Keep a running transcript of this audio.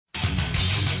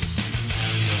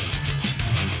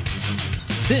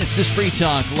This is Free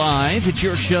Talk Live. It's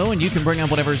your show, and you can bring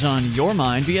up whatever's on your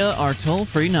mind via our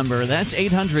toll-free number. That's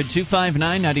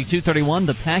 800-259-9231,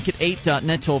 the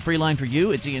packet8.net toll-free line for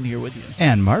you. It's Ian here with you.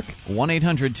 And Mark.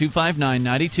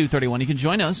 1-800-259-9231. You can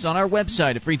join us on our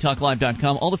website at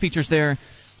freetalklive.com. All the features there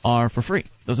are for free.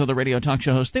 Those other radio talk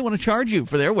show hosts, they want to charge you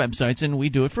for their websites, and we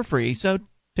do it for free, so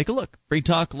take a look.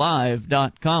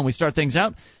 freetalklive.com. We start things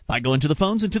out by going to the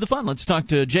phones and to the fun. Let's talk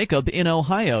to Jacob in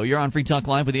Ohio. You're on Free Talk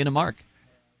Live with Ian and Mark.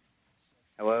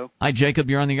 Hello? Hi, Jacob.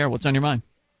 You're on the air. What's on your mind?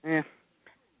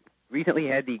 Recently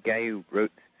had the guy who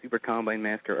wrote Super Combine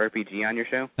Master RPG on your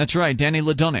show. That's right, Danny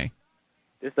Ladone.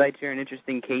 This I'd share an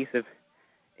interesting case of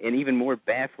an even more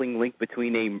baffling link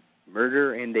between a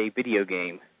murder and a video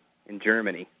game in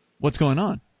Germany. What's going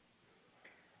on?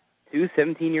 2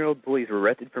 17-year-old boys were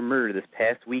arrested for murder this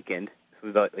past weekend. This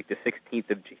was about like the 16th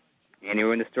of January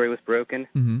when the story was broken.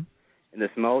 Mm-hmm. In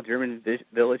the small German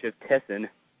village of Tessen,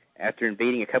 after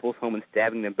invading a couple's home and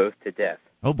stabbing them both to death.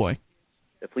 Oh, boy.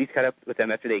 The police caught up with them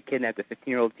after they kidnapped a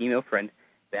 15-year-old female friend,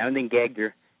 bound and gagged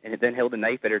her, and then held a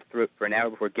knife at her throat for an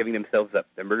hour before giving themselves up.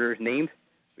 The murderers' names?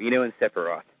 Reno and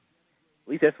Sephiroth. At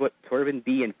least that's what Torben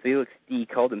B. and Felix D.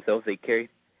 called themselves. They carried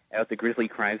out the grisly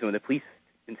crimes, and when the police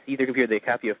can see their computer, they had a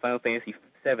copy of Final Fantasy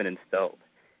VII installed.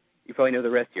 You probably know the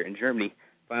rest here. In Germany,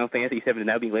 Final Fantasy VII is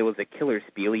now being labeled as a killer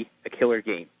spiele, a killer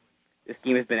game. This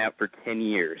game has been out for 10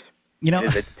 years. You know,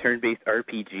 it's a turn-based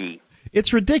RPG.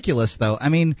 It's ridiculous, though. I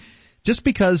mean, just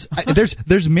because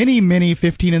there's many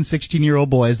 15 and 16-year-old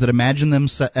boys that imagine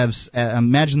themselves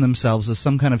as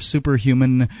some kind of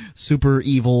superhuman, super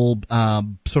evil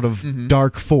sort of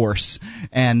dark force,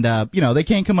 and they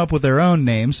can't come up with their own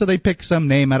name, so they pick some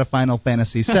name out of Final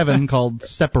Fantasy VII called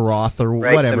Sephiroth or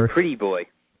whatever. Some pretty boy.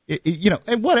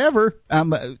 Whatever,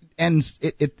 and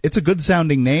it's a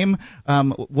good-sounding name.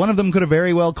 One of them could have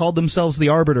very well called themselves the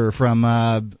Arbiter from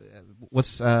I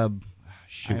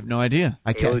have no idea.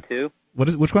 Halo 2?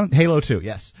 Which one? Halo 2,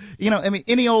 yes.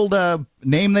 Any old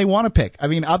name they want to pick. I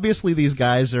mean, obviously these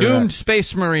guys are... Doomed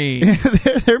Space Marine.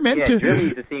 they're meant to...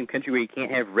 Germany's the same country where you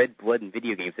can't have red blood in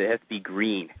video games. It has to be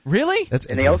green. Really?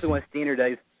 And they also want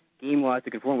standardized game laws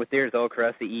to conform with theirs all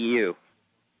across the EU.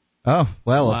 Oh,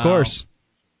 well, wow. Of course.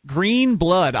 Green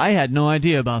blood. I had no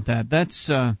idea about that. That's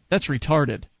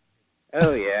retarded.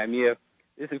 Oh, yeah. I mean,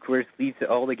 this, of course, leads to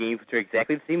all the games which are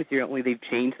exactly the same material, only they've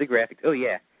changed the graphics. Oh,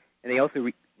 yeah. And they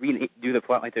also redo the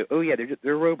plotline to, oh, yeah,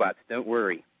 they're robots. Don't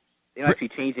worry. They don't actually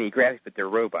change any graphics, but they're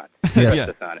robots. Yes.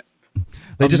 On it.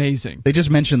 Amazing. They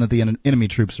just mentioned that the enemy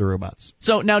troops are robots.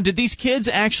 So, now, did these kids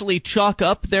actually chalk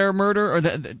up their murder? Or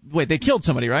wait, they killed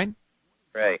somebody, right?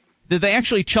 Right. Did they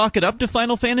actually chalk it up to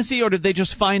Final Fantasy, or did they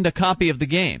just find a copy of the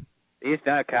game? They just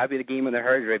found a copy of the game on their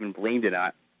hard drive and blamed it on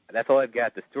it. That's all I've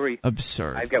got. The story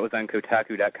Absurd. I've got was on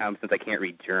Kotaku.com since I can't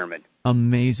read German.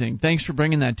 Amazing. Thanks for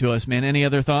bringing that to us, man. Any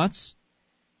other thoughts?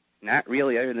 Not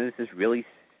really, other than this is really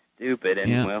stupid.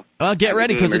 And, well, get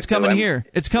ready, because it's coming here.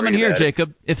 It's coming here,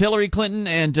 Jacob. If Hillary Clinton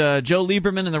and Joe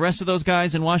Lieberman and the rest of those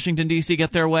guys in Washington, D.C.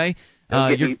 get their way...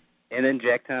 And then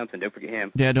Jack Thompson, don't forget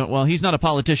him. Yeah, well, he's not a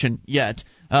politician yet.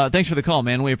 Thanks for the call,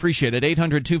 man. We appreciate it.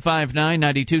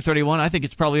 800-259-9231. I think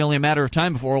it's probably only a matter of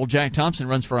time before old Jack Thompson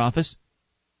runs for office,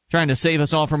 trying to save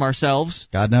us all from ourselves.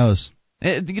 God knows.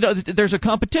 There's a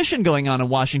competition going on in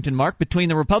Washington, Mark, between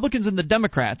the Republicans and the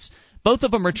Democrats. Both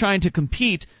of them are trying to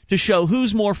compete to show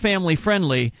who's more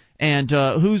family-friendly and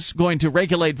who's going to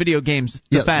regulate video games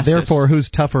the fastest. Therefore, who's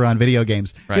tougher on video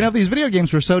games. Right. If these video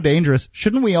games were so dangerous,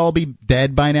 shouldn't we all be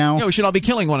dead by now? Yeah, we should all be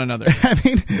killing one another. I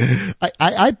mean,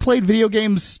 I played video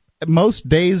games most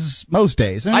days.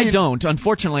 I don't.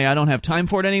 Unfortunately, I don't have time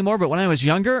for it anymore, but when I was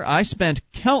younger, I spent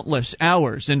countless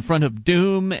hours in front of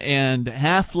Doom and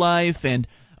Half-Life and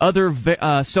other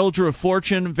Soldier of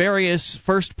Fortune, various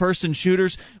first-person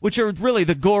shooters, which are really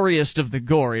the goriest of the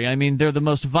gory. I mean, they're the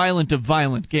most violent of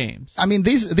violent games. I mean,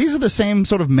 these are the same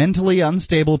sort of mentally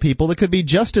unstable people that could be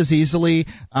just as easily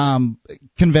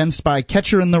convinced by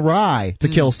Catcher in the Rye to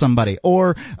kill somebody,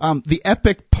 or the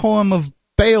epic poem of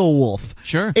Beowulf.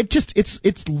 Sure.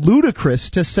 It's ludicrous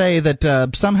to say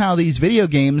that somehow these video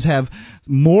games have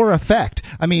more effect.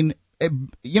 I mean,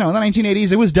 in the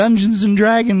 1980s, it was Dungeons and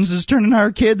Dragons is turning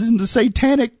our kids into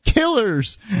satanic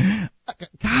killers.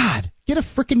 God, get a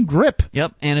frickin' grip.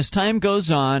 Yep, and as time goes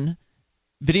on,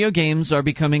 video games are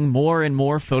becoming more and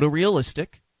more photorealistic.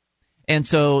 And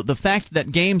so the fact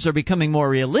that games are becoming more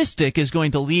realistic is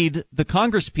going to lead the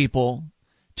Congresspeople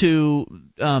to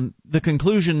the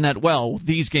conclusion that, well,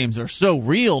 these games are so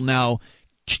real now,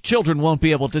 children won't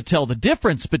be able to tell the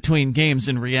difference between games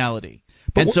and reality.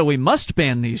 So we must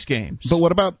ban these games. But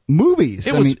what about movies?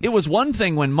 It was one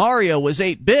thing when Mario was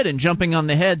 8-bit and jumping on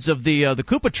the heads of the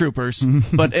Koopa Troopers,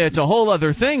 but it's a whole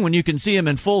other thing when you can see him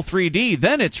in full 3D.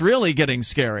 Then it's really getting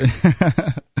scary.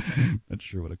 Not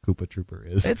sure what a Koopa Trooper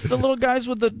is. It's the little guys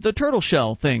with the turtle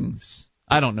shell things.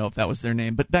 I don't know if that was their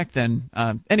name, but back then,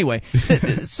 anyway.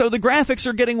 So the graphics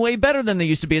are getting way better than they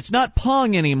used to be. It's not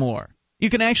Pong anymore. You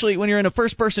can actually, when you're in a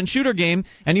first-person shooter game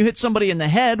and you hit somebody in the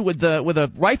head with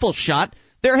a rifle shot,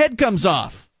 their head comes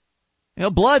off.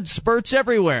 Blood spurts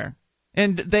everywhere.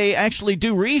 And they actually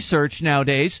do research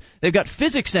nowadays. They've got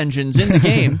physics engines in the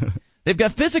game. They've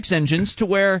got physics engines to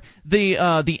where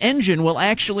the engine will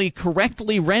actually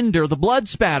correctly render the blood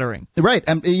spattering. Right.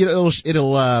 It'll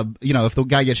if the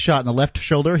guy gets shot in the left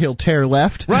shoulder, he'll tear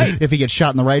left. Right. If he gets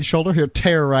shot in the right shoulder, he'll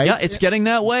tear right. Yeah, it's getting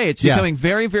that way. It's becoming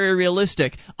very, very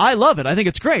realistic. I love it. I think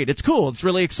it's great. It's cool. It's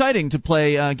really exciting to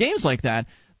play games like that.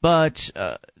 But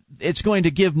it's going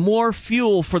to give more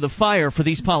fuel for the fire for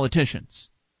these politicians.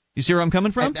 You see where I'm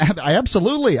coming from? I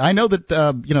absolutely. I know that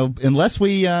unless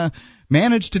we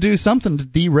manage to do something to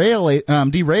derail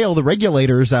the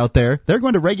regulators out there, they're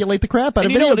going to regulate the crap out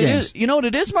of video games. You know what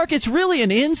it is, Mark? It's really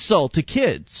an insult to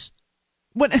kids.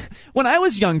 When I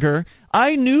was younger,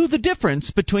 I knew the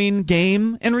difference between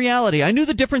game and reality. I knew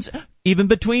the difference even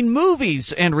between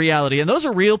movies and reality, and those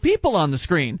are real people on the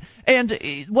screen. And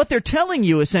what they're telling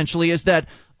you essentially is that,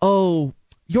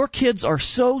 your kids are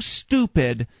so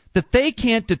stupid that they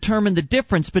can't determine the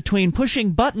difference between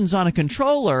pushing buttons on a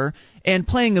controller and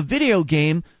playing a video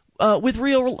game with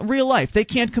real life. They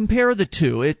can't compare the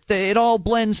two. It all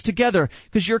blends together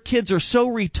because your kids are so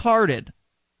retarded.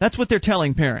 That's what they're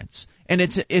telling parents. And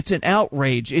it's an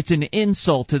outrage. It's an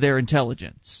insult to their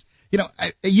intelligence.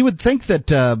 You would think that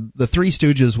the Three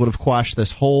Stooges would have quashed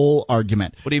this whole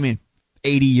argument. What do you mean?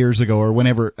 80 years ago or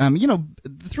whenever.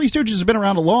 The Three Stooges have been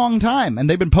around a long time, and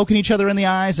they've been poking each other in the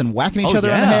eyes and whacking each other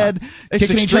in the head,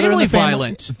 kicking each other in the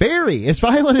violent. Very. It's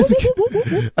violent as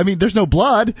there's no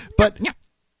blood, but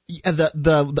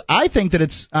I think that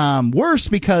it's worse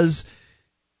because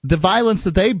the violence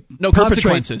that they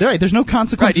consequences. Right, there's no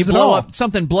consequences at all.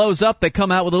 Something blows up, they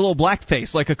come out with a little black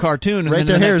face like a cartoon. And right,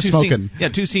 their hair is smoking.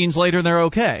 2 scenes later, they're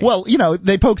okay. Well,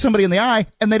 they poke somebody in the eye,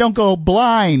 and they don't go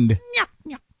blind.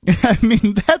 I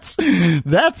mean, that's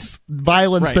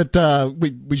violence that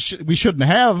we shouldn't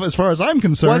have, as far as I'm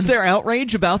concerned. Was there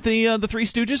outrage about the Three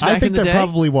Stooges back I think in the day? there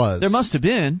probably was. There must have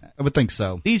been. I would think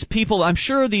so. These people, I'm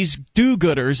sure these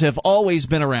do-gooders have always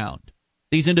been around.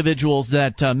 These individuals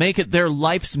that make it their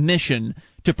life's mission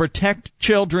to protect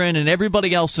children and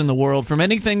everybody else in the world from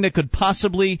anything that could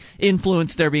possibly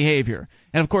influence their behavior.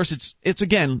 And, of course, it's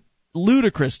again,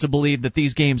 ludicrous to believe that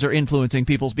these games are influencing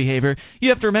people's behavior. You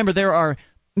have to remember there are...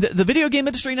 The video game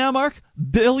industry now, Mark,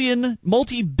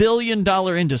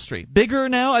 multi-billion-dollar industry. Bigger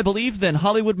now, I believe, than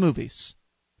Hollywood movies.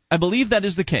 I believe that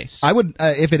is the case. I would,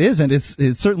 if it isn't, it's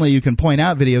certainly you can point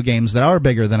out video games that are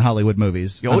bigger than Hollywood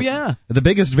movies. Oh, yeah. The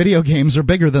biggest video games are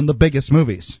bigger than the biggest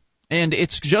movies. And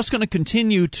it's just going to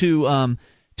continue to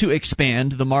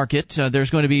expand the market.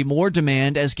 There's going to be more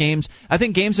demand as games. I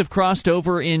think games have crossed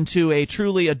over into a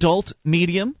truly adult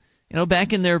medium.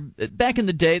 Back in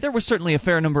the day, there was certainly a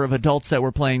fair number of adults that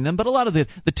were playing them, but a lot of the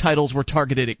titles were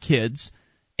targeted at kids,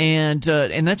 and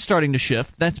that's starting to shift.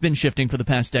 That's been shifting for the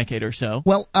past decade or so.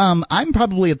 Well, I'm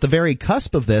probably at the very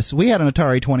cusp of this. We had an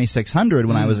Atari 2600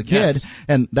 when I was a kid,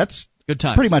 and that's good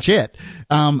times. Pretty much it.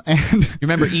 And you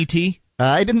remember E.T.?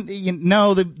 I didn't.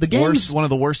 The games. One of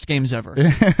the worst games ever.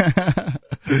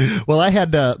 Well, I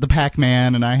had the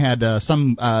Pac-Man, and I had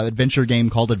some adventure game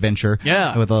called Adventure.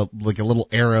 Yeah. With a little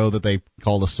arrow that they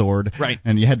called a sword. Right.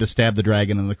 And you had to stab the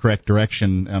dragon in the correct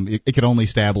direction. It could only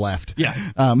stab left. Yeah.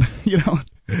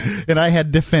 And I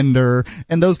had Defender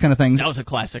and those kind of things. That was a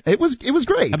classic. It was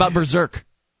great. How about Berserk?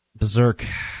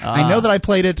 I know that I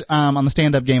played it on the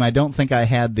stand-up game. I don't think I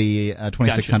had the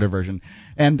 2600 version.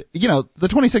 And, the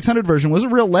 2600 version was a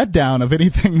real letdown of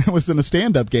anything that was in a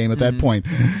stand-up game at that point.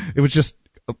 It was just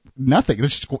nothing. It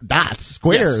was just dots,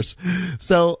 squares. Yes.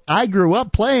 So I grew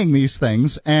up playing these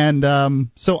things, and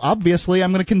so obviously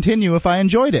I'm going to continue if I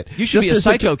enjoyed it. You should be a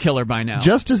psycho killer by now.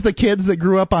 Just as the kids that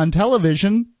grew up on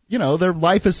television, their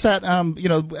life is set,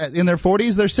 in their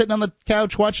 40s, they're sitting on the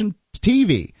couch watching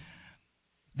TV.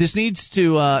 This needs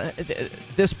to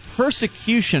this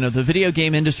persecution of the video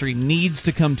game industry needs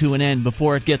to come to an end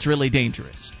before it gets really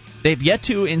dangerous. They've yet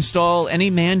to install any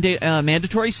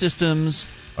mandatory systems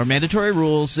or mandatory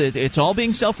rules. It's all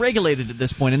being self-regulated at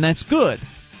this point, and that's good.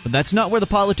 But that's not where the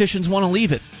politicians want to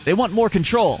leave it. They want more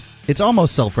control. It's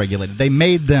almost self-regulated. They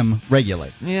made them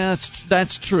regulate. Yeah,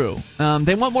 that's true.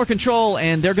 They want more control,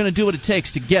 and they're going to do what it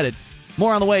takes to get it.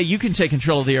 More on the way. You can take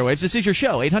control of the airwaves. This is your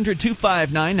show,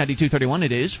 800-259-9231.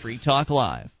 It is Free Talk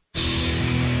Live.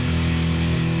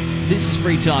 This is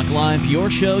Free Talk Live, your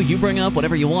show. You bring up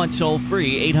whatever you want,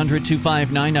 toll-free,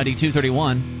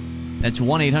 800-259-9231. That's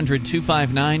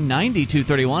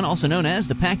 1-800-259-9231, also known as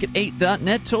the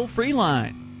Packet8.net toll-free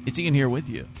line. It's Ian here with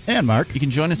you. And Mark. You can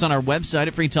join us on our website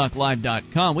at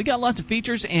freetalklive.com. We got lots of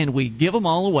features, and we give them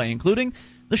all away, including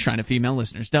the Shrine of Female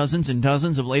Listeners. Dozens and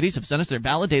dozens of ladies have sent us their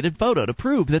validated photo to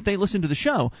prove that they listen to the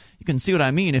show. You can see what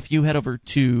I mean if you head over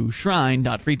to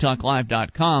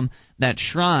shrine.freetalklive.com. That's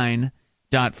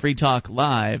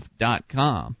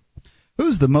shrine.freetalklive.com.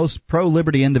 Who's the most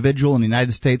pro-liberty individual in the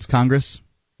United States Congress?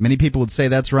 Many people would say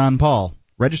that's Ron Paul.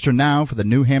 Register now for the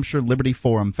New Hampshire Liberty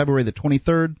Forum, February the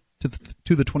 23rd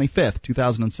to the 25th,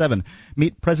 2007.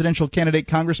 Meet presidential candidate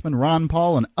Congressman Ron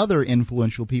Paul and other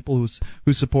influential people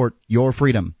who support your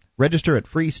freedom. Register at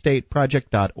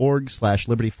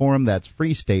freestateproject.org/libertyforum. That's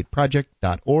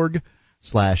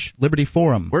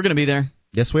freestateproject.org/libertyforum. We're going to be there.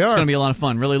 Yes, we are. It's going to be a lot of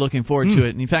fun. Really looking forward to it.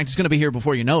 And in fact, it's going to be here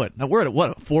before you know it. Now, we're at,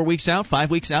 what, 4 weeks out, 5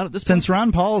 weeks out at this point? Since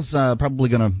Ron Paul's probably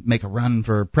going to make a run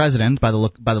for president by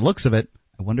the looks of it,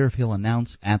 I wonder if he'll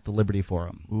announce at the Liberty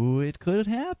Forum. Ooh, it could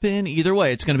happen. Either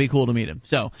way, it's going to be cool to meet him.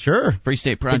 So, sure.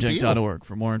 freestateproject.org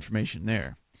for more information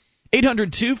there.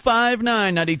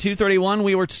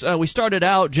 800-259-9231. We started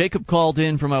out, Jacob called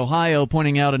in from Ohio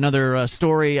pointing out another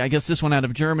story, I guess this one out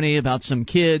of Germany, about some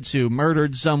kids who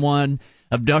murdered someone,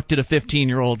 abducted a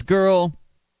 15-year-old girl,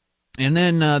 and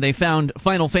then they found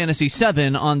Final Fantasy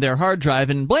VII on their hard drive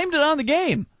and blamed it on the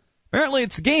game. Apparently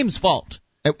it's the game's fault.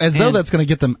 As though that's going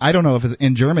to get them. I don't know if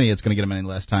in Germany it's going to get them any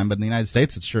less time, but in the United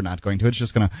States it's sure not going to. It's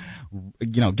just going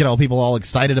to, get all people all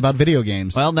excited about video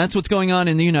games. Well, that's what's going on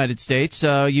in the United States.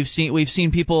 We've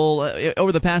seen people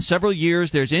over the past several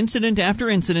years. There's incident after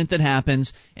incident that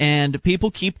happens, and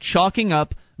people keep chalking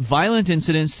up violent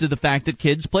incidents to the fact that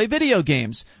kids play video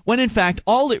games, when in fact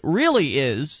all it really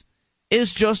is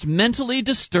just mentally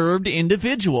disturbed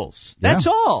individuals. That's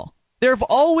all. There have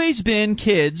always been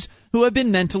kids who have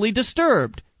been mentally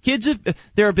disturbed.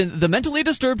 There have been the mentally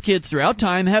disturbed kids throughout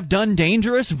time have done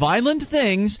dangerous, violent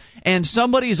things, and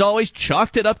somebody's always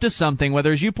chalked it up to something.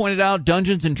 Whether, as you pointed out,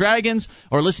 Dungeons and Dragons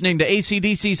or listening to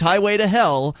AC/DC's Highway to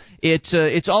Hell,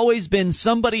 it's always been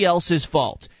somebody else's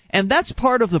fault. And that's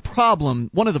part of the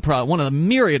problem, one of the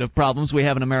myriad of problems we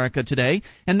have in America today,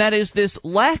 and that is this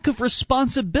lack of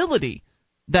responsibility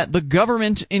that the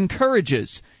government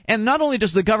encourages. And not only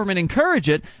does the government encourage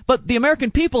it, but the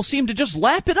American people seem to just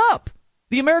lap it up.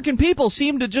 The American people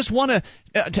seem to just want to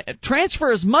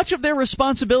transfer as much of their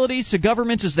responsibilities to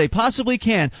government as they possibly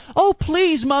can. Oh,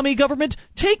 please, Mommy Government,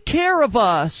 take care of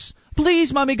us.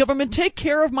 Please, Mommy Government, take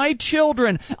care of my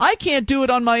children. I can't do it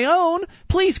on my own.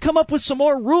 Please come up with some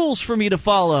more rules for me to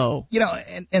follow.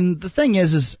 And the thing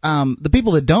is the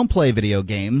people that don't play video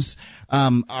games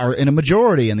are in a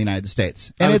majority in the United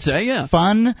States. And it's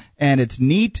fun and it's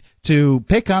neat to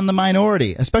pick on the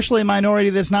minority, especially a minority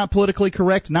that's not politically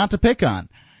correct not to pick on.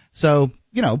 So,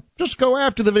 just go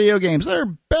after the video games. They're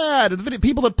bad. The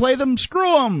people that play them,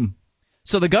 screw them.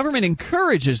 So the government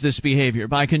encourages this behavior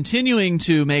by continuing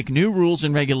to make new rules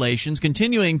and regulations,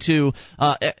 continuing to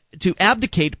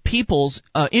abdicate people's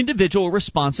individual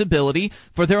responsibility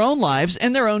for their own lives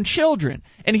and their own children.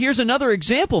 And here's another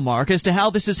example, Mark, as to how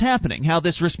this is happening, how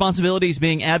this responsibility is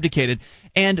being abdicated.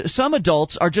 And some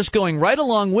adults are just going right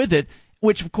along with it,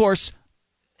 which, of course,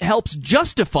 helps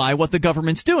justify what the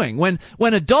government's doing. When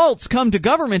adults come to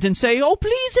government and say, "Oh,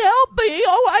 please help me.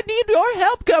 Oh, I need your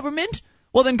help, government."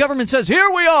 Well, then government says, "Here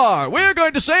we are. We're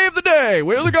going to save the day.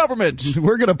 We're the government.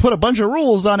 We're going to put a bunch of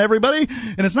rules on everybody,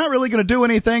 and it's not really going to do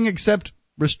anything except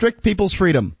restrict people's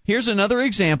freedom." Here's another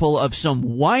example of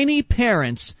some whiny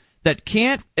parents that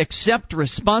can't accept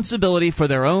responsibility for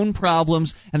their own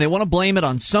problems, and they want to blame it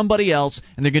on somebody else,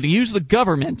 and they're going to use the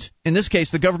government, in this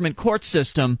case the government court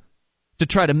system, to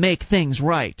try to make things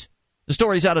right. The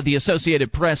story's out of the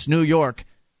Associated Press, New York.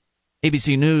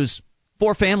 ABC News.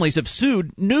 4 families have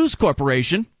sued News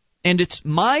Corporation and its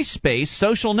MySpace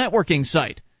social networking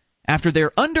site after their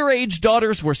underage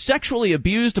daughters were sexually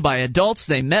abused by adults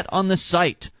they met on the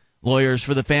site, lawyers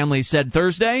for the families said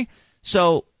Thursday.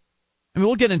 So,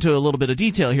 we'll get into a little bit of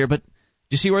detail here, but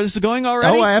do you see where this is going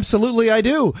already? Oh, absolutely I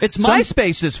do. It's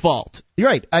MySpace's fault. You're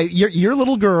right. Your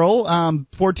little girl,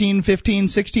 14, 15,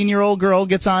 16-year-old girl,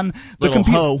 gets on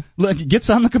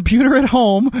the computer at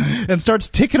home and starts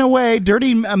ticking away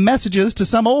dirty messages to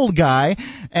some old guy.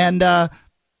 And, I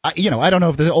don't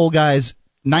know if the old guy's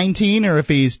 19 or if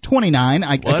he's 29.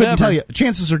 I couldn't tell you.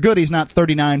 Chances are good he's not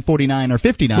 39, 49, or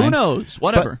 59. Who knows?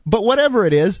 Whatever. But whatever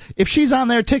it is, if she's on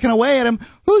there ticking away at him,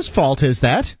 whose fault is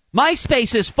that?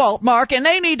 MySpace's fault, Mark, and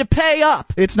they need to pay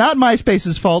up. It's not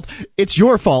MySpace's fault. It's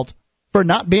your fault for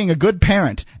not being a good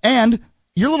parent. And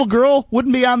your little girl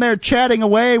wouldn't be on there chatting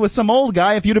away with some old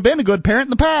guy if you'd have been a good parent in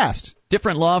the past.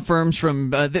 Different law firms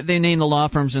from they name the law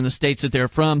firms in the states that they're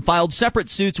from filed separate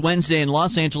suits Wednesday in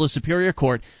Los Angeles Superior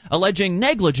Court alleging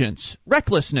negligence,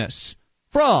 recklessness,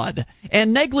 fraud,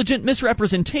 and negligent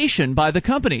misrepresentation by the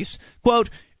companies. Quote,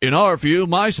 in our view,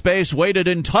 MySpace waited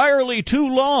entirely too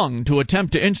long to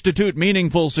attempt to institute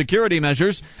meaningful security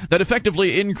measures that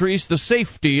effectively increase the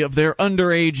safety of their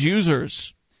underage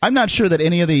users. I'm not sure that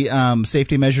any of the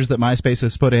safety measures that MySpace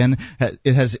has put in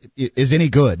is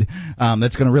any good.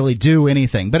 That's going to really do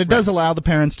anything. But it does allow the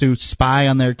parents to spy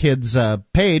on their kids'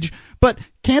 page. But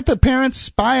can't the parents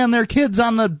spy on their kids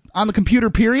on the computer?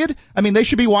 Period. I mean, they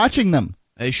should be watching them.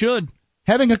 They should.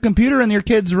 Having a computer in your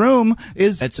kid's room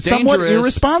is somewhat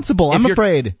irresponsible, I'm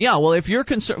afraid. Yeah, well, if you're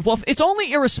concerned, it's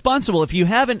only irresponsible if you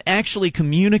haven't actually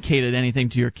communicated anything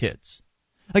to your kids.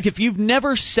 Like if you've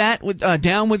never sat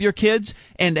down with your kids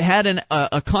and had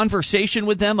a conversation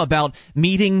with them about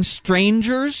meeting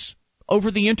strangers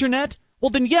over the internet, well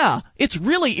then yeah, it's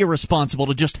really irresponsible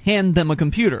to just hand them a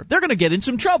computer. They're going to get in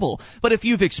some trouble. But if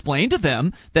you've explained to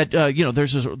them that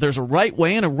there's a right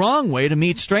way and a wrong way to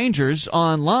meet strangers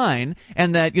online,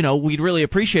 and that we'd really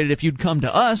appreciate it if you'd come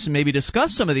to us and maybe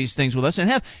discuss some of these things with us and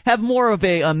have more of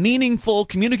a meaningful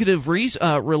communicative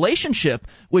relationship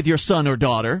with your son or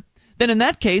daughter, then in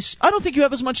that case, I don't think you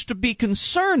have as much to be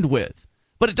concerned with.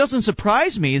 But it doesn't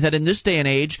surprise me that in this day and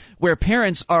age, where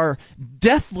parents are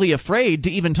deathly afraid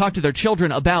to even talk to their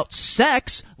children about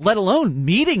sex, let alone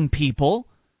meeting people,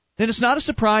 then it's not a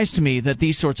surprise to me that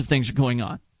these sorts of things are going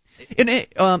on.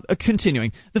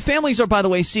 Continuing, the families are, by the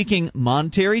way, seeking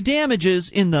monetary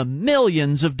damages in the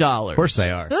millions of dollars. Of course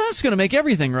they are. That's going to make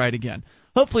everything right again.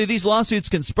 Hopefully these lawsuits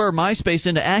can spur MySpace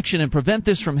into action and prevent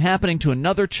this from happening to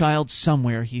another child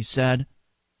somewhere, he said.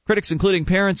 Critics, including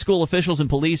parents, school officials, and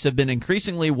police, have been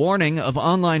increasingly warning of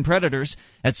online predators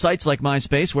at sites like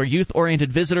MySpace, where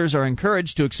youth-oriented visitors are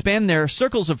encouraged to expand their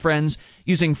circles of friends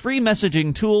using free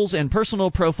messaging tools and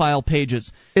personal profile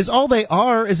pages. All they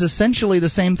are is essentially the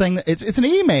same thing. It's an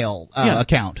email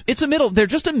account. They're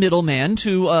just a middleman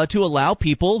to allow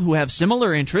people who have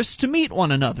similar interests to meet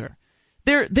one another.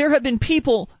 There have been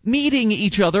people meeting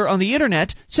each other on the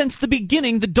internet since the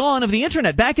dawn of the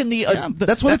internet. Back in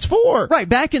that's what it's for. Right,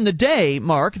 back in the day,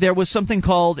 Mark, there was something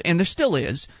called, and there still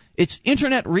is, it's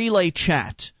Internet Relay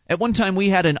Chat. At one time, we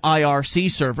had an IRC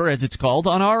server, as it's called,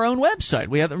 on our own website.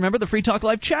 Remember the Free Talk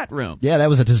Live chat room? Yeah, that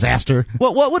was a disaster.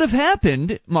 Well, what would have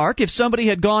happened, Mark, if somebody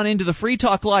had gone into the Free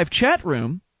Talk Live chat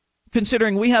room,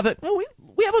 considering we have a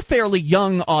fairly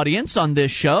young audience on this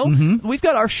show. Mm-hmm. We've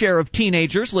got our share of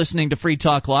teenagers listening to Free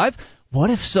Talk Live. What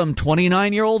if some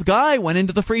 29-year-old guy went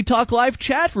into the Free Talk Live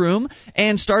chat room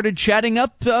and started chatting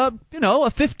up, a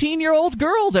 15-year-old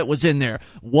girl that was in there?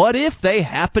 What if they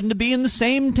happened to be in the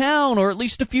same town, or at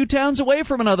least a few towns away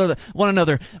from one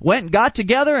another, went and got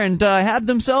together and had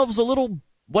themselves a little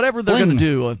whatever they're going to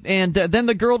do, and then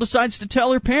the girl decides to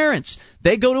tell her parents.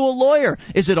 They go to a lawyer.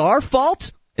 Is it our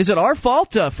fault? Is it our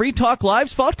fault, Free Talk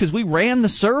Live's fault, because we ran the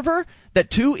server, that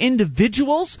two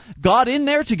individuals got in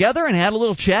there together and had a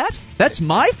little chat? That's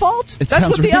my fault? That's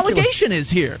what the allegation is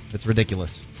here. It's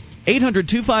ridiculous.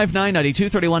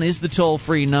 800-259-9231 is the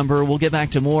toll-free number. We'll get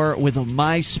back to more with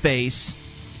MySpace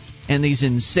and these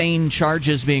insane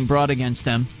charges being brought against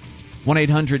them.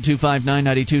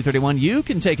 1-800-259-9231. You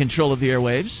can take control of the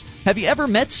airwaves. Have you ever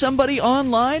met somebody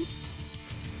online?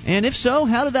 And if so,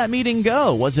 how did that meeting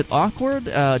go? Was it awkward?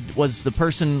 Was the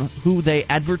person who they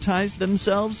advertised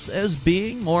themselves as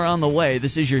being? More on the way.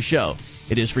 This is your show.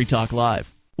 It is Free Talk Live.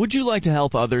 Would you like to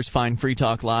help others find Free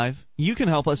Talk Live? You can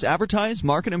help us advertise,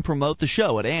 market, and promote the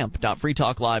show at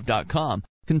amp.freetalklive.com.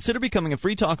 Consider becoming a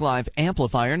Free Talk Live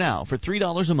amplifier now for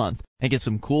 $3 a month and get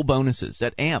some cool bonuses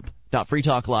at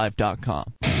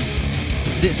amp.freetalklive.com.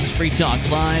 This is Free Talk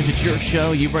Live. It's your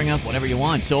show. You bring up whatever you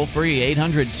want. Toll free,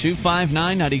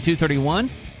 800-259-9231.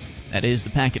 That is the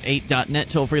Packet8.net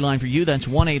toll-free line for you. That's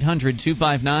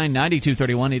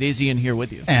 1-800-259-9231. It is Ian here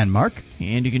with you. And Mark.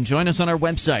 And you can join us on our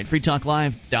website,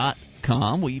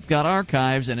 freetalklive.com. We've got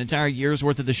archives, an entire year's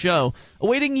worth of the show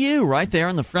awaiting you right there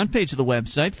on the front page of the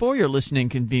website for your listening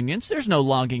convenience. There's no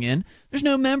logging in. There's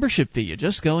no membership fee. You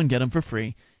just go and get them for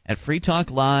free at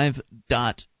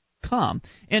freetalklive.com.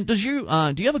 And do you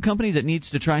have a company that needs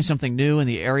to try something new in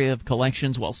the area of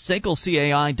collections? Well, SACL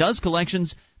CAI does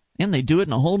collections, And they do it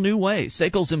in a whole new way.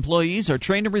 SACL's employees are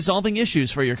trained in resolving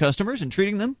issues for your customers and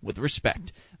treating them with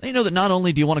respect. They know that not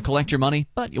only do you want to collect your money,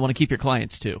 but you want to keep your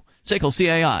clients too. SACL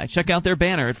CAI. Check out their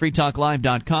banner at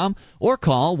freetalklive.com or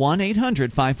call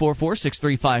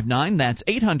 1-800-544-6359. That's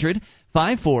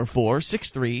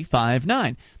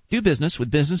 800-544-6359. Do business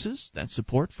with businesses that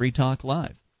support Free Talk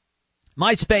Live.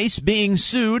 MySpace being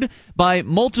sued by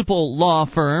multiple law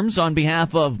firms on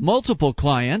behalf of multiple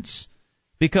clients,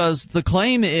 because the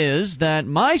claim is that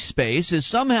MySpace is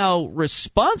somehow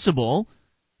responsible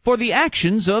for the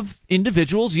actions of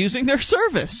individuals using their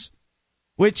service,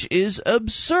 which is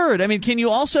absurd. I mean, can you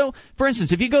also, for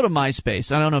instance, if you go to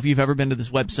MySpace, I don't know if you've ever been to this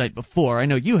website before. I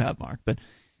know you have, Mark, but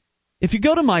if you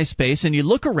go to MySpace and you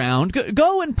look around,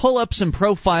 go and pull up some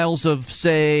profiles of,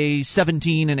 say,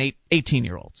 17 and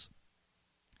 18-year-olds.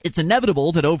 It's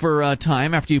inevitable that over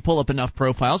time, after you pull up enough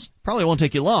profiles, probably won't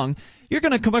take you long, you're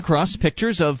going to come across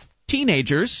pictures of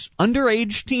teenagers,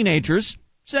 underage teenagers,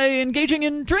 say, engaging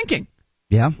in drinking.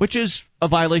 Yeah. Which is a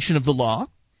violation of the law.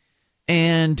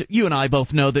 And you and I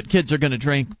both know that kids are going to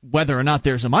drink whether or not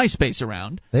there's a MySpace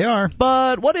around. They are.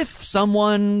 But what if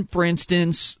someone, for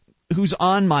instance, who's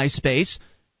on MySpace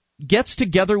gets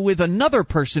together with another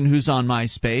person who's on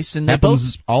MySpace, and they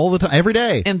happens all the time, every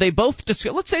day. And they both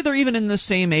discuss, let's say they're even in the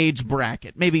same age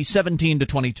bracket, maybe 17 to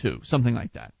 22, something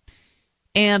like that.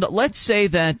 And let's say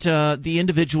that the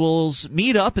individuals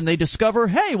meet up and they discover,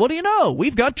 hey, what do you know?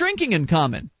 We've got drinking in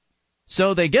common.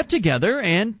 So they get together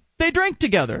and they drink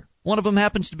together. One of them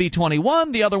happens to be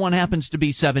 21, the other one happens to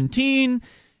be 17.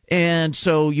 And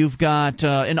so you've got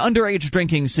an underage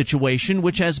drinking situation,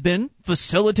 which has been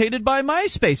facilitated by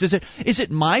MySpace. Is it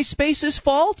MySpace's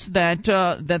fault that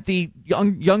the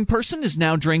young person is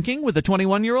now drinking with a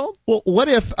 21-year-old? Well, what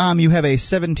if you have a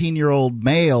 17-year-old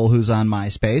male who's on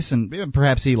MySpace, and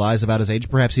perhaps he lies about his age,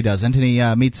 perhaps he doesn't, and he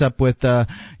meets up with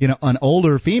an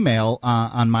older female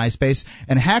on MySpace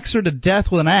and hacks her to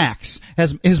death with an axe?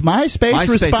 Is MySpace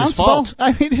responsible? Fault.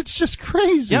 I mean, it's just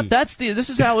crazy. Yep, this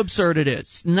is how absurd it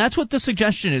is. And that's what the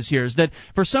suggestion is here, is that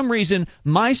for some reason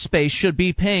MySpace should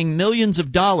be paying millions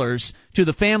of dollars to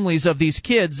the families of these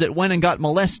kids that went and got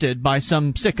molested by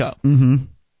some sicko. Mm-hmm.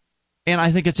 And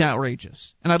I think it's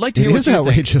outrageous. And I'd like to hear what you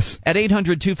outrageous. think at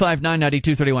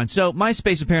 800-259-9231. So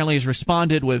MySpace apparently has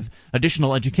responded with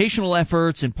additional educational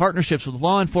efforts and partnerships with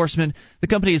law enforcement. The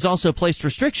company has also placed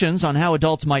restrictions on how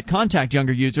adults might contact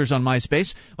younger users on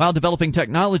MySpace, while developing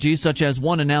technologies such as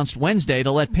one announced Wednesday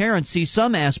to let parents see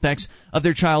some aspects of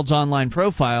their child's online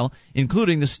profile,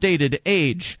 including the stated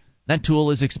age. That tool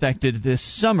is expected this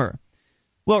summer.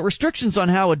 Well, restrictions on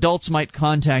how adults might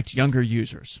contact younger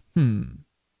users.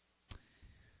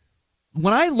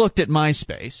 When I looked at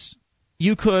MySpace,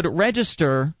 you could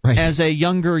register as a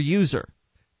younger user.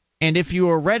 And if you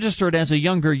were registered as a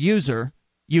younger user,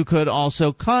 you could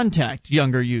also contact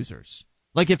younger users.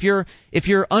 Like if you're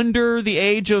under the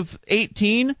age of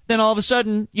 18, then all of a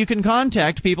sudden you can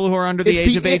contact people who are under the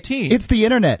age of 18. It's the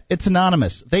internet. It's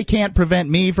anonymous. They can't prevent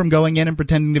me from going in and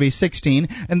pretending to be 16,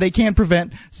 and they can't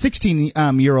prevent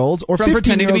 16-year-olds or from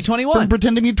pretending to be 21. From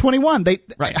pretending to be 21.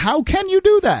 How can you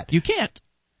do that? You can't.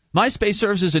 MySpace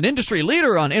serves as an industry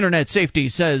leader on internet safety,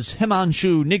 says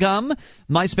Himanshu Nigam,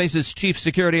 MySpace's chief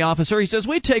security officer. He says,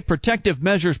 we take proactive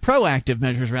measures,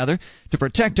 to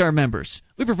protect our members.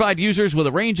 We provide users with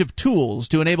a range of tools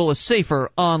to enable a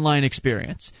safer online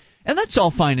experience. And that's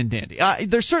all fine and dandy.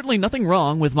 There's certainly nothing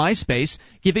wrong with MySpace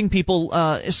giving people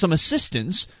some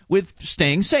assistance with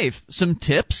staying safe, some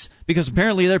tips, because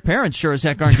apparently their parents sure as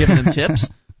heck aren't giving them tips.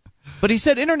 But he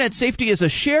said internet safety is a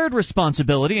shared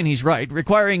responsibility, and he's right,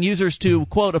 requiring users to,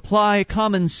 quote, apply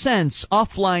common sense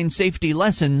offline safety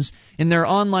lessons in their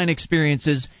online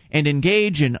experiences and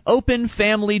engage in open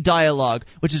family dialogue,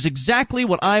 which is exactly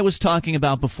what I was talking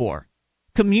about before.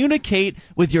 Communicate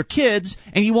with your kids,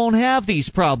 and you won't have these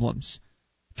problems.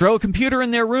 Throw a computer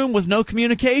in their room with no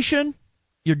communication,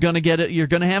 you're going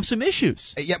to have some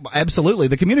issues. Yeah, absolutely.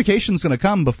 The communication's going to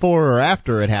come before or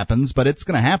after it happens, but it's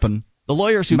going to happen. The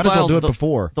lawyers who filed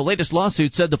the latest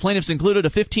lawsuit said the plaintiffs included a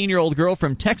 15-year-old girl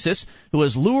from Texas who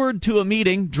was lured to a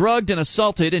meeting, drugged, and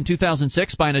assaulted in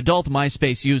 2006 by an adult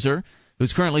MySpace user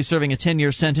who's currently serving a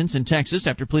 10-year sentence in Texas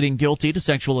after pleading guilty to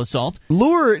sexual assault.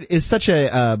 Lured is such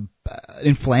a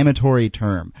inflammatory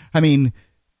term. I mean,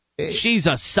 she's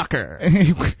a sucker.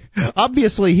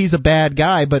 Obviously, he's a bad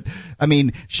guy, but, I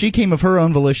mean, she came of her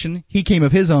own volition. He came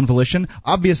of his own volition.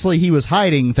 Obviously, he was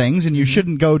hiding things, and you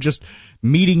shouldn't go just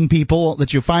meeting people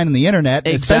that you find on the internet,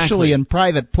 especially in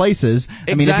private places.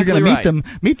 I mean, if you're going to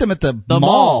meet them at the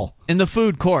mall. In the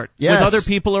food court, with other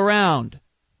people around.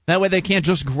 That way they can't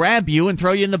just grab you and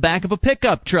throw you in the back of a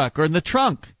pickup truck or in the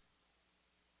trunk.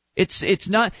 It's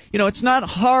not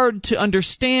hard to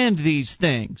understand these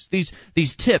things,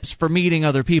 these tips for meeting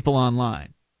other people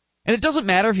online. And it doesn't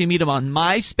matter if you meet them on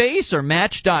MySpace or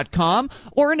Match.com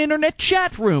or an internet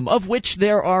chat room, of which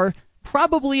there are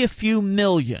probably a few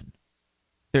million.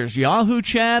 There's Yahoo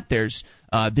Chat, there's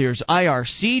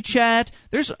IRC Chat,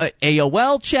 there's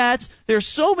AOL chats. There's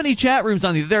so many chat rooms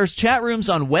on these. There's chat rooms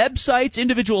on websites.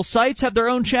 Individual sites have their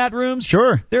own chat rooms.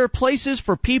 Sure. There are places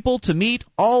for people to meet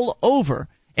all over,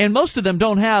 and most of them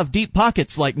don't have deep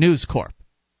pockets like News Corp.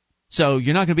 So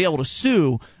you're not going to be able to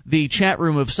sue the chat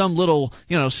room of some little,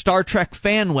 Star Trek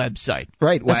fan website.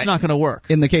 Right. That's not going to work.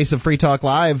 In the case of Free Talk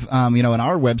Live, in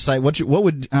our website, what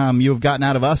would you have gotten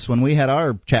out of us when we had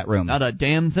our chat room? Not a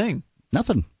damn thing.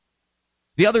 Nothing.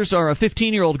 The others are a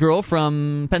 15-year-old girl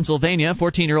from Pennsylvania,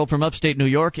 14-year-old from upstate New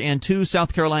York, and two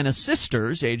South Carolina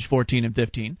sisters, aged 14 and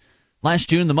 15. Last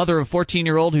June, the mother of a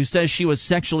 14-year-old who says she was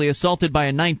sexually assaulted by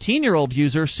a 19-year-old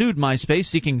user sued MySpace,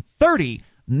 seeking $30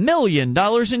 million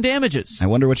in damages. I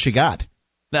wonder what she got.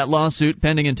 That lawsuit,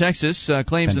 pending in Texas,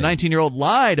 claims the 19-year-old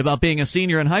lied about being a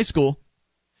senior in high school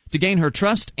to gain her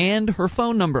trust and her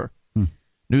phone number.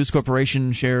 News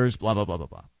Corporation shares blah, blah, blah, blah,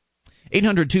 blah.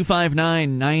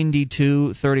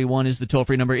 800-259-9231 is the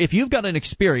toll-free number. If you've got an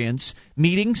experience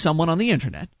meeting someone on the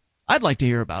Internet, I'd like to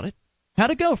hear about it.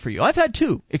 How'd it go for you? I've had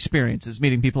two experiences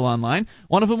meeting people online.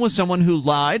 One of them was someone who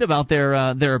lied about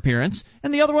their appearance,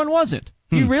 and the other one wasn't.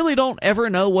 You really don't ever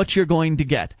know what you're going to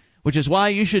get, which is why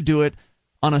you should do it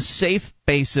on a safe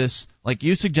basis, like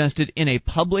you suggested, in a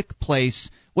public place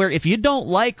where if you don't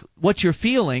like what you're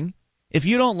feeling, if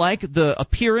you don't like the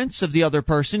appearance of the other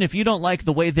person, if you don't like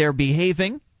the way they're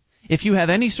behaving, if you have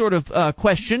any sort of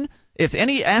question, if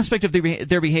any aspect of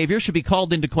their behavior should be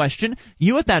called into question,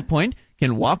 you at that point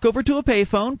can walk over to a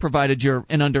payphone, provided you're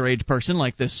an underage person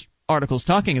like this article's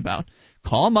talking about,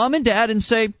 call mom and dad and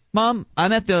say, Mom,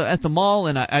 I'm at the mall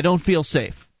and I don't feel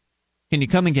safe. Can you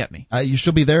come and get me?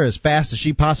 She'll be there as fast as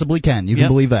she possibly can. You can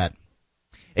believe that.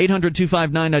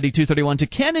 800-259-9231. To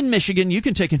Ken in Michigan, you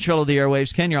can take control of the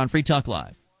airwaves. Ken, you're on Free Talk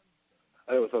Live.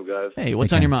 Hey, what's up, guys? Hey,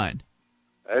 what's on your mind?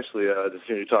 Actually, just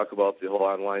hearing you talk about the whole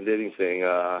online dating thing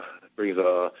brings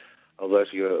I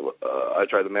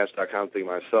tried the Match.com thing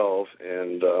myself,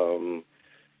 and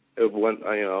it went,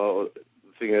 the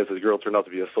thing is, the girl turned out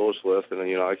to be a socialist, and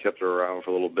then, I kept her around for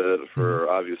a little bit for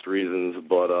obvious reasons,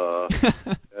 but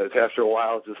after a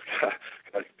while, it just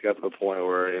got to the point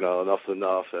where, enough's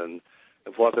enough, and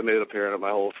plus I made it apparent at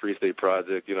my whole Free State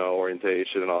Project,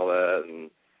 orientation and all that, and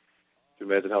you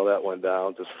imagine how that went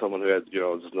down to someone who had,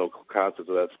 just no concept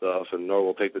of that stuff, and nor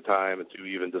will take the time to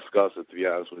even discuss it, to be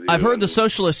honest with you. I've heard the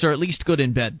socialists are at least good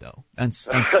in bed, though.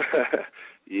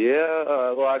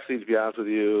 Yeah, well, actually, to be honest with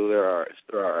you, they're all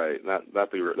right.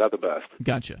 Not the best.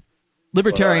 Gotcha.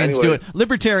 Libertarians do it.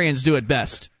 Libertarians do it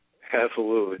best.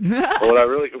 Absolutely. Well, what I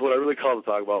really called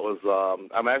to talk about was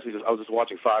I was just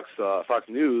watching Fox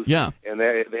News. Yeah. And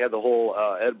they had the whole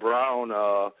Ed Brown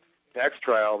tax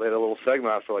trial. They had a little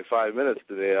segment on for like 5 minutes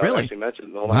today. Really? I actually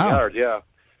mentioned the yard. Yeah.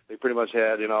 They pretty much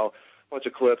had a bunch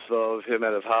of clips of him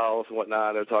at his house and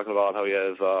whatnot. They're talking about how he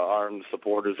has armed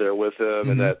supporters there with him,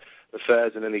 and that the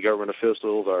feds and any government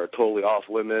officials are totally off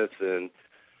limits. And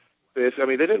they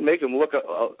didn't make him look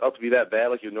up to be that bad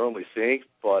like you normally think,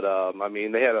 but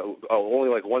they had only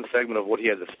like one segment of what he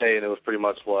had to say, and it was pretty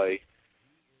much like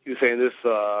he was saying this.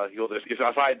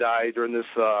 If I die during this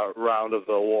round of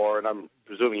the war, and I'm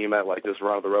presuming he meant like this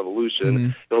round of the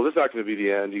revolution, this is not going to be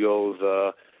the end. He goes,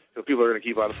 people are going to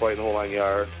keep on fighting the whole 9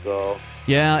 yards. So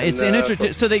yeah, it's an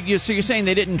interesting. So you're saying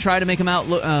they didn't try to make him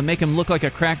look like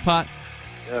a crackpot?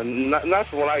 Not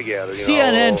from what I gather.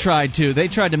 CNN tried to. They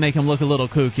tried to make him look a little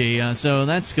kooky, so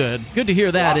that's good. Good to hear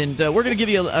that, and we're going to give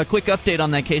you a quick update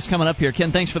on that case coming up here.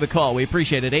 Ken, thanks for the call. We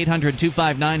appreciate it.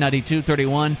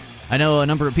 800-259-9231. I know a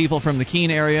number of people from the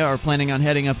Keene area are planning on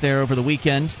heading up there over the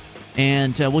weekend,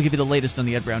 and we'll give you the latest on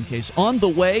the Ed Brown case. On the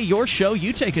way, your show,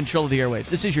 you take control of the airwaves.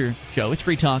 This is your show. It's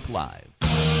Free Talk Live.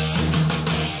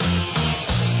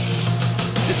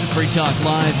 This is Free Talk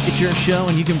Live. It's your show,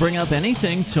 and you can bring up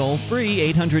anything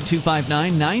toll-free,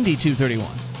 800-259-9231.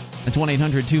 That's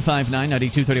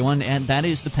 1-800-259-9231, and that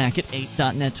is the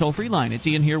Packet8.net toll-free line. It's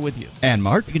Ian here with you. And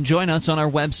Mark. You can join us on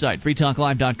our website,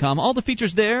 freetalklive.com. All the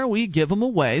features there, we give them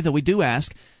away, though we do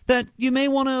ask that you may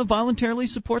want to voluntarily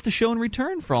support the show in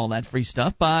return for all that free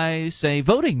stuff by, say,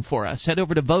 voting for us. Head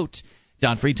over to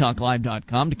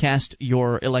vote.freetalklive.com to cast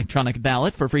your electronic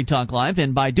ballot for Free Talk Live,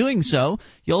 and by doing so,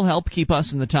 you'll help keep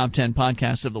us in the top 10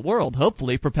 podcasts of the world,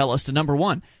 hopefully propel us to number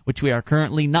one, which we are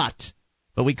currently not,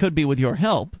 but we could be with your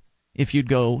help. if you'd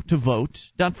go to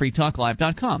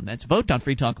vote.freetalklive.com. That's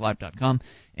vote.freetalklive.com.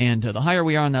 And the higher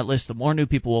we are on that list, the more new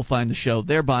people will find the show,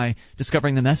 thereby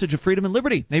discovering the message of freedom and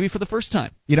liberty, maybe for the first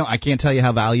time. I can't tell you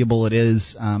how valuable it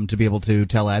is to be able to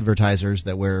tell advertisers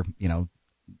that we're,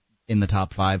 in the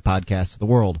top 5 podcasts of the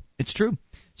world. It's true.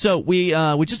 So we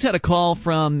just had a call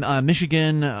from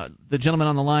Michigan, the gentleman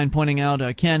on the line pointing out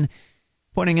the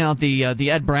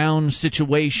Ed Brown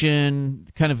situation.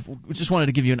 We just wanted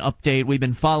to give you an update. We've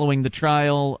been following the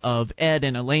trial of Ed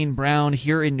and Elaine Brown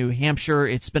here in New Hampshire.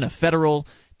 It's been a federal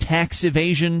tax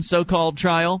evasion so-called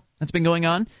trial that's been going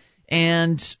on,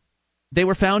 and they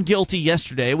were found guilty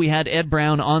yesterday. We had Ed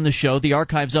Brown on the show. The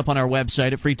archive's up on our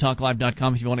website at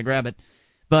freetalklive.com if you want to grab it.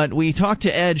 But we talked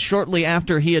to Ed shortly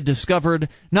after he had discovered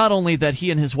not only that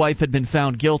he and his wife had been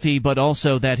found guilty, but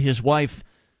also that his wife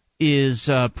is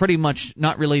pretty much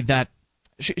not really that.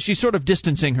 She's sort of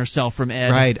distancing herself from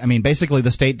Ed. Right. I mean, basically,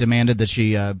 the state demanded that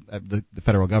she, the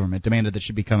federal government demanded that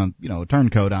she become a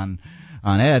turncoat on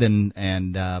Ed, and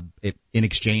in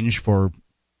exchange for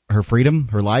her freedom,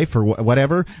 her life, or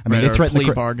whatever. I mean, they threatened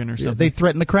plea bargain or something. They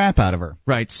threatened the crap out of her.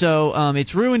 Right. So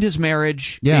it's ruined his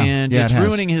marriage, and it's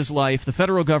ruining his life. The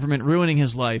federal government ruining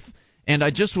his life. And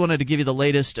I just wanted to give you the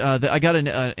latest. I got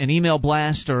an email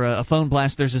blast or a phone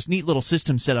blast. There's this neat little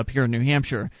system set up here in New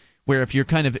Hampshire where if you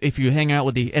hang out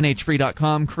with the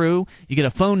nhfree.com crew, you get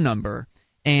a phone number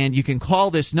and you can call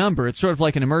this number. It's sort of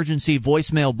like an emergency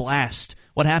voicemail blast.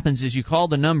 What happens is you call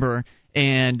the number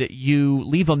and you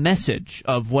leave a message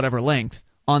of whatever length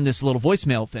on this little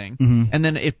voicemail thing, and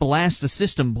then the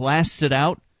system blasts it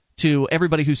out to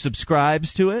everybody who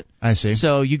subscribes to it. I see.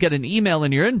 So you get an email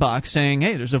in your inbox saying,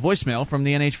 hey, there's a voicemail from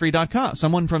the nhfree.com,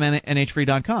 someone from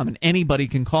nhfree.com, and anybody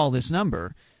can call this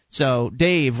number. So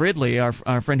Dave Ridley,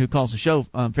 our friend who calls the show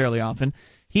fairly often,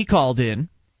 he called in,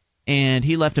 and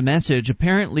he left a message.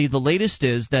 Apparently the latest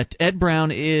is that Ed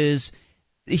Brown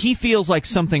he feels like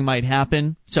something might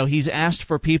happen, so he's asked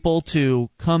for people to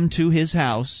come to his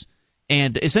house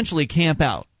and essentially camp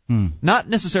out. Not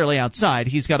necessarily outside.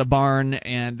 He's got a barn,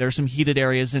 and there's some heated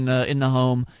areas in the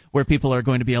home where people are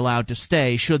going to be allowed to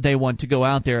stay should they want to go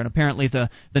out there. And apparently the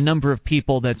number of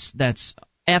people that's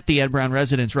at the Ed Brown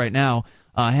residence right now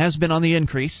has been on the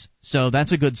increase, so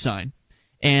that's a good sign.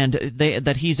 And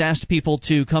that he's asked people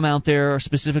to come out there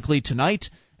specifically tonight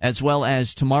as well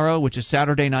as tomorrow, which is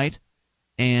Saturday night,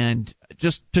 and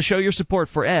just to show your support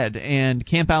for Ed and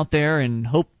camp out there and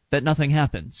hope that nothing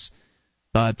happens.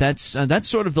 But that's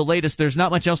sort of the latest. There's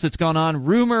not much else that's gone on.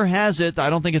 Rumor has it, I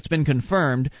don't think it's been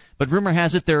confirmed, but rumor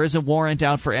has it there is a warrant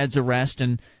out for Ed's arrest,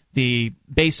 and the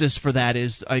basis for that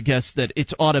is, I guess, that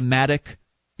it's automatic.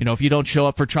 If you don't show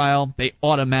up for trial, they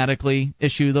automatically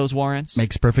issue those warrants.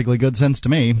 Makes perfectly good sense to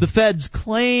me. The feds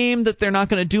claim that they're not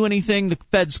going to do anything. The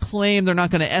feds claim they're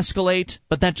not going to escalate,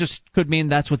 but that just could mean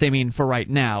that's what they mean for right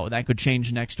now. That could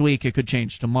change next week. It could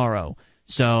change tomorrow.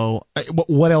 So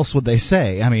what else would they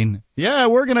say? I mean,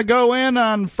 we're going to go in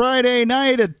on Friday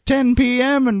night at 10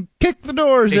 p.m. and kick the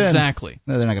doors in. Exactly.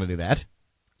 No, they're not going to do that.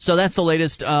 So that's the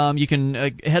latest. You can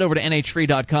head over to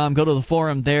nhfree.com, go to the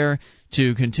forum there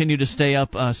to continue to stay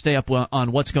up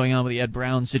on what's going on with the Ed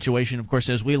Brown situation. Of course,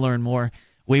 as we learn more,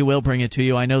 we will bring it to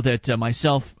you. I know that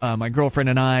myself, my girlfriend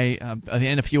and I,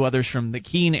 and a few others from the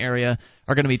Keene area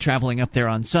are going to be traveling up there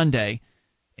on Sunday.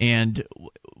 And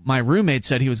my roommate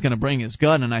said he was going to bring his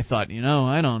gun, and I thought,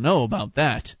 I don't know about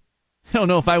that. I don't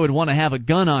know if I would want to have a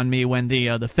gun on me when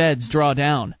the feds draw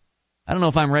down. I don't know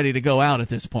if I'm ready to go out at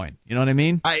this point. You know what I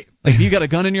mean? If you got a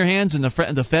gun in your hands and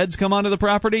the feds come onto the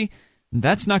property,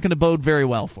 that's not going to bode very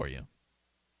well for you.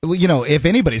 Well, if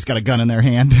anybody's got a gun in their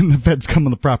hand and the feds come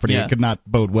on the property, it could not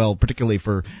bode well, particularly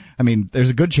for, there's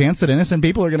a good chance that innocent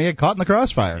people are going to get caught in the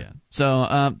crossfire. Yeah. So,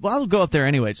 I'll go up there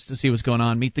anyway just to see what's going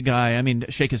on, meet the guy,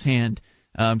 shake his hand,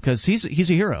 because he's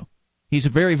a hero. He's a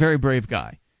very, very brave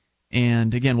guy.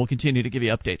 And, again, we'll continue to give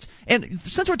you updates. And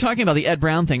since we're talking about the Ed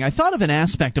Brown thing, I thought of an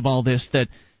aspect of all this that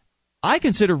I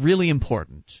consider really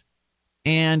important.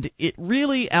 And it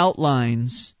really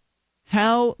outlines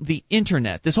how the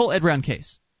Internet, this whole Ed Brown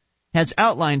case, has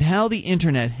outlined how the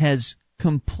Internet has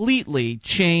completely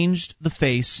changed the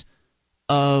face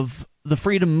of the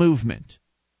freedom movement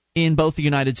in both the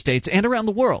United States and around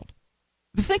the world.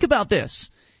 Think about this.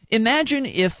 Imagine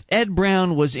if Ed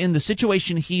Brown was in the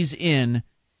situation he's in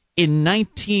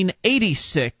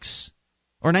 1986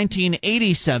 or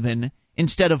 1987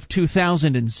 instead of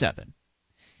 2007.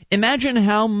 Imagine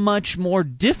how much more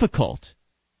difficult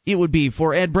it would be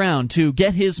for Ed Brown to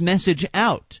get his message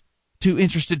out to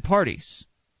interested parties.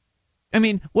 I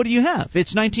mean, what do you have?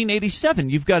 It's 1987.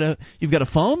 You've got a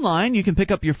phone line. You can pick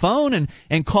up your phone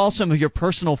and call some of your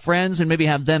personal friends, and maybe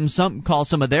have them call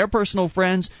some of their personal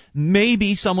friends.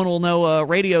 Maybe someone will know a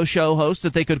radio show host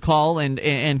that they could call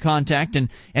and contact and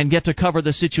get to cover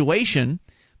the situation.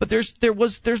 But there's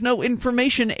no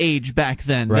information age back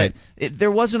then. Right.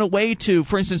 There wasn't a way to,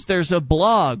 for instance, there's a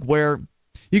blog where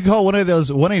you can call one of those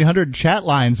 1-800 chat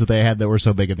lines that they had that were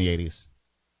so big in the 80s.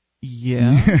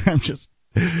 Yeah. I'm just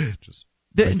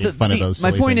making fun of those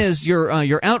silly my point things. is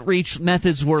your outreach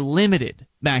methods were limited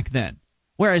back then,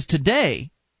 whereas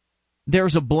today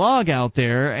there's a blog out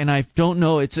there, and I don't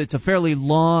know, it's a fairly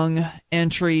long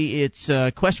entry. It's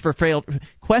Quest for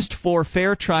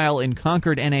Fair Trial in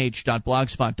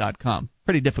ConcordNH.blogspot.com.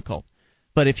 Pretty difficult,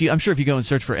 but I'm sure if you go and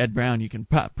search for Ed Brown, you can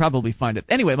probably find it.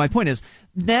 Anyway, my point is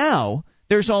now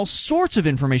there's all sorts of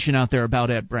information out there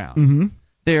about Ed Brown. Mm-hmm.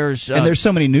 There's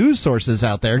so many news sources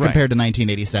out there compared to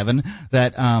 1987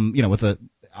 that with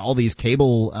all these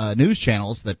cable news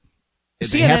channels that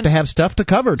they have to have stuff to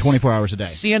cover 24 hours a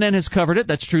day. CNN has covered it.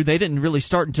 That's true. They didn't really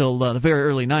start until the very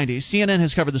early 90s. CNN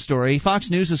has covered the story. Fox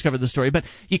News has covered the story. But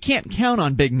you can't count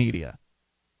on big media.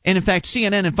 And in fact,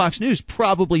 CNN and Fox News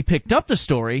probably picked up the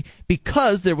story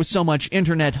because there was so much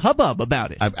internet hubbub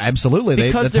about it.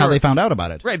 Absolutely. That's how they found out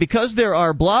about it. Right, because there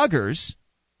are bloggers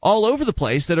all over the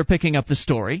place that are picking up the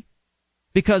story,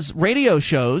 because radio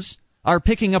shows are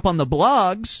picking up on the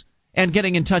blogs and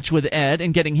getting in touch with Ed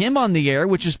and getting him on the air,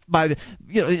 which is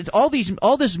all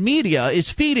this media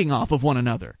is feeding off of one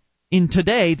another in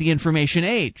today, the information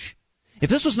age. If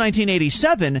this was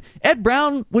 1987, Ed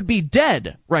Brown would be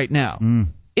dead right now.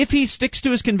 If he sticks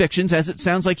to his convictions, as it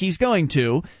sounds like he's going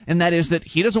to, and that is that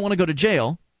he doesn't want to go to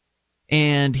jail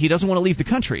and he doesn't want to leave the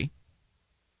country.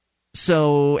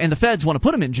 And the feds want to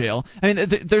put him in jail. I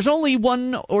mean, there's only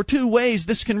one or two ways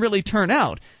this can really turn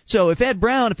out. So if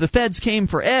the feds came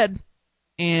for Ed,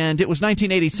 and it was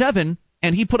 1987,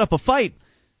 and he put up a fight,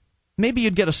 maybe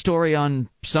you'd get a story on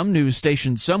some news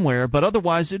station somewhere, but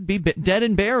otherwise it'd be dead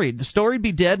and buried. The story'd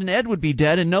be dead, and Ed would be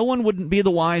dead, and no one wouldn't be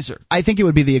the wiser. I think it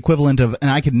would be the equivalent of, and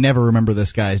I could never remember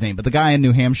this guy's name, but the guy in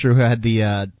New Hampshire who had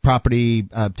the property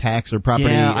tax or property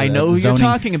I know who you're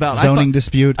talking about. Zoning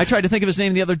dispute. I tried to think of his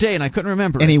name the other day, and I couldn't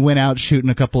remember. And he went out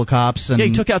shooting a couple of cops. And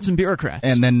he took out some bureaucrats.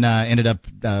 And then ended up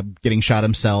getting shot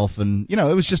himself. And, it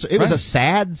was a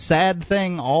sad, sad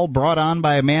thing, all brought on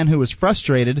by a man who was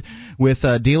frustrated with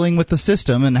dealing with the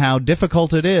system and how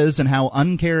difficult it is and how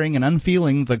uncaring and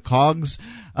unfeeling the cogs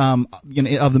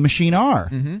of the machine are.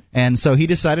 Mm-hmm. And so he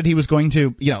decided he was going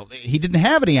to, he didn't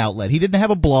have any outlet. He didn't have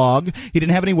a blog. He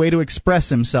didn't have any way to express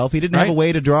himself. He didn't have a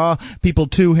way to draw people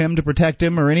to him to protect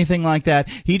him or anything like that.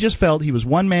 He just felt he was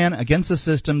one man against the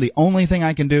system. The only thing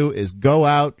I can do is go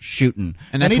out shooting.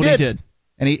 And that's what he did.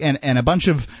 And a bunch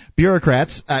of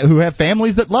bureaucrats who have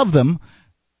families that love them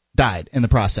died in the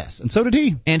process, and so did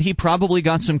he. And he probably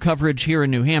got some coverage here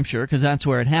in New Hampshire because that's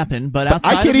where it happened. But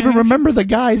outside I can't even remember the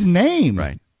guy's name.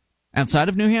 Right. Outside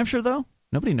of New Hampshire, though,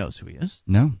 nobody knows who he is.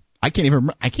 No, I can't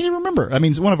even remember. I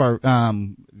mean, one of our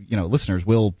listeners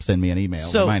will send me an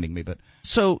email reminding me. But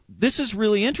so this is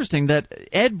really interesting that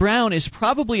Ed Brown is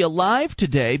probably alive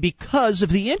today because of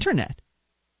the internet.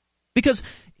 Because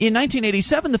in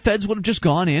 1987, the feds would have just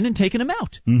gone in and taken him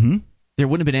out. Mm-hmm. There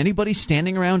wouldn't have been anybody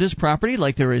standing around his property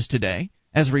like there is today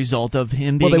as a result of him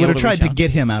being able to. Well, they would have tried to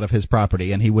get him out of his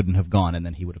property, and he wouldn't have gone, and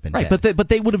then he would have been dead. Right, but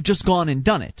they would have just gone and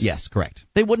done it. Yes, correct.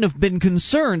 They wouldn't have been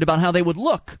concerned about how they would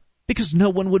look because no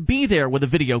one would be there with a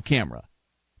video camera.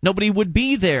 Nobody would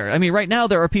be there. I mean, right now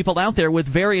there are people out there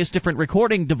with various different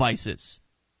recording devices.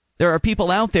 There are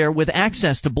people out there with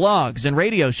access to blogs and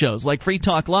radio shows like Free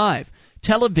Talk Live,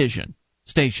 television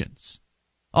stations.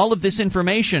 All of this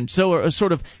information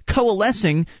sort of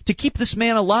coalescing to keep this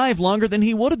man alive longer than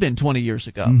he would have been 20 years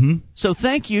ago. Mm-hmm. So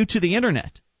thank you to the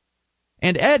internet.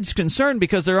 And Ed's concerned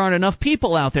because there aren't enough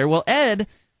people out there. Well, Ed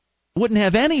wouldn't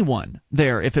have anyone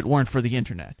there if it weren't for the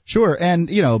internet. Sure, and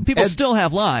people still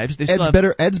have lives.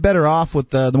 Ed's better off with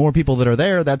the more people that are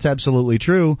there. That's absolutely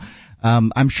true.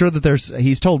 I'm sure that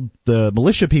he's told the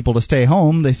militia people to stay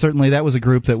home. That was a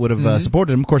group that would have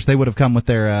supported him. Of course, they would have come with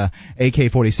their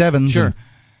AK-47s. Sure.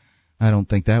 I don't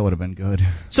think that would have been good.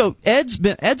 So Ed's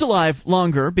alive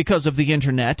longer because of the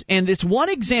internet, and it's one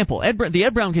example. The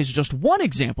Ed Brown case is just one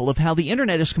example of how the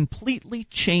internet is completely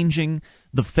changing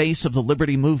the face of the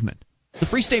liberty movement. The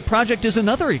Free State Project is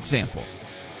another example.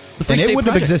 And it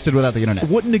wouldn't have existed without the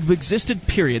internet. Wouldn't have existed,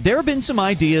 period. There have been some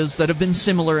ideas that have been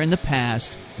similar in the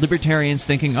past. Libertarians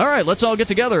thinking, all right, let's all get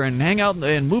together and hang out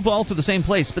and move all to the same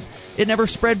place. But it never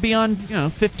spread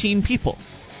beyond 15 people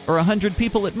or 100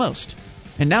 people at most.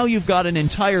 And now you've got an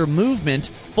entire movement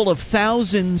full of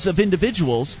thousands of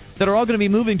individuals that are all going to be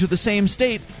moving to the same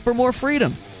state for more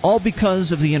freedom, all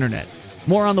because of the Internet.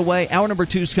 More on the way. Hour number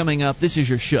 2 is coming up. This is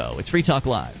your show. It's Free Talk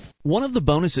Live. One of the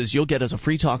bonuses you'll get as a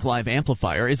Free Talk Live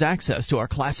amplifier is access to our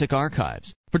classic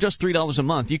archives. For just $3 a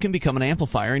month, you can become an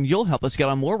amplifier, and you'll help us get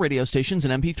on more radio stations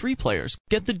and MP3 players.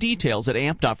 Get the details at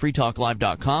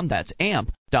amp.freetalklive.com. That's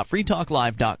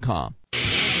amp.freetalklive.com.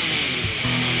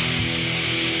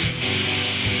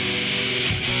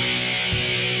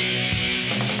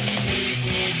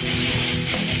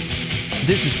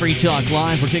 This is Free Talk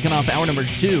Live. We're kicking off hour number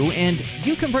 2, and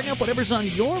you can bring up whatever's on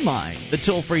your mind. The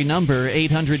toll-free number,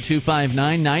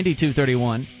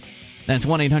 800-259-9231. That's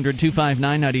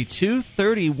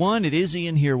 1-800-259-9231. It is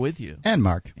Ian here with you. And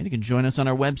Mark. And you can join us on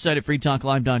our website at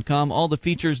freetalklive.com. All the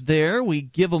features there, we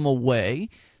give them away.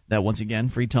 That, once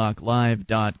again,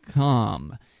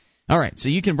 freetalklive.com. All right, so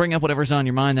you can bring up whatever's on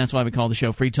your mind. That's why we call the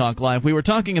show Free Talk Live. We were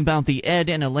talking about the Ed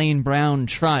and Elaine Brown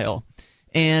trial,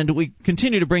 and we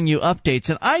continue to bring you updates.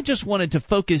 And I just wanted to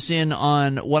focus in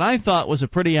on what I thought was a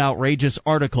pretty outrageous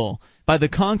article by the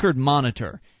Concord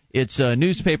Monitor. It's a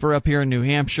newspaper up here in New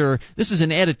Hampshire. This is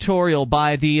an editorial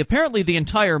by apparently the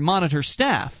entire Monitor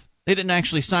staff. They didn't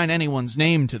actually sign anyone's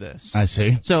name to this. I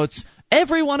see. So it's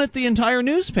everyone at the entire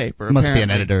newspaper. Must be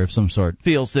an editor of some sort.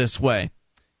 Feels this way.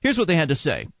 Here's what they had to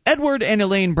say. Edward and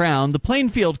Elaine Brown, the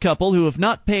Plainfield couple who have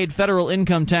not paid federal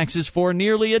income taxes for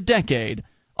nearly a decade,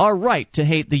 are right to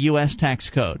hate the U.S. tax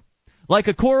code. Like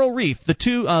a coral reef, the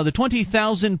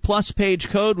 20,000-plus page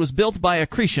code was built by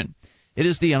accretion. It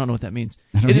is I don't know what that means.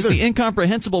 It is the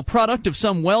incomprehensible product of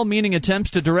some well-meaning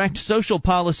attempts to direct social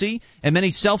policy and many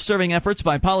self-serving efforts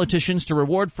by politicians to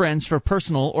reward friends for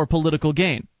personal or political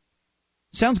gain.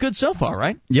 Sounds good so far,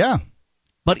 right? Yeah.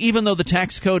 But even though the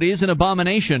tax code is an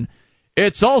abomination,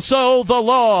 it's also the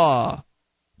law.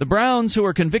 The Browns, who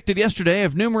were convicted yesterday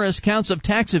of numerous counts of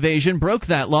tax evasion, broke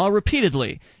that law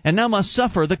repeatedly and now must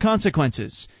suffer the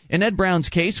consequences. In Ed Brown's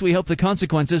case, we hope the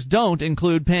consequences don't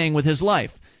include paying with his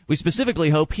life. We specifically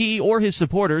hope he or his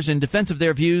supporters, in defense of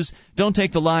their views, don't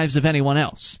take the lives of anyone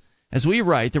else. As we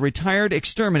write, the retired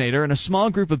exterminator and a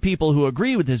small group of people who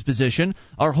agree with his position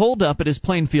are holed up at his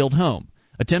Plainfield home.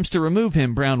 Attempts to remove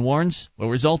him, Brown warns,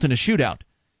 will result in a shootout.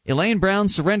 Elaine Brown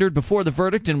surrendered before the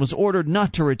verdict and was ordered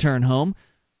not to return home.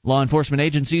 Law enforcement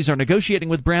agencies are negotiating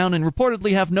with Brown and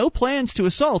reportedly have no plans to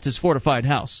assault his fortified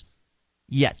house.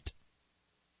 Yet.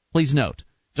 Please note,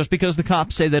 just because the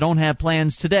cops say they don't have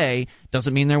plans today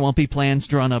doesn't mean there won't be plans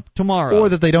drawn up tomorrow. Or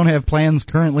that they don't have plans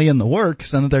currently in the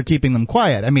works and that they're keeping them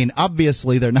quiet. I mean,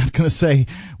 obviously they're not going to say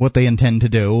what they intend to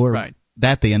do or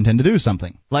that they intend to do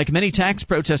something. Like many tax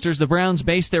protesters, the Browns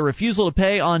base their refusal to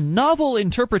pay on novel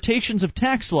interpretations of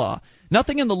tax law.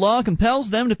 Nothing in the law compels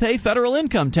them to pay federal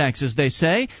income taxes, they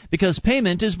say, because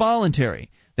payment is voluntary.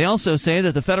 They also say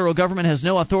that the federal government has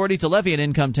no authority to levy an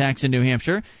income tax in New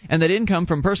Hampshire, and that income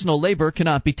from personal labor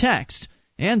cannot be taxed.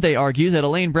 And they argue that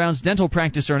Elaine Brown's dental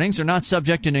practice earnings are not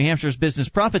subject to New Hampshire's business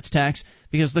profits tax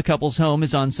because the couple's home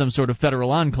is on some sort of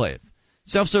federal enclave.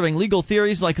 Self-serving legal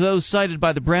theories like those cited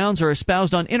by the Browns are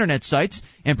espoused on Internet sites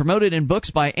and promoted in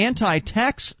books by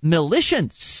anti-tax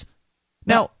militiants.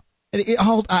 Now,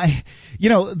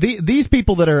 these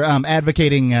people that are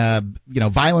advocating,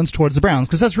 violence towards the Browns,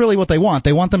 because that's really what they want.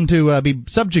 They want them to be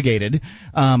subjugated.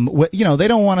 They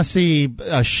don't want to see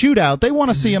a shootout. They want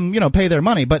to see them, pay their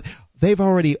money. But they've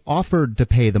already offered to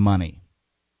pay the money.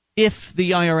 If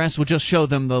the IRS will just show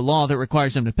them the law that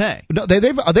requires them to pay. No,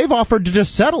 they've offered to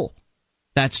just settle.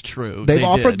 That's true. They've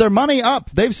offered their money up.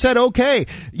 They've said, okay,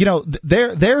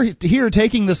 they're here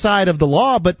taking the side of the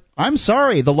law, but I'm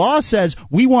sorry, the law says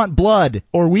we want blood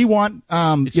or we want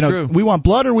we want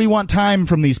blood or we want time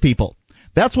from these people.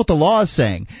 That's what the law is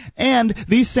saying. And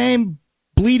these same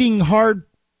bleeding heart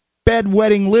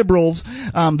bedwetting liberals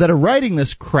that are writing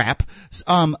this crap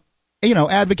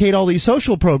advocate all these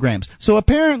social programs. So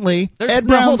apparently, Ed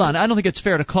Brown. Hold on. I don't think it's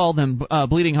fair to call them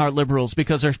bleeding heart liberals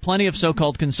because there's plenty of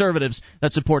so-called conservatives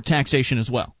that support taxation as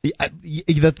well. They're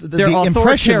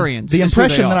authoritarians. The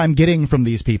impression that I'm getting from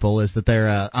these people is that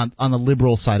they're on the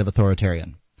liberal side of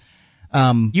authoritarian.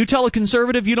 You tell a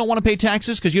conservative you don't want to pay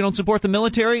taxes because you don't support the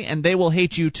military, and they will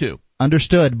hate you too.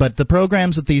 Understood. But the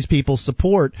programs that these people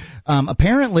support,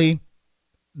 apparently.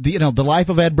 The life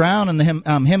of Ed Brown and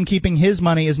him keeping his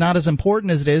money is not as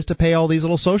important as it is to pay all these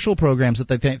little social programs that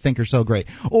they think are so great.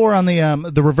 Or on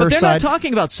the reverse side, they're not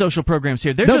talking about social programs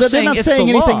here. They're just saying it's the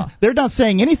law. They're not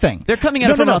saying anything. They're coming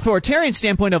at it from an authoritarian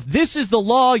standpoint of this is the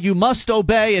law, you must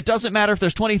obey. It doesn't matter if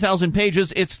there's 20,000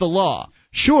 pages. It's the law.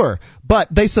 Sure, but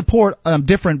they support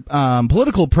different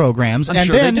political programs, I'm and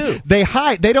sure then they do.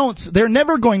 hide. They're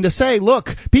never going to say, "Look,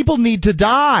 people need to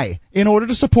die in order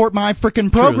to support my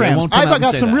frickin' programs." I've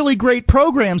got some really great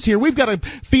programs here. We've got to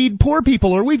feed poor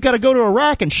people, or we've got to go to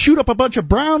Iraq and shoot up a bunch of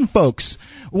brown folks.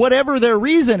 Whatever their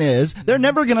reason is, they're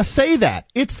never going to say that.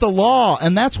 It's the law,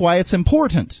 and that's why it's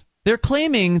important. They're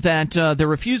claiming that their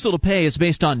refusal to pay is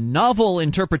based on novel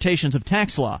interpretations of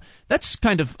tax law. That's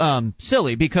kind of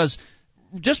silly, because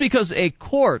just because a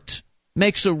court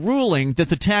makes a ruling that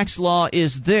the tax law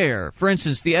is there. For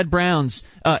instance, the Ed Brown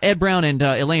and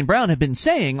Elaine Brown have been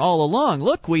saying all along,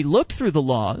 look, we looked through the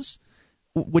laws,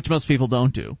 which most people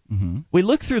don't do. Mm-hmm. We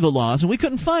looked through the laws and we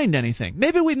couldn't find anything.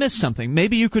 Maybe we missed something.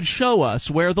 Maybe you could show us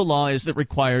where the law is that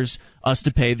requires us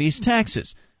to pay these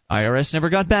taxes. IRS never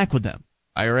got back with them.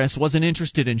 IRS wasn't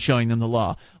interested in showing them the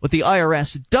law. What the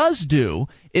IRS does do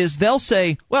is they'll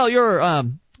say, well, you're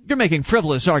making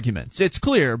frivolous arguments. It's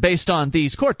clear, based on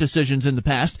these court decisions in the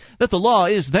past, that the law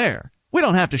is there. We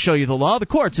don't have to show you the law. The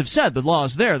courts have said the law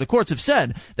is there. The courts have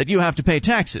said that you have to pay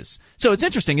taxes. So it's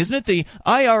interesting, isn't it? The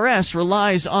IRS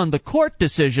relies on the court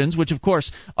decisions, which, of course,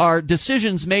 are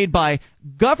decisions made by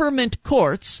government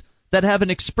courts that have an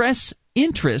express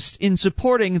interest in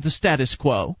supporting the status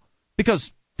quo,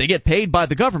 because they get paid by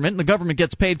the government, and the government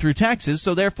gets paid through taxes,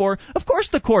 so therefore, of course,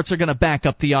 the courts are going to back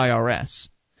up the IRS.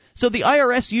 So the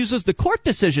IRS uses the court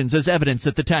decisions as evidence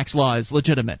that the tax law is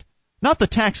legitimate, not the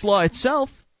tax law itself.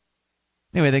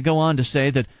 Anyway, they go on to say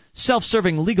that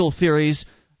self-serving legal theories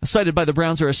cited by the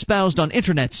Browns are espoused on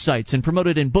internet sites and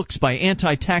promoted in books by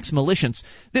anti-tax militiants.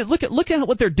 Look at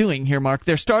what they're doing here, Mark.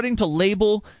 They're starting to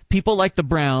label people like the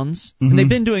Browns, and they've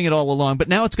been doing it all along, but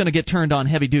now it's going to get turned on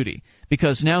heavy duty,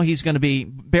 because now he's going to be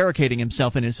barricading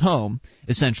himself in his home,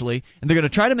 essentially, and they're going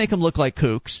to try to make him look like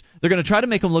kooks. They're going to try to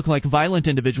make him look like violent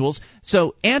individuals.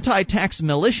 So anti-tax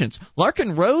militiants.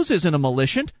 Larkin Rose isn't a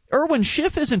militant. Irwin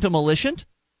Schiff isn't a militant.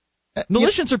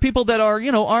 Militiants are people that are,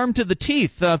 armed to the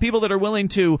teeth, people that are willing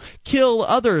to kill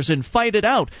others and fight it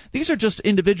out. These are just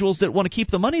individuals that want to keep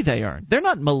the money they earn. They're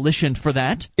not militant for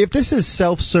that. If this is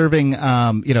self-serving,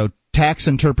 tax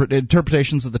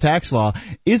interpretations of the tax law,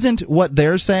 isn't what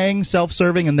they're saying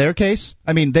self-serving in their case?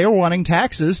 I mean, they're wanting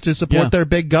taxes to support their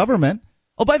big government.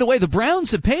 Oh, by the way, the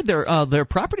Browns have paid their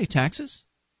property taxes.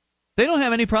 They don't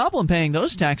have any problem paying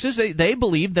those taxes. They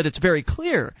believe that it's very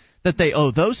clear that they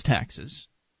owe those taxes.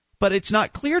 But it's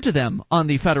not clear to them on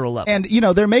the federal level. And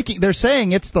they're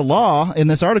saying it's the law in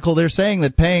this article. They're saying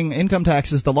that paying income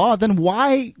tax is the law. Then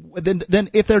why? Then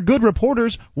if they're good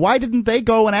reporters, why didn't they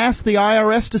go and ask the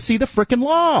IRS to see the frickin'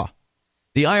 law?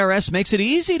 The IRS makes it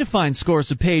easy to find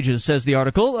scores of pages, says the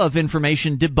article, of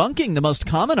information debunking the most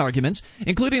common arguments,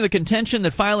 including the contention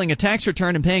that filing a tax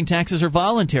return and paying taxes are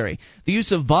voluntary. The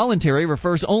use of voluntary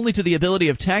refers only to the ability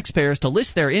of taxpayers to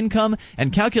list their income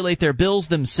and calculate their bills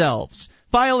themselves.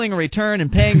 Filing a return and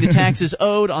paying the taxes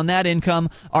owed on that income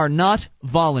are not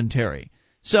voluntary.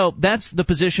 So that's the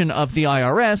position of the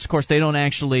IRS. Of course, they don't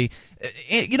actually...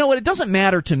 You know what? It doesn't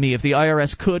matter to me if the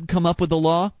IRS could come up with a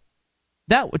law.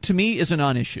 That, to me, is a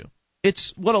non-issue.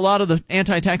 It's what a lot of the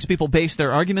anti-tax people base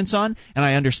their arguments on, and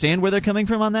I understand where they're coming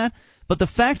from on that. But the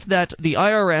fact that the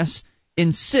IRS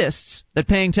insists that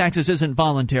paying taxes isn't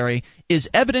voluntary is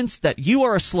evidence that you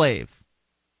are a slave.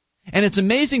 And it's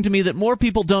amazing to me that more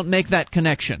people don't make that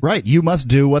connection. Right. You must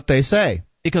do what they say.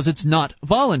 Because it's not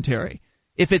voluntary.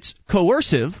 If it's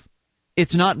coercive,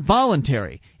 it's not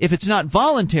voluntary. If it's not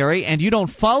voluntary and you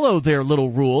don't follow their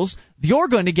little rules, you're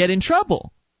going to get in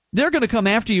trouble. They're going to come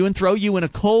after you and throw you in a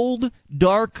cold,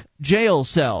 dark jail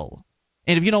cell.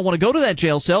 And if you don't want to go to that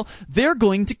jail cell, they're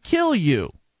going to kill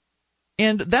you.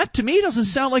 And that, to me, doesn't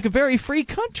sound like a very free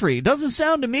country. It doesn't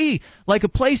sound to me like a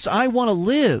place I want to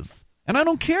live. And I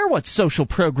don't care what social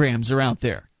programs are out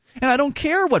there. And I don't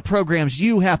care what programs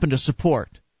you happen to support.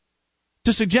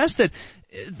 To suggest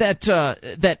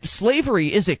that slavery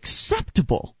is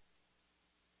acceptable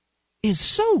is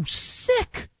so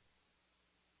sick.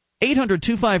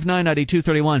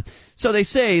 800-259-9231. So they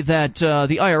say that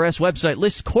the IRS website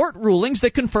lists court rulings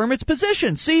that confirm its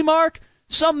position. See, Mark?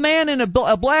 Some man in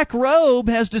a black robe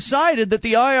has decided that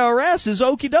the IRS is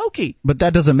okie dokie. But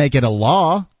that doesn't make it a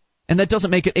law. And that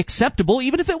doesn't make it acceptable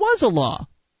even if it was a law.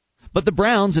 But the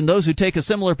Browns and those who take a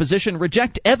similar position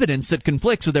reject evidence that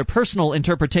conflicts with their personal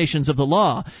interpretations of the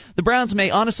law. The Browns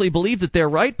may honestly believe that they're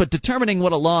right, but determining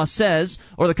what a law says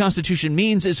or the Constitution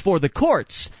means is for the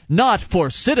courts, not for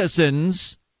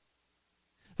citizens.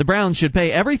 The Browns should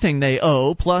pay everything they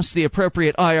owe, plus the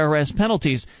appropriate IRS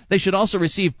penalties. They should also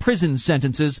receive prison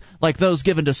sentences like those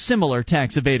given to similar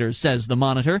tax evaders, says the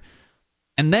Monitor.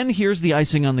 And then here's the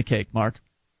icing on the cake, Mark.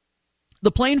 The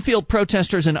Plainfield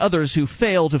protesters and others who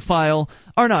fail to file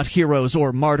are not heroes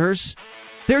or martyrs.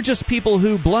 They're just people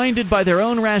who, blinded by their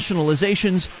own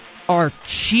rationalizations, are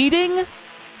cheating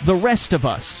the rest of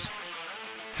us.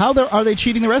 How are they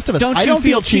cheating the rest of us? I don't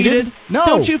feel cheated. No.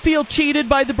 Don't you feel cheated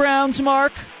by the Browns,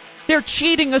 Mark? They're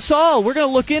cheating us all. We're going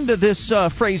to look into this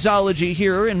phraseology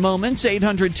here in moments.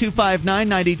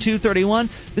 800-259-9231.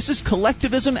 This is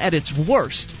collectivism at its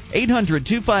worst.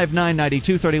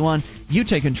 800-259-9231. You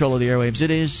take control of the airwaves.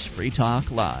 It is Free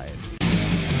Talk Live.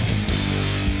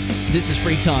 This is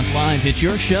Free Talk Live. It's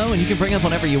your show, and you can bring up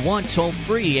whatever you want. Toll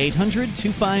free,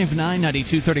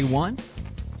 800-259-9231.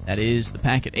 That is the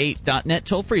packet8.net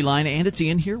toll-free line, and it's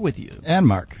Ian here with you. And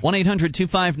Mark.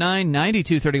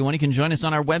 1-800-259-9231. You can join us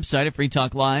on our website at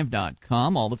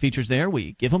freetalklive.com. All the features there,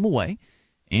 we give them away.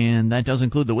 And that does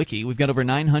include the wiki. We've got over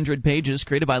 900 pages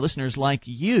created by listeners like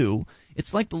you.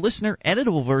 It's like the listener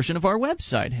editable version of our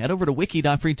website. Head over to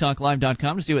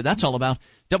wiki.freetalklive.com to see what that's all about.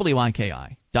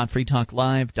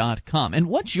 wiki.freetalklive.com. And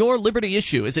what's your liberty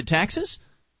issue? Is it taxes?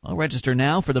 Well, register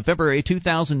now for the February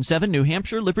 2007 New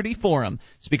Hampshire Liberty Forum.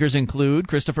 Speakers include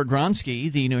Christopher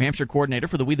Gronsky, the New Hampshire coordinator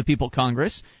for the We the People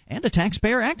Congress, and a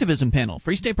taxpayer activism panel.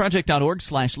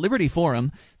 freestateproject.org/Liberty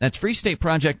Forum. That's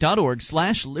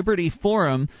freestateproject.org/Liberty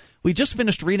Forum. We just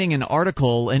finished reading an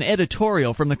article, an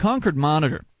editorial from the Concord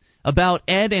Monitor about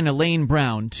Ed and Elaine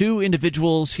Brown, two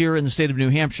individuals here in the state of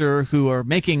New Hampshire who are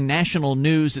making national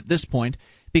news at this point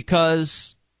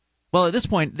because... well, at this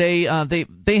point, they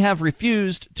have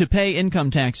refused to pay income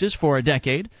taxes for a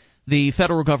decade. The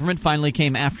federal government finally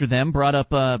came after them, brought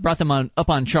them up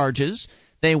on charges.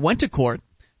 They went to court.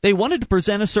 They wanted to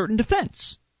present a certain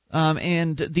defense,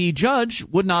 and the judge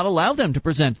would not allow them to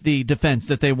present the defense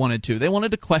that they wanted to. They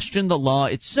wanted to question the law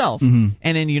itself. Mm-hmm.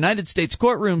 And in United States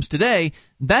courtrooms today,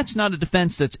 that's not a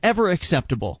defense that's ever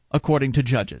acceptable, according to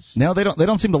judges. No, they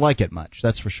don't seem to like it much.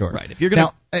 That's for sure. Right. If you're gonna...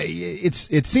 Now,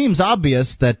 it seems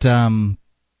obvious that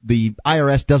the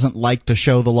IRS doesn't like to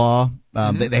show the law.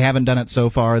 They haven't done it so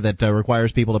far that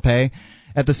requires people to pay.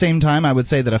 At the same time, I would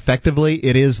say that effectively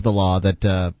it is the law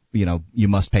that you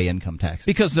must pay income taxes.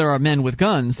 Because there are men with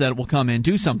guns that will come and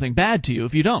do something bad to you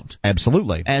if you don't.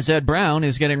 Absolutely. As Ed Brown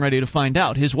is getting ready to find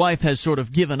out. His wife has sort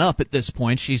of given up at this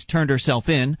point. She's turned herself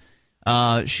in.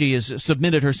 She has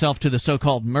submitted herself to the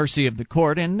so-called mercy of the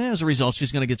court, and as a result,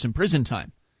 she's going to get some prison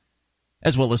time,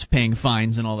 as well as paying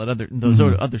fines and all that other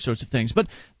sorts of things. But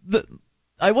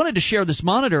I wanted to share this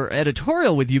Monitor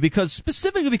editorial with you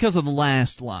specifically because of the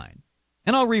last line.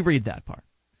 And I'll reread that part.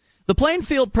 The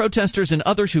Plainfield protesters and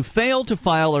others who failed to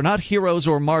file are not heroes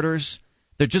or martyrs.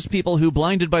 They're just people who,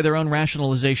 blinded by their own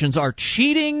rationalizations, are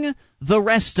cheating the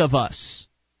rest of us.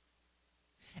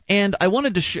 And I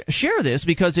wanted to share this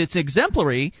because it's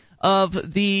exemplary of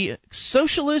the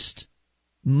socialist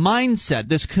mindset,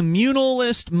 this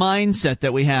communalist mindset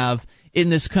that we have in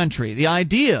this country. The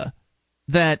idea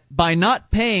that by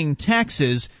not paying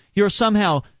taxes, you're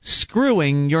somehow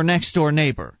screwing your next-door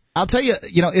neighbor. I'll tell you,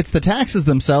 it's the taxes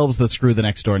themselves that screw the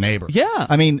next-door neighbor. Yeah.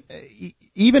 I mean,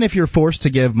 even if you're forced to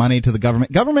give money to the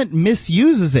government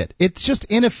misuses it. It's just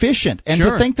inefficient. And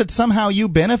sure. To think that somehow you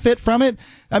benefit from it,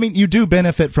 I mean, you do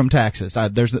benefit from taxes.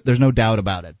 There's no doubt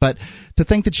about it. But to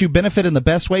think that you benefit in the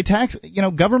best way,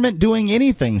 government doing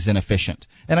anything's inefficient.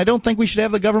 And I don't think we should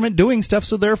have the government doing stuff,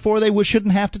 so therefore they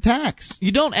shouldn't have to tax.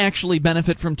 You don't actually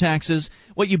benefit from taxes.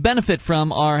 What you benefit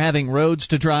from are having roads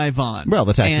to drive on. Well,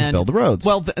 the taxes build the roads.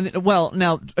 Well,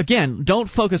 now, again, don't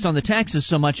focus on the taxes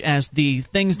so much as the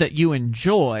things that you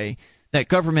enjoy that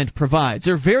government provides.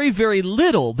 There's very, very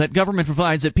little that government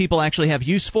provides that people actually have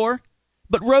use for,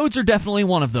 but roads are definitely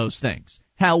one of those things.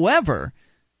 However,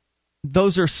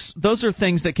 those are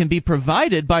things that can be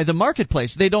provided by the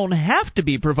marketplace. They don't have to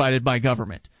be provided by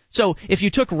government. So if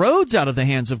you took roads out of the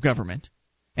hands of government,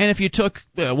 and if you took,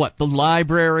 the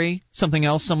library, something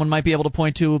else someone might be able to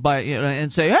point to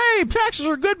and say, hey, taxes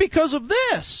are good because of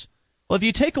this. Well, if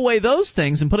you take away those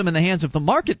things and put them in the hands of the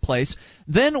marketplace,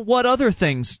 then what other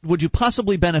things would you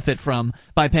possibly benefit from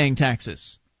by paying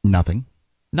taxes? Nothing.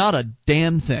 Not a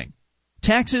damn thing.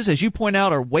 Taxes, as you point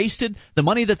out, are wasted. The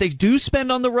money that they do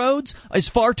spend on the roads is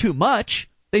far too much.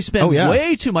 They spend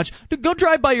way too much. Go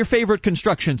drive by your favorite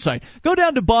construction site. Go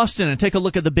down to Boston and take a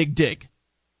look at the Big Dig.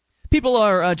 People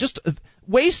are just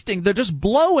wasting, they're just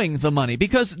blowing the money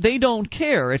because they don't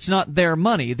care. It's not their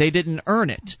money. They didn't earn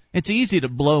it. It's easy to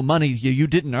blow money you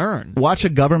didn't earn. Watch a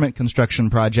government construction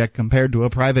project compared to a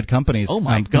private company's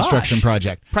construction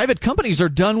project. Private companies are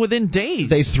done within days.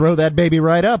 They throw that baby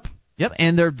right up. Yep,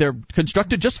 and they're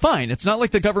constructed just fine. It's not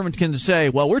like the government can say,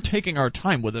 well, we're taking our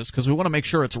time with this because we want to make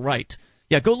sure it's right.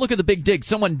 Yeah, go look at the Big Dig.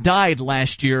 Someone died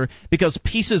last year because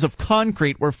pieces of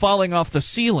concrete were falling off the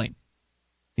ceiling.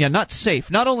 Yeah, not safe.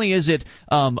 Not only is it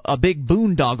a big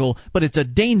boondoggle, but it's a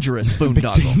dangerous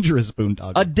boondoggle. Dangerous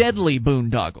boondoggle. A deadly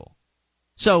boondoggle.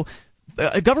 So,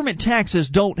 government taxes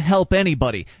don't help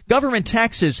anybody. Government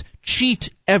taxes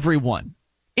cheat everyone.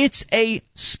 It's a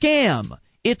scam.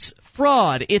 It's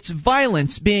fraud. It's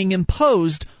violence being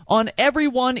imposed on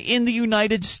everyone in the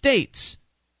United States.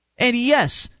 And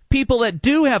yes, people that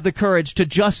do have the courage to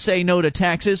just say no to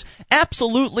taxes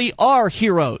absolutely are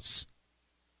heroes.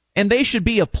 And they should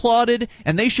be applauded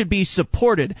and they should be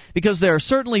supported, because there are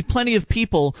certainly plenty of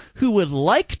people who would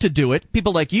like to do it,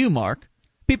 people like you, Mark,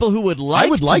 people who would like I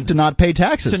would like to not pay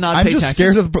taxes. I'm just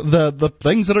scared of the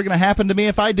things that are going to happen to me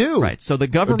if I do. Right, so the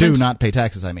government... Or do not pay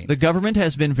taxes, I mean. The government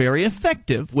has been very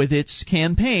effective with its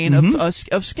campaign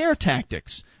of scare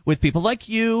tactics with people like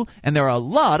you, and there are a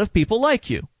lot of people like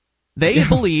you. They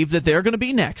believe that they're going to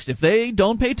be next. If they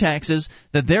don't pay taxes,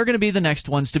 that they're going to be the next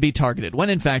ones to be targeted. When,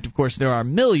 in fact, of course, there are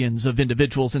millions of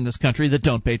individuals in this country that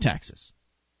don't pay taxes.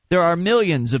 There are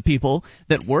millions of people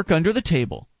that work under the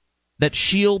table, that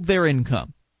shield their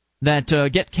income, that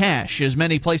get cash as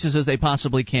many places as they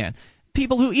possibly can.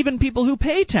 Even people who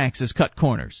pay taxes cut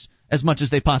corners as much as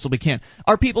they possibly can.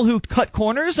 Are people who cut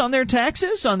corners on their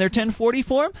taxes, on their 1040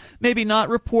 form, maybe not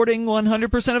reporting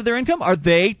 100% of their income? Are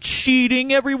they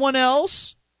cheating everyone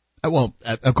else? Well,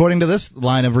 according to this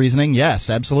line of reasoning, yes,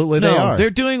 absolutely they are. No,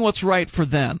 they're doing what's right for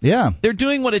them. Yeah. They're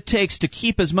doing what it takes to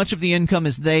keep as much of the income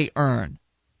as they earn.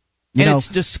 And it's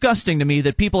disgusting to me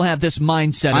that people have this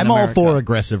mindset in America. I'm all for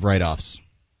aggressive write-offs.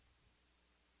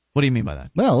 What do you mean by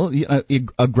that? Well,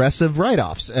 aggressive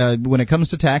write-offs. When it comes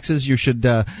to taxes, you should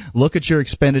look at your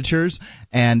expenditures,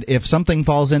 and if something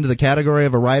falls into the category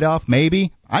of a write-off,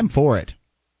 maybe, I'm for it.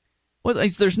 Well,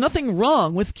 there's nothing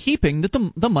wrong with keeping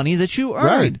the money that you earn.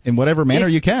 Right, in whatever manner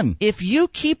you can. If you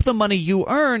keep the money you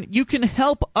earn, you can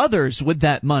help others with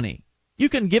that money. You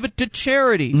can give it to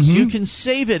charities. Mm-hmm. You can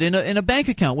save it in a bank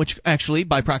account, which actually,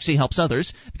 by proxy, helps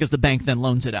others, because the bank then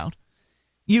loans it out.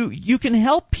 You can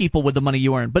help people with the money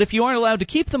you earn, but if you aren't allowed to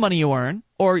keep the money you earn,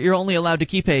 or you're only allowed to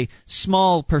keep a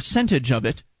small percentage of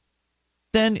it,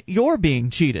 then you're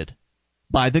being cheated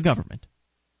by the government.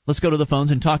 Let's go to the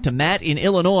phones and talk to Matt in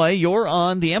Illinois. You're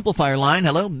on the amplifier line.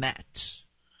 Hello, Matt.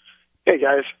 Hey,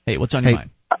 guys. Hey, what's on your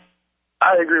mind?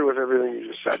 I agree with everything you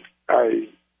just said. I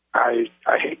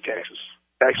hate taxes.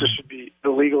 Taxes should be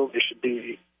illegal. They should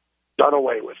be done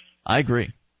away with. I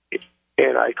agree.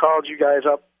 And I called you guys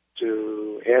up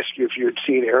to ask you if you had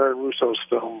seen Aaron Russo's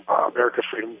film, America,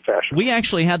 Freedom, and Fashion. We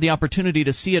actually had the opportunity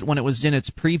to see it when it was in its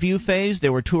preview phase. They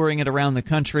were touring it around the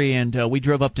country, and we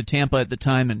drove up to Tampa at the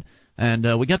time,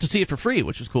 and we got to see it for free,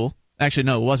 which was cool. Actually,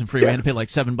 no, it wasn't free. Yeah. We had to pay like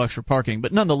 $7 for parking,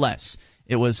 but nonetheless,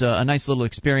 it was a nice little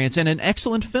experience and an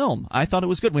excellent film. I thought it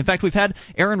was good. In fact, we've had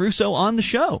Aaron Russo on the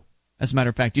show. As a matter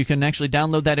of fact, you can actually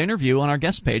download that interview on our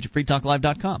guest page at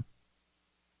freetalklive.com.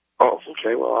 Oh,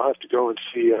 okay. Well, I'll have to go and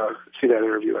see that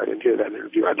interview. I didn't hear that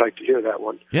interview. I'd like to hear that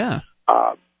one. Yeah.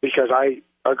 Because I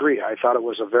agree. I thought it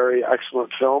was a very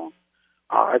excellent film.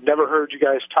 I've never heard you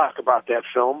guys talk about that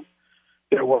film.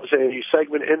 There was a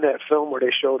segment in that film where they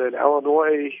showed an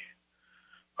Illinois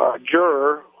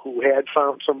juror who had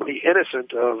found somebody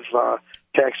innocent of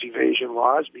tax evasion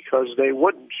laws because they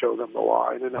wouldn't show them the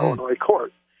law in an Illinois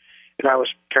court. And I was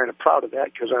kind of proud of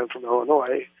that because I'm from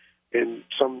Illinois, and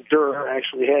some juror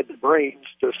actually had the brains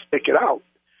to stick it out.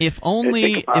 If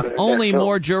only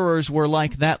more jurors were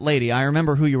like that lady. I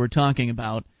remember who you were talking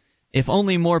about. If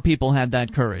only more people had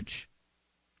that courage.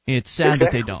 It's sad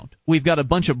that they don't. We've got a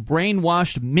bunch of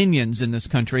brainwashed minions in this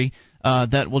country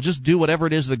that will just do whatever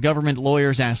it is the government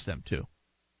lawyers ask them to.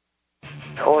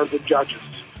 Or the judges.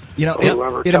 You know,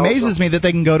 it amazes me that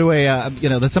they can go to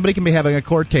that somebody can be having a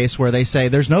court case where they say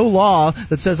there's no law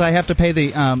that says I have to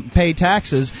pay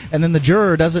taxes, and then the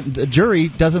jury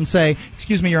doesn't say,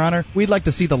 "Excuse me, Your Honor, we'd like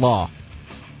to see the law."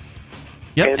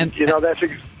 Yep, and that's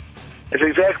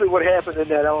exactly what happened in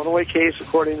that Illinois case,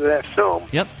 according to that film.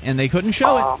 Yep, and they couldn't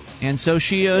show it, and so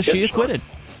she acquitted.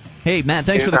 Hey, Matt,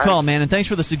 thanks for the call, man, and thanks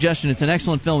for the suggestion. It's an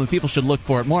excellent film, and people should look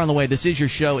for it. More on the way. This is your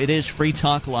show. It is Free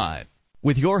Talk Live.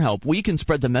 With your help, we can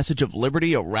spread the message of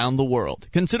liberty around the world.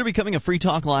 Consider becoming a Free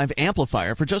Talk Live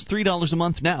amplifier for just $3 a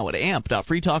month now at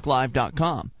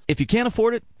amp.freetalklive.com. If you can't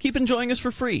afford it, keep enjoying us for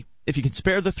free. If you can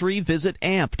spare the $3, visit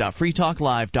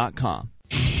amp.freetalklive.com.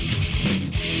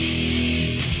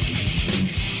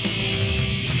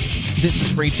 This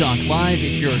is Free Talk Live.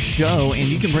 It's your show, and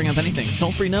you can bring up anything.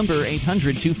 Toll-free number,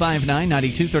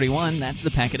 800-259-9231. That's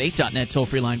the Packet8.net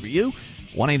toll-free line for you.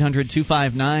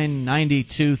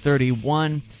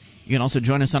 1-800-259-9231. You can also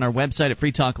join us on our website at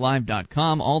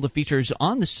freetalklive.com. All the features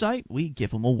on the site, we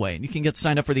give them away. And you can get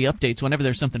signed up for the updates whenever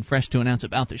there's something fresh to announce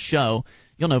about the show.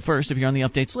 You'll know first if you're on the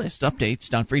updates list.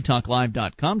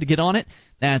 Updates.freetalklive.com. To get on it,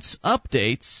 that's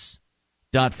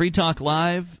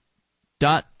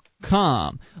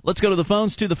updates.freetalklive.com. Let's go to the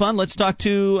phones, to the fun. Let's talk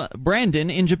to Brandon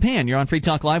in Japan. You're on Free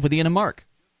Talk Live with Ian and Mark.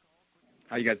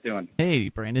 How you guys doing? Hey,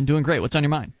 Brandon. Doing great. What's on your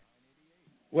mind?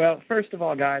 Well, first of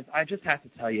all, guys, I just have to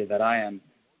tell you that I am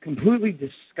completely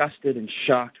disgusted and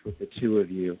shocked with the two of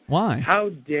you. Why? How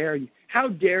dare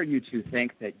you two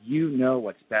think that you know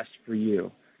what's best for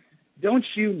you? Don't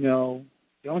you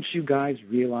guys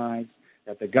realize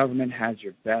that the government has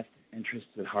your best interests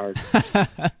at heart?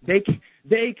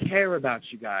 They care about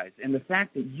you guys, and the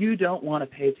fact that you don't want to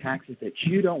pay taxes, that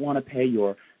you don't want to pay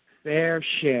your fair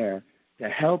share to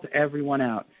help everyone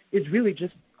out is really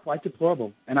just quite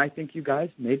deplorable, and I think you guys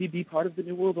maybe be part of the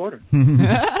New World Order.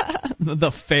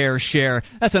 The fair share.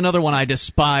 That's another one I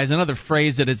despise, another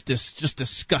phrase that is just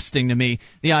disgusting to me.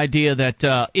 The idea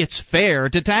that it's fair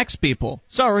to tax people.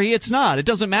 Sorry, it's not. It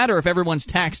doesn't matter if everyone's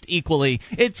taxed equally.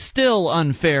 It's still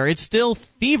unfair. It's still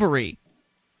thievery.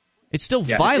 It's still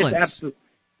violence. It's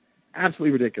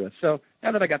absolutely ridiculous. So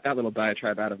now that I got that little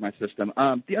diatribe out of my system,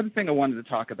 the other thing I wanted to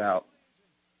talk about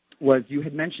was you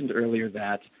had mentioned earlier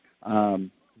that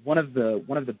one of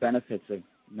the benefits of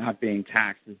not being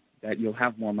taxed is that you'll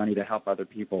have more money to help other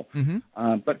people.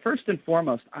 Mm-hmm. But first and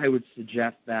foremost, I would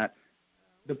suggest that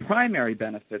the primary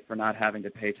benefit for not having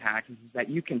to pay taxes is that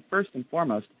you can first and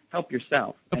foremost help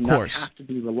yourself and not have to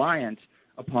be reliant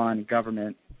upon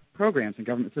government programs and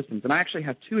government systems. And I actually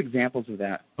have two examples of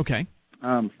that. Okay.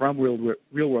 From real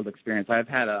world experience. I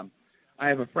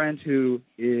have a friend who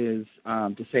is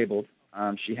disabled.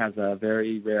 She has a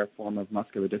very rare form of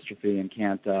muscular dystrophy and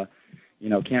can't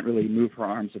really move her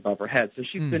arms above her head. So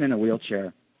she's been in a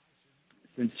wheelchair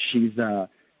since she's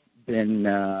been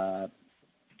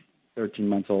 13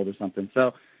 months old or something.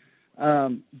 So,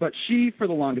 but she, for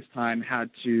the longest time, had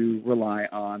to rely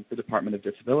on the Department of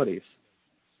Disabilities.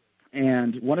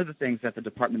 And one of the things that the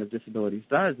Department of Disabilities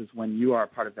does is when you are a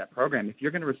part of that program, if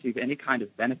you're going to receive any kind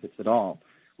of benefits at all,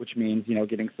 which means,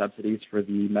 getting subsidies for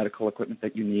the medical equipment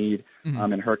that you need.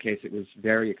 In her case, it was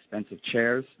very expensive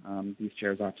chairs. These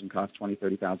chairs often cost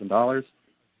 $20,000,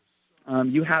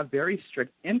 $30,000. You have very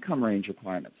strict income range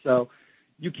requirements. So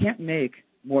you can't make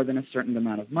more than a certain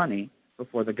amount of money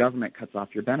before the government cuts off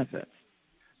your benefits.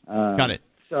 Got it.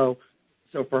 So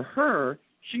for her,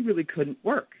 she really couldn't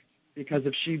work because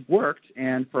if she worked,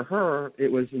 and for her,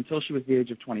 it was until she was the age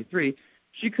of 23,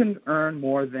 she couldn't earn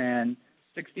more than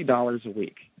 $60 a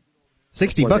week.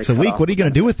 $60 a week? What are you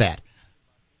going to do with that?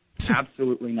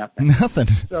 Absolutely nothing. Nothing.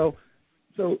 So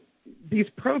these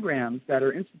programs that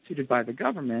are instituted by the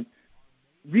government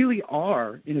really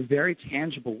are, in a very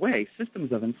tangible way,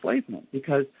 systems of enslavement,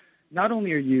 because not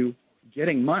only are you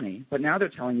getting money, but now they're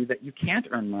telling you that you can't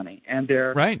earn money, and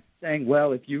they're saying,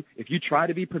 well, if you try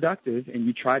to be productive and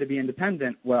you try to be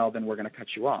independent, well, then we're going to cut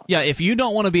you off. Yeah, if you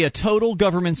don't want to be a total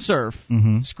government serf,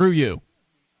 screw you.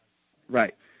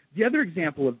 Right. The other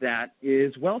example of that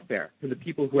is welfare for the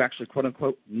people who actually, quote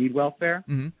unquote, need welfare.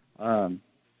 I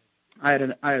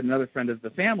had another friend of the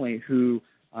family who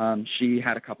she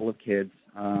had a couple of kids,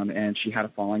 and she had a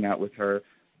falling out with her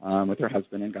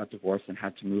husband and got divorced and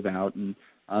had to move out, and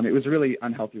it was a really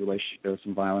unhealthy relationship. There was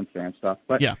some violence there and stuff,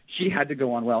 but she had to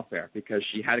go on welfare because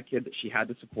she had a kid that she had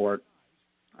to support.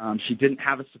 She didn't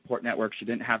have a support network. She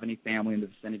didn't have any family in the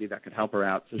vicinity that could help her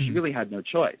out, so she really had no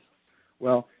choice.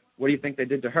 Well, what do you think they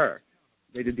did to her?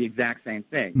 They did the exact same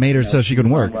thing. Made her so she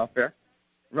couldn't work. Welfare.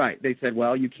 Right. They said,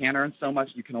 well, you can't earn so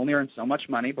much. You can only earn so much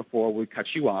money before we cut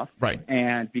you off. Right.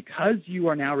 And because you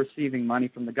are now receiving money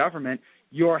from the government,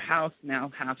 your house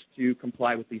now has to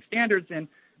comply with these standards. And,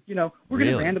 we're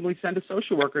going to randomly send a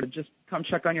social worker to just come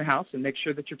check on your house and make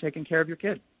sure that you're taking care of your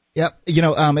kid. Yep.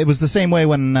 It was the same way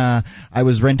when I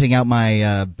was renting out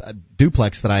my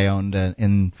duplex that I owned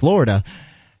in Florida.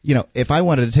 If I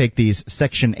wanted to take these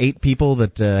Section 8 people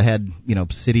that had,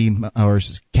 city or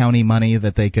county money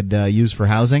that they could use for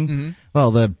housing,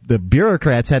 well, the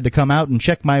bureaucrats had to come out and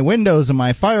check my windows and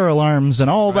my fire alarms and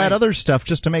all that other stuff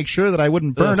just to make sure that I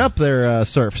wouldn't burn up their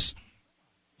serfs.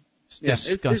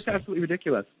 It's absolutely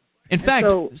ridiculous. In fact,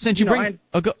 since you bring...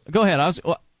 go ahead.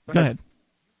 Go ahead.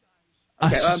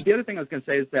 Okay, the other thing I was going to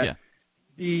say is that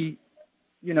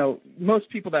most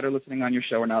people that are listening on your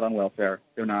show are not on welfare.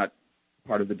 They're not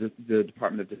part of the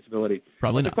Department of Disability.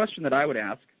 Probably not. The question that I would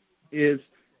ask is,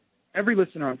 every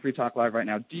listener on Free Talk Live right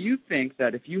now, do you think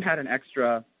that if you had an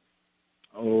extra,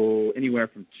 anywhere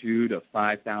from $2,000 to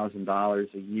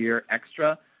 $5,000 a year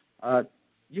extra,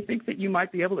 you think that you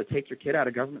might be able to take your kid out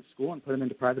of government school and put him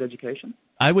into private education?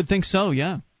 I would think so,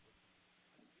 yeah.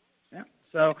 Yeah.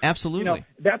 So absolutely,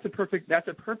 that's a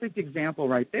perfect example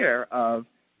right there of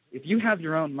if you have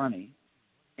your own money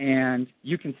and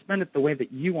you can spend it the way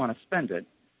that you want to spend it,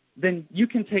 then you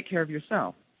can take care of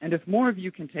yourself. And if more of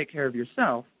you can take care of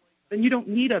yourself, then you don't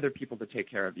need other people to take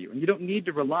care of you, and you don't need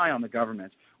to rely on the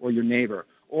government or your neighbor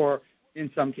or in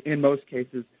most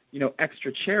cases,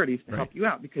 extra charities to help you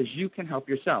out, because you can help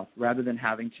yourself rather than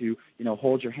having to,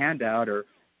 hold your hand out or,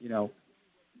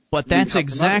 But that's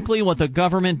exactly what the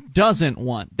government doesn't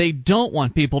want. They don't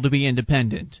want people to be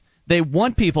independent. They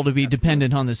want people to be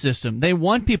dependent on the system. They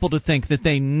want people to think that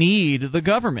they need the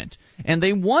government, and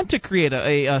they want to create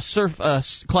a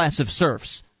class of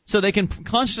serfs. So they can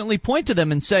constantly point to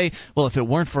them and say, well, if it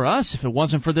weren't for us, if it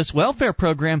wasn't for this welfare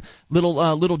program,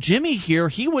 little Jimmy here,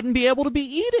 he wouldn't be able to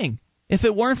be eating. If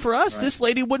it weren't for us, this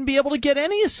lady wouldn't be able to get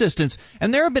any assistance.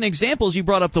 And there have been examples. You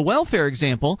brought up the welfare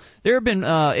example. There have been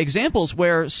examples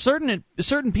where certain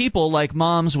people, like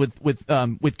moms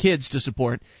with kids to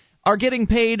support, are getting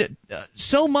paid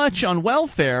so much on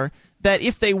welfare that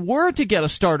if they were to get a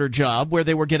starter job where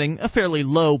they were getting a fairly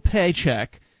low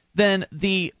paycheck, then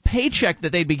the paycheck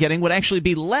that they'd be getting would actually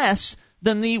be less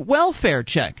than the welfare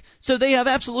check. So they have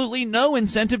absolutely no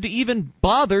incentive to even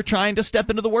bother trying to step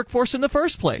into the workforce in the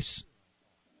first place.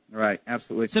 Right,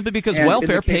 absolutely. Simply because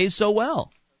welfare pays so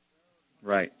well.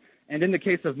 Right. And in the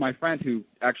case of my friend who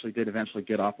actually did eventually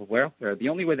get off of welfare, the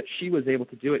only way that she was able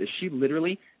to do it is she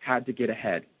literally had to get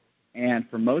ahead. And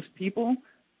for most people,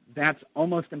 that's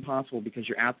almost impossible, because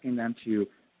you're asking them to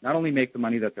not only make the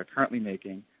money that they're currently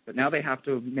making, but now they have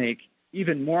to make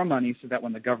even more money so that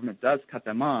when the government does cut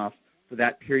them off for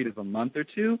that period of a month or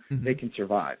two, they can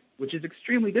survive, which is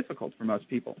extremely difficult for most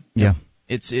people. Yeah.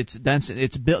 It's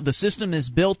built. The system is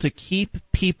built to keep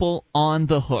people on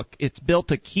the hook. It's built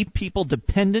to keep people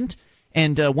dependent,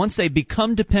 and once they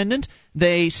become dependent,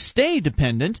 they stay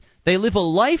dependent. They live a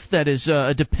life that is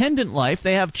a dependent life.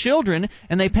 They have children,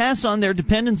 and they pass on their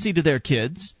dependency to their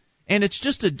kids. And it's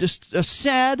just a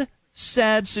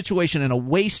sad situation and a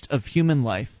waste of human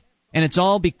life. And it's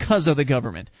all because of the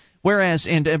government. Whereas,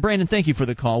 and Brandon, thank you for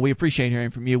the call. We appreciate hearing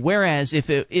from you. Whereas,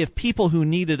 if people who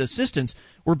needed assistance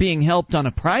were being helped on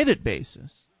a private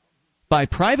basis by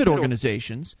private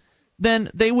organizations, then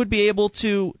they would be able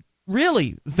to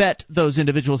really vet those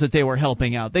individuals that they were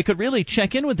helping out. They could really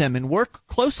check in with them and work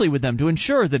closely with them to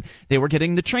ensure that they were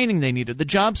getting the training they needed, the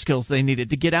job skills they needed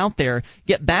to get out there,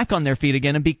 get back on their feet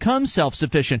again, and become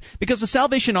self-sufficient. Because the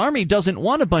Salvation Army doesn't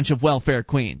want a bunch of welfare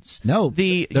queens. No,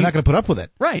 they're not going to put up with it.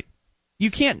 Right. You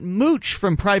can't mooch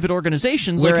from private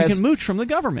organizations like you can mooch from the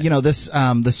government. This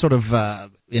sort of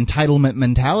entitlement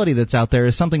mentality that's out there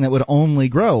is something that would only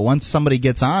grow once somebody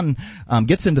gets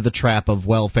into the trap of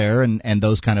welfare and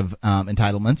those kind of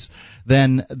entitlements.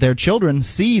 Then their children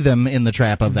see them in the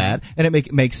trap of that, and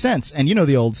it makes sense. And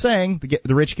the old saying,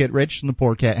 the rich get rich and the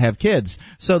poor can't have kids.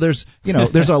 So there's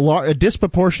a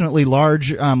disproportionately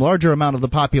larger amount of the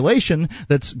population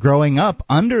that's growing up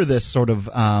under this sort of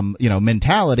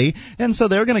mentality. And so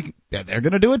they're gonna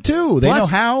do it too. They know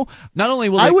how. Not only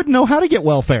will I wouldn't know how to get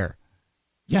welfare.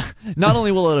 Yeah. Not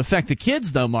only will it affect the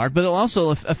kids, though, Mark, but it'll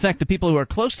also affect the people who are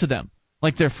close to them,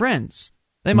 like their friends.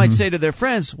 They might say to their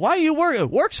friends, "Why are you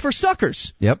working? Work's for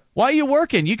suckers. Yep. Why are you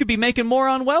working? You could be making more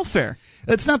on welfare."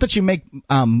 It's not that you make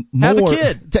more. Have a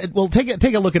kid.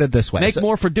 Take a look at it this way. Make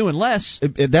more for doing less.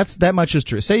 That much is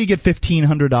true. Say you get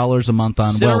 $1,500 a month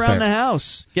on welfare. Sit around the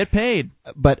house, get paid.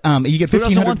 But you get Who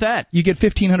doesn't want that? You get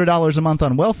 $1,500 a month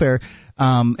on welfare,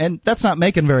 and that's not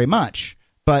making very much.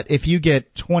 But if you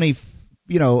get $2,000,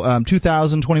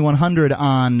 $2,100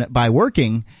 on by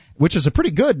working, which is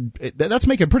that's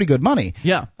making pretty good money.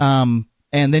 Yeah.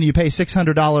 And then you pay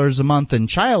 $600 a month in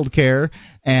child care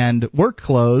and work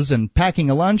clothes and packing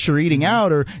a lunch or eating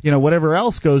out or whatever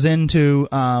else goes into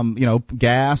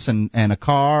gas and a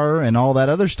car and all that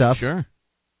other stuff. Sure.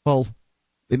 Well,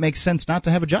 it makes sense not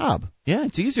to have a job. Yeah,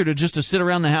 it's easier to sit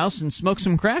around the house and smoke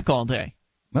some crack all day.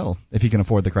 Well, if you can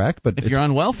afford the crack, but if you're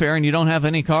on welfare and you don't have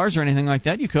any cars or anything like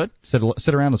that, you could sit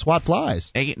around and swat flies.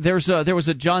 There was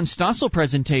a John Stossel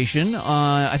presentation.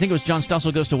 I think it was John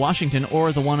Stossel Goes to Washington,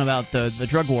 or the one about the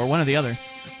drug war, one or the other,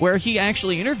 where he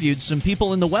actually interviewed some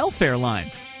people in the welfare line,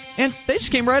 and they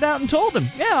just came right out and told him,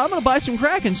 "Yeah, I'm going to buy some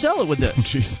crack and sell it with this."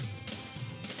 Jeez.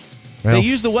 Well, they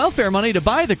use the welfare money to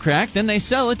buy the crack, then they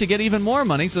sell it to get even more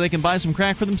money so they can buy some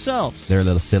crack for themselves. They're a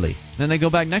little silly. Then they go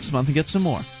back next month and get some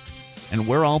more. And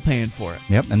we're all paying for it.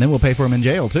 Yep, and then we'll pay for them in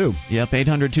jail, too. Yep,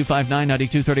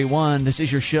 800-259-9231. This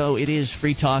is your show. It is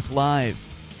Free Talk Live.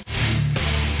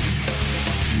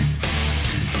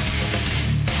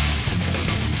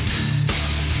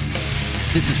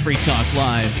 This is Free Talk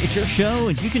Live. It's your show,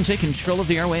 and you can take control of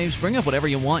the airwaves. Bring up whatever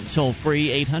you want. Toll free,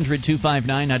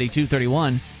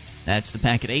 800-259-9231. That's the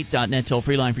packet8.net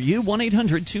toll-free line for you,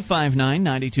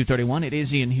 1-800-259-9231. It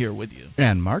is Ian here with you.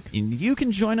 And Mark. And you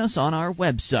can join us on our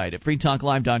website at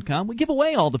freetalklive.com. We give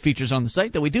away all the features on the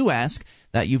site, though we do ask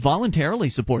that you voluntarily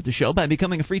support the show by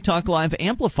becoming a Free Talk Live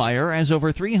amplifier, as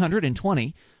over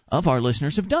 320 of our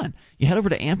listeners have done. You head over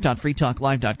to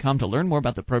amp.freetalklive.com to learn more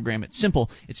about the program. It's simple.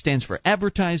 It stands for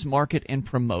Advertise, Market, and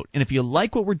Promote. And if you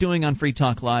like what we're doing on Free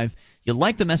Talk Live, you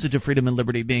like the message of freedom and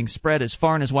liberty being spread as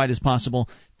far and as wide as possible,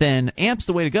 then AMP's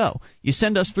the way to go. You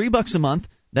send us $3 a month.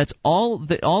 That's all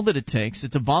that it takes.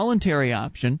 It's a voluntary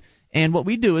option. And what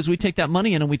we do is we take that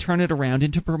money in and we turn it around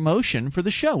into promotion for the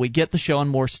show. We get the show on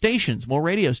more stations, more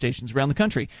radio stations around the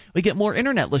country. We get more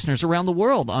Internet listeners around the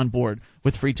world on board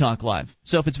with Free Talk Live.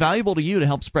 So if it's valuable to you to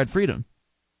help spread freedom,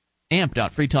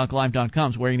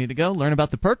 amp.freetalklive.com is where you need to go. Learn about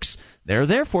the perks. They're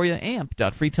there for you,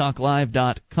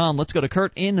 amp.freetalklive.com. Let's go to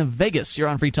Kurt in Vegas. You're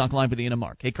on Free Talk Live with Ian and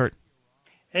Mark. Hey, Kurt.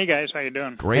 Hey, guys. How you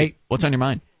doing? Great. What's on your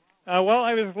mind? Well,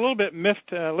 I was a little bit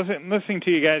miffed listening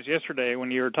to you guys yesterday when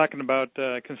you were talking about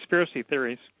conspiracy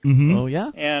theories. Mm-hmm. Oh,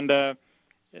 yeah? And I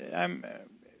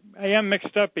am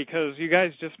mixed up because you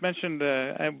guys just mentioned,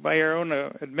 by your own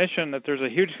admission, that there's a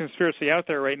huge conspiracy out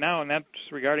there right now, and that's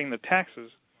regarding the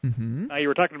taxes. Mm-hmm. You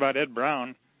were talking about Ed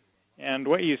Brown, and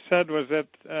what you said was that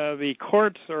the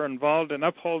courts are involved in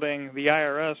upholding the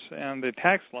IRS and the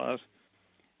tax laws.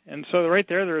 And so right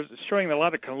there, they're showing a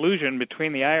lot of collusion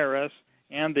between the IRS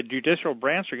and the judicial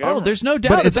branch of government. Oh, there's no doubt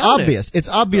But it's about obvious. it. It's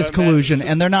obvious collusion,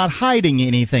 and they're not hiding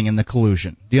anything in the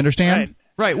collusion. Do you understand?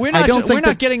 Right. Right. We're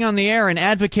not getting on the air and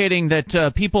advocating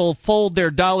that people fold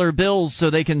their dollar bills so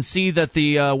they can see that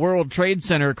the World Trade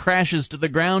Center crashes to the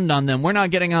ground on them. We're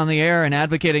not getting on the air and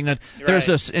advocating that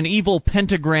there's an evil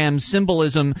pentagram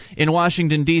symbolism in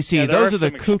Washington, D.C. Yeah, Those are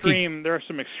the kooky. There are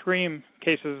some extreme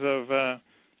cases of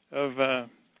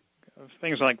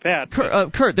things like that.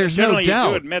 Kurt, there's no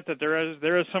doubt. You do admit that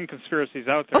there is some conspiracies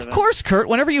out there. Of course, Kurt.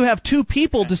 Whenever you have two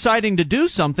people deciding to do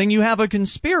something, you have a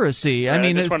conspiracy.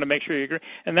 I just want to make sure you agree.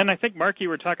 And then I think, Mark, you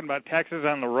were talking about taxes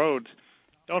on the roads.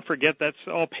 Don't forget that's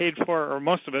all paid for, or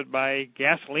most of it, by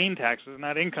gasoline taxes,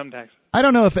 not income taxes. I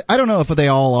don't know if they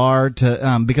all are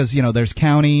because there's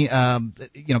counties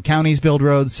build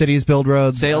roads, cities build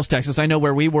roads. Sales taxes. I know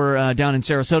where we were down in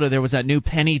Sarasota, there was that new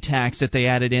penny tax that they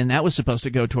added in. That was supposed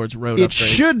to go towards road upgrades. It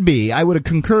should be. I would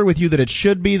concur with you that it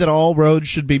should be that all roads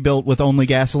should be built with only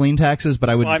gasoline taxes, but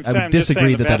I would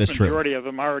disagree that that is true. The majority of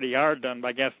them already are done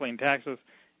by gasoline taxes.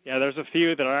 Yeah, there's a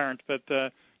few that aren't, but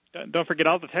don't forget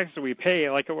all the taxes we pay.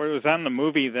 Like it was on the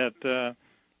movie that.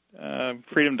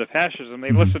 Freedom to Fascism.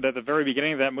 They listed at the very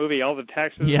beginning of that movie all the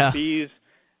taxes, fees,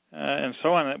 and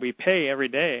so on that we pay every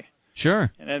day.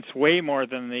 Sure. And it's way more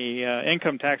than the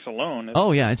income tax alone.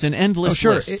 It's an endless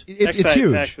list. It's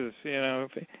huge. Taxes,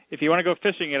 if you want to go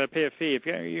fishing, you got to pay a fee. If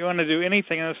you want to do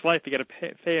anything in this life, you got to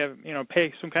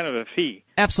pay some kind of a fee.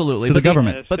 Absolutely. To the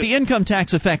government. But the income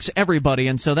tax affects everybody,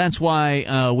 and so that's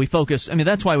why we focus.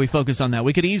 That's why we focus on that.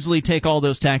 We could easily take all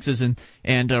those taxes and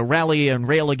rally and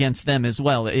rail against them as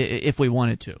well if we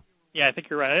wanted to. Yeah, I think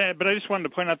you're right. But I just wanted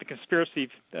to point out the conspiracy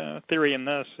theory in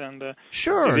this. And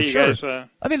sure. Guys,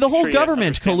 the whole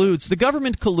government colludes. The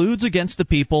government colludes against the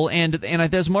people, and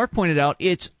as Mark pointed out,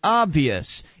 it's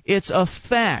obvious. It's a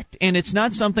fact, and it's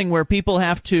not something where people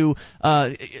have to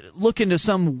look into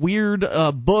some weird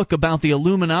book about the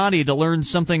Illuminati to learn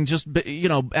something just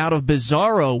out of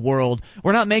Bizarro world.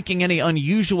 We're not making any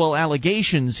unusual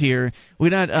allegations here. We're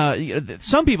not.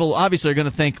 Some people obviously are going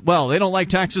to think, well, they don't like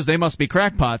taxes, they must be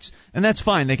crackpots, and that's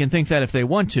fine. They can think that if they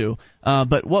want to.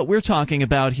 But what we're talking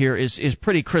about here is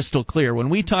pretty crystal clear. When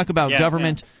we talk about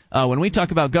government. When we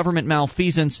talk about government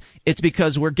malfeasance, it's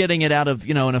because we're getting it out of,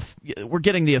 we're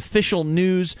getting the official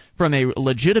news from a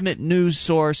legitimate news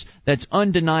source that's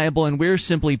undeniable, and we're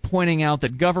simply pointing out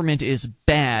that government is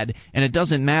bad, and it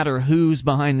doesn't matter who's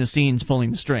behind the scenes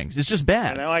pulling the strings. It's just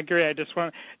bad. I agree. I just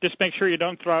want make sure you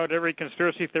don't throw out every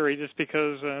conspiracy theory just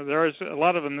because there is a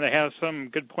lot of them that have some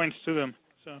good points to them.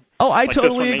 So, I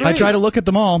totally agree. I try to look at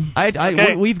them all.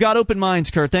 We've got open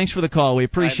minds, Kurt. Thanks for the call. We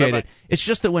appreciate it. It's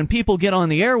just that when people get on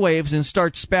the airwaves and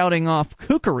start spouting off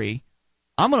kookery,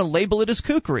 I'm going to label it as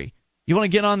kookery. You want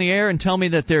to get on the air and tell me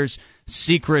that there's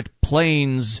secret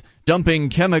planes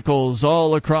dumping chemicals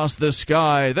all across the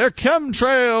sky. They're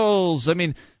chemtrails.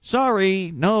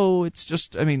 Sorry. No, it's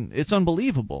just, it's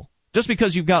unbelievable. Just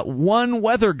because you've got one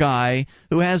weather guy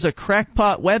who has a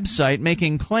crackpot website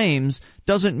making claims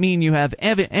doesn't mean you have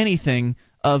anything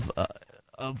of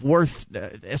worth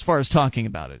as far as talking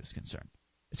about it is concerned.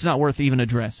 It's not worth even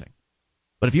addressing.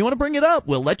 But if you want to bring it up,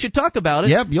 we'll let you talk about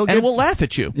it. Yep, we'll laugh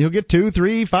at you. You'll get 2,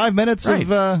 3, 5 minutes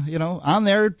of on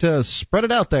there to spread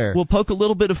it out there. We'll poke a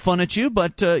little bit of fun at you,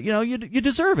 but you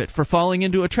deserve it for falling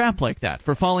into a trap like that,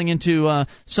 for falling into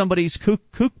somebody's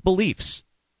kook beliefs,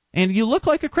 and you look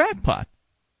like a crackpot.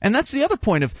 And that's the other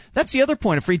point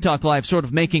of Free Talk Live, sort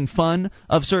of making fun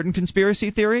of certain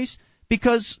conspiracy theories,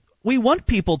 because we want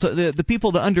people to the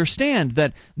people to understand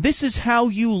that this is how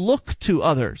you look to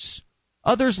others.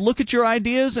 Others look at your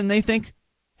ideas and they think,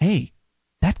 hey,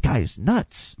 that guy's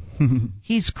nuts.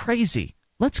 He's crazy.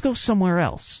 Let's go somewhere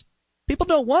else. People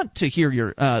don't want to hear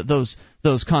your those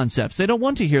concepts. They don't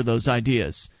want to hear those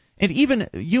ideas. And even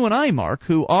you and I, Mark,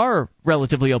 who are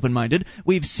relatively open-minded,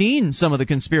 we've seen some of the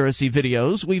conspiracy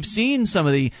videos. We've seen some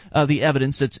of the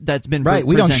evidence that's been right.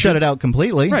 We don't shut it out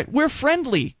completely. Right. We're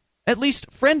friendly. At least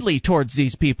friendly towards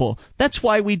these people. That's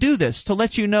why we do this, to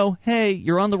let you know, hey,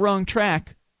 you're on the wrong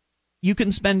track. You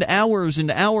can spend hours and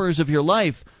hours of your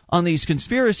life on these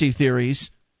conspiracy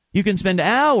theories. You can spend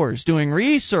hours doing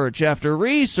research after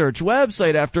research,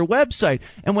 website after website,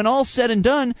 and when all's said and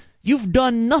done, you've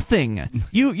done nothing.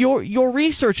 Your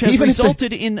research has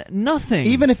resulted in nothing.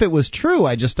 Even if it was true,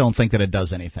 I just don't think that it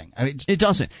does anything. It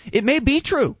doesn't. It may be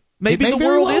true. Maybe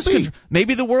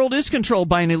the world is controlled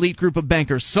by an elite group of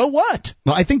bankers. So what?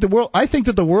 Well, I think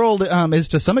that the world is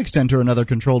to some extent or another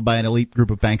controlled by an elite group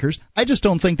of bankers. I just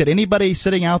don't think that anybody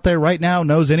sitting out there right now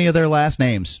knows any of their last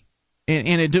names.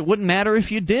 And it wouldn't matter if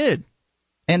you did.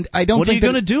 And I don't what think are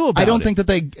you going to do about it? I don't think that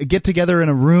they get together in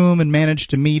a room and manage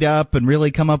to meet up and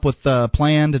really come up with a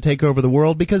plan to take over the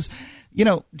world, because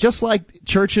just like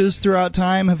churches throughout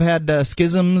time have had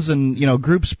schisms and,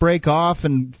 groups break off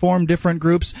and form different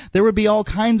groups, there would be all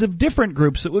kinds of different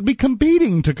groups that would be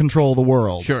competing to control the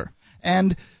world. Sure.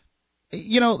 And,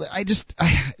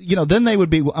 then they would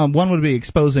be, one would be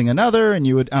exposing another, and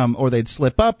you would, or they'd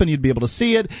slip up and you'd be able to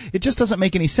see it. It just doesn't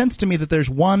make any sense to me that there's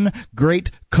one great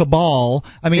cabal.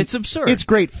 I mean, it's absurd. It's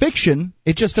great fiction.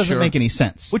 It just doesn't make any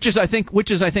sense. Which is, I think,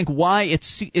 why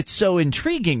it's so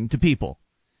intriguing to people.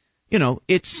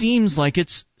 It seems like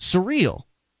it's surreal.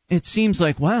 It seems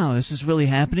like, wow, this is really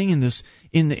happening in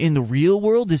the real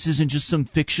world. This isn't just some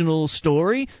fictional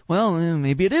story. Well,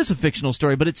 maybe it is a fictional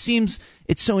story, but it's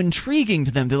so intriguing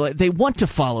to them. They want to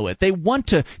follow it. They want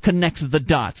to connect the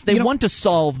dots. They want to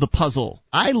solve the puzzle.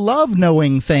 I love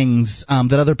knowing things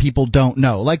that other people don't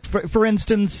know. Like, for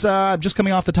instance, just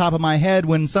coming off the top of my head,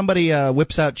 when somebody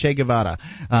whips out Che Guevara,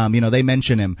 they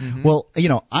mention him. Mm-hmm. Well,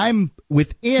 I'm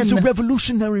He's a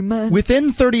revolutionary man.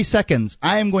 Within 30 seconds,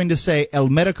 I am going to say El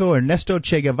Médico Ernesto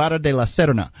Che Guevara de la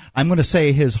Serna. I'm going to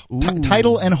say his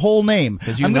title and whole name.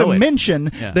 I'm going to mention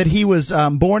that he was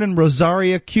born in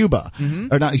Rosario, Cuba. Mm-hmm.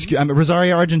 Or not,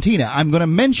 Rosario, Argentina. I'm going to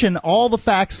mention all the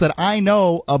facts that I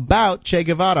know about Che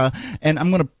Guevara, and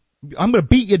I'm going to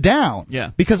beat you down.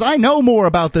 Yeah. Because I know more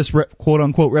about this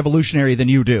quote-unquote revolutionary than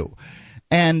you do.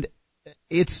 And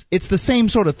it's the same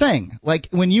sort of thing. Like,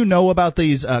 when you know about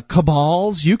these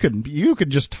cabals, you could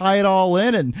just tie it all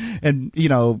in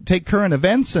and take current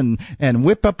events and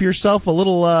whip up yourself a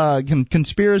little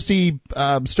conspiracy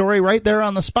story right there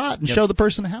on the spot and show the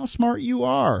person how smart you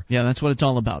are. Yeah, that's what it's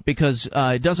all about. Because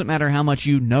it doesn't matter how much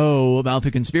you know about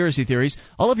the conspiracy theories.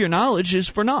 All of your knowledge is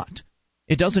for naught.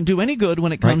 It doesn't do any good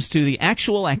when it comes to the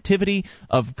actual activity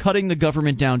of cutting the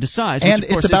government down to size. And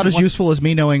it's about as useful as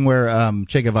me knowing where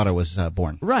Che Guevara was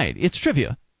born. Right. It's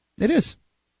trivia. It is.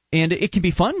 And it can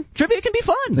be fun. Trivia can be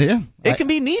fun. Yeah. It can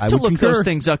be neat to look those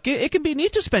things up. It can be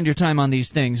neat to spend your time on these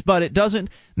things, but it doesn't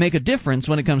make a difference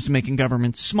when it comes to making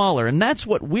governments smaller. And that's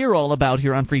what we're all about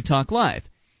here on Free Talk Live,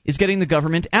 is getting the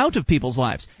government out of people's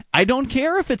lives. I don't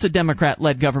care if it's a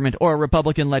Democrat-led government or a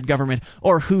Republican-led government,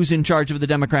 or who's in charge of the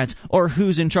Democrats or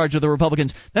who's in charge of the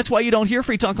Republicans. That's why you don't hear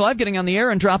Free Talk Live getting on the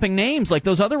air and dropping names like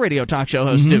those other radio talk show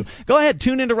hosts do. Go ahead,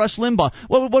 tune into Rush Limbaugh.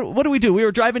 What do we do? We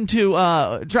were driving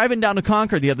down to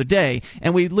Concord the other day,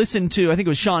 and we listened to, I think it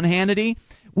was Sean Hannity.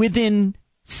 Within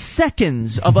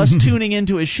seconds of us tuning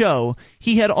into his show,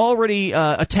 he had already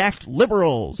attacked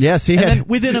liberals. Yes, he had. And then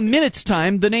within a minute's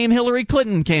time, the name Hillary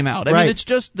Clinton came out. I mean, it's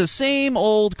just the same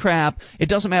old crap. It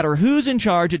doesn't matter who's in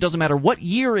charge. It doesn't matter what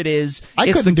year it is.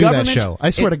 I couldn't do that show. I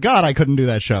swear to God, I couldn't do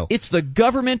that show. It's the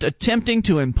government attempting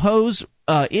to impose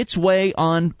its way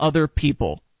on other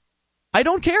people. I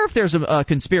don't care if there's a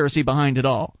conspiracy behind it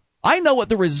all. I know what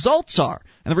the results are,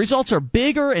 and the results are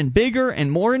bigger and bigger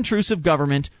and more intrusive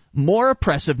government, more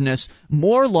oppressiveness,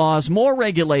 more laws, more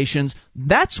regulations.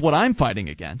 That's what I'm fighting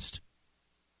against.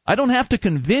 I don't have to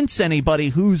convince anybody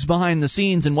who's behind the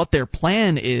scenes and what their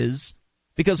plan is,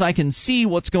 because I can see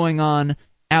what's going on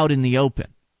out in the open.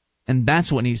 And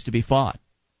that's what needs to be fought.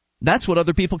 That's what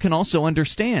other people can also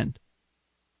understand.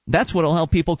 That's what will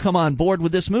help people come on board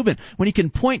with this movement. When you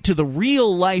can point to the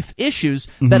real-life issues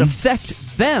that affect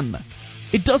them.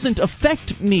 It doesn't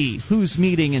affect me who's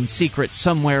meeting in secret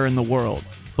somewhere in the world.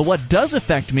 But what does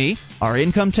affect me are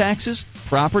income taxes,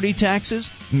 property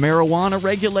taxes, marijuana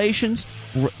regulations,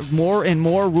 more and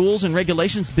more rules and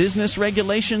regulations, business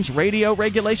regulations, radio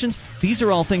regulations. These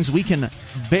are all things we can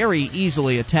very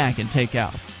easily attack and take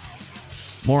out.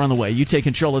 More on the way. You take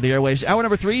control of the airwaves. Hour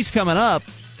number 3 is coming up.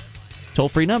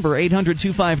 Toll-free number,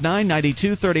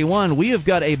 800-259-9231. We have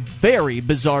got a very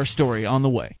bizarre story on the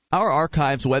way. Our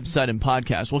archives, website, and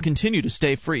podcast will continue to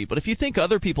stay free, but if you think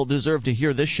other people deserve to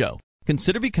hear this show,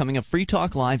 consider becoming a Free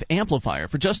Talk Live amplifier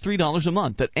for just $3 a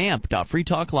month at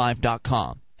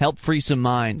amp.freetalklive.com. Help free some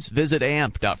minds. Visit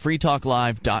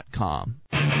amp.freetalklive.com.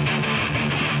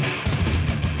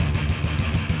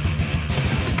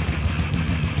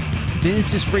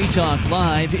 This is Free Talk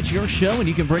Live. It's your show, and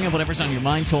you can bring up whatever's on your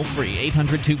mind toll-free.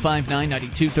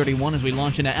 800-259-9231 as we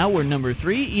launch into hour number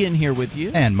 3. Ian here with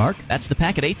you. And Mark. That's the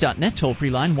Packet8.net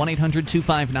toll-free line,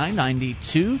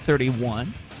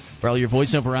 1-800-259-9231. For all your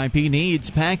voice over IP needs,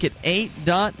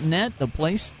 Packet8.net, the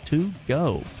place to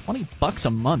go. $20 a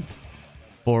month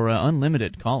for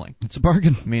unlimited calling. It's a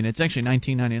bargain. I mean, it's actually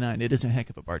 $19.99. It is a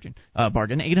heck of a bargain.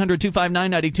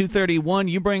 800-259-9231.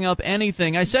 You bring up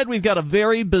anything. I said we've got a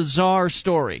very bizarre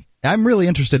story. I'm really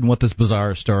interested in what this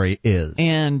bizarre story is.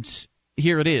 And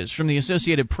here it is from the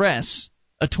Associated Press.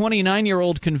 A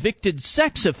 29-year-old convicted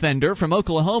sex offender from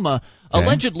Oklahoma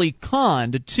allegedly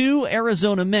conned 2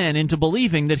 Arizona men into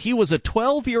believing that he was a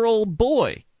 12-year-old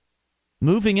boy,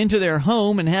 moving into their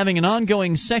home and having an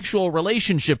ongoing sexual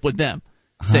relationship with them.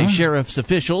 Say sheriff's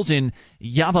officials in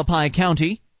Yavapai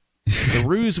County. The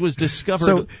ruse was discovered.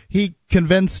 So he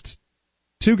convinced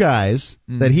 2 guys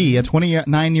that he, a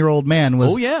 29-year-old man,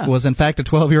 was in fact a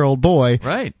 12-year-old boy.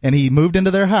 Right. And he moved into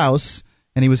their house,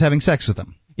 and he was having sex with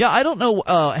them. Yeah, I don't know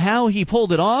how he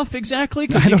pulled it off exactly.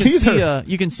 I don't either.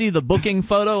 You can see the booking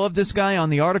photo of this guy on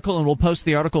the article, and we'll post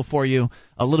the article for you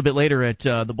a little bit later at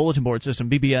the bulletin board system,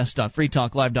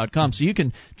 bbs.freetalklive.com, so you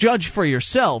can judge for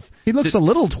yourself. He looks a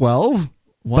little 12.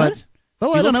 What?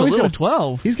 Well, I don't know. He's got a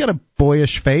 12. He's got a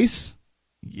boyish face.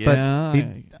 Yeah,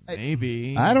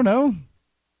 maybe. I don't know.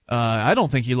 I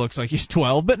don't think he looks like he's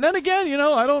 12. But then again,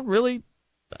 I don't really.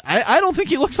 I don't think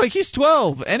he looks like he's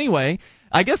 12. Anyway,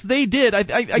 I guess they did.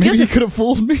 I guess he could have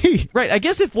fooled me. Right. I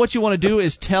guess if what you want to do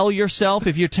is tell yourself,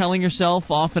 if you're telling yourself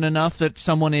often enough that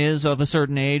someone is of a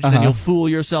certain age, then you'll fool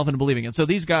yourself into believing it. So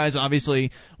these guys obviously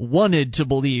wanted to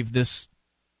believe this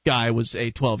guy was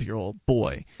a 12-year-old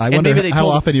boy. I wonder how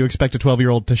often you expect a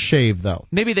 12-year-old to shave, though.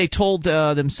 Maybe they told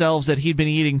themselves that he'd been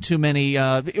eating too many,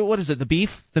 what is it, the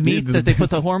beef? The meat that they put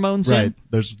the hormones in? Right.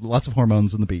 There's lots of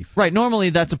hormones in the beef. Right.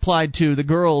 Normally that's applied to the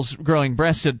girls growing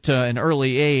breasts at an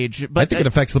early age. But I think it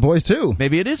affects the boys, too.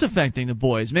 Maybe it is affecting the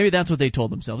boys. Maybe that's what they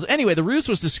told themselves. Anyway, the ruse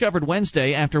was discovered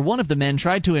Wednesday after one of the men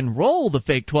tried to enroll the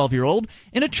fake 12-year-old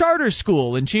in a charter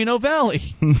school in Chino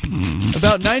Valley,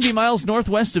 about 90 miles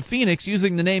northwest of Phoenix,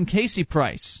 using the name Casey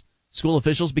Price. School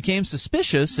officials became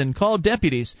suspicious and called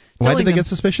deputies. Why did they get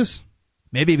suspicious?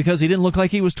 Maybe because he didn't look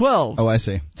like he was 12. Oh, I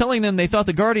see. Telling them they thought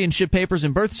the guardianship papers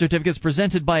and birth certificates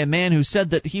presented by a man who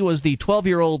said that he was the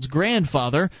 12-year-old's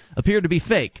grandfather appeared to be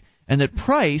fake, and that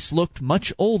Price looked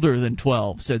much older than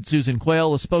 12, said Susan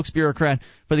Quayle, a spokesbureaucrat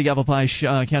for the Yavapai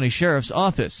County Sheriff's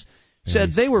Office.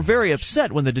 Said they were very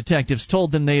upset when the detectives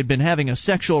told them they had been having a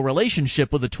sexual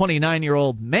relationship with a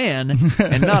 29-year-old man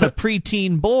and not a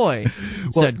preteen boy,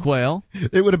 said Quayle.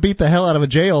 It would have beat the hell out of a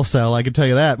jail cell, I can tell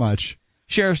you that much.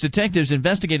 Sheriff's detectives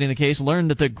investigating the case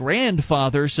learned that the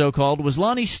grandfather, so-called, was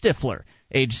Lonnie Stifler,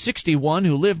 age 61,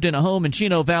 who lived in a home in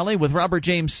Chino Valley with Robert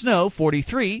James Snow,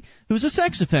 43, who's a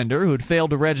sex offender who had failed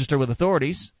to register with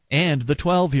authorities, and the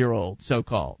 12-year-old,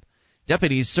 so-called.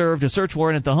 Deputies served a search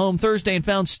warrant at the home Thursday and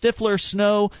found Stifler,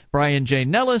 Snow, Brian J.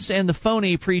 Nellis, and the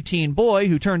phony preteen boy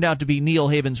who turned out to be Neil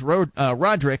Havens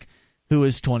Roderick, who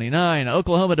is 29.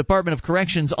 Oklahoma Department of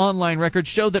Corrections online records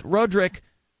show that Roderick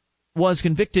was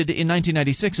convicted in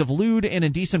 1996 of lewd and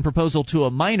indecent proposal to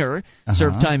a minor,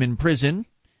 served time in prison.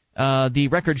 The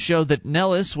records show that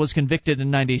Nellis was convicted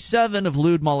in 1997 of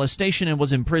lewd molestation and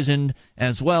was imprisoned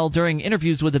as well. During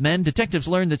interviews with the men, detectives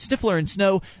learned that Stifler and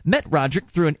Snow met Roderick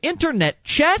through an internet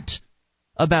chat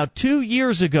about 2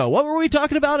 years ago. What were we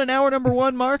talking about in hour number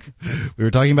 1, Mark? We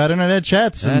were talking about internet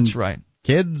chats. That's right.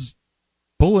 Kids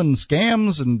pulling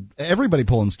scams and everybody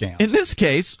pulling scams. In this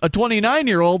case, a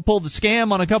 29-year-old pulled the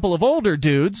scam on a couple of older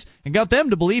dudes and got them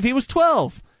to believe he was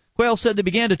 12. Quayle said they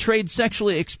began to trade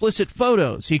sexually explicit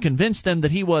photos. He convinced them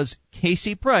that he was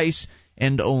Casey Price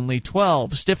and only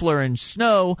 12. Stifler and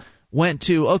Snow went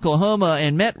to Oklahoma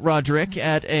and met Roderick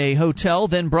at a hotel,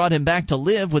 then brought him back to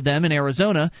live with them in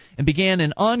Arizona and began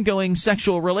an ongoing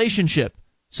sexual relationship,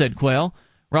 said Quayle.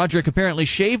 Roderick apparently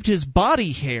shaved his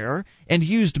body hair and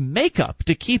used makeup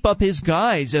to keep up his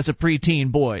guise as a preteen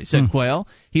boy, said Quayle.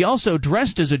 He also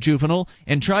dressed as a juvenile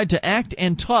and tried to act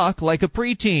and talk like a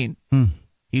preteen.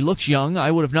 He looks young.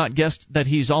 I would have not guessed that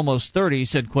he's almost 30,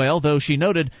 said Quayle, though she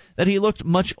noted that he looked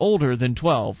much older than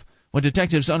 12. When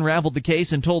detectives unraveled the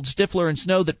case and told Stifler and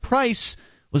Snow that Price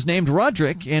was named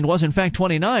Roderick and was in fact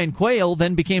 29, Quayle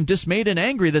then became dismayed and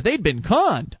angry that they'd been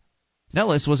conned.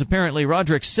 Nellis was apparently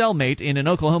Roderick's cellmate in an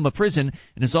Oklahoma prison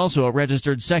and is also a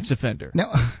registered sex offender.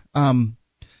 Now, I'm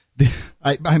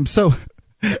so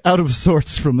out of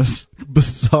sorts from this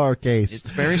bizarre case.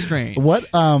 It's very strange. What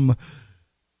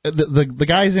the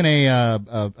guy's in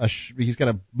he's got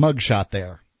a mug shot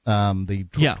there. The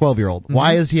 12-year-old.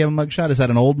 Why does he have a mug shot? Is that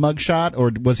an old mug shot,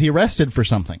 or was he arrested for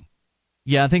something?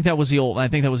 Yeah, I think that was the old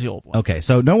one. Okay,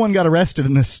 so no one got arrested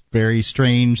in this very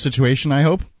strange situation, I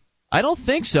hope? I don't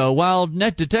think so. While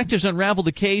net detectives unraveled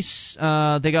the case,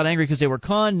 they got angry because they were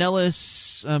conned.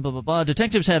 Nellis, blah, blah, blah.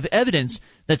 Detectives have evidence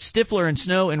that Stifler and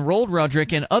Snow enrolled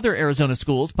Roderick in other Arizona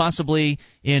schools, possibly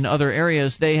in other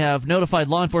areas. They have notified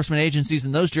law enforcement agencies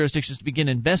in those jurisdictions to begin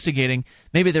investigating.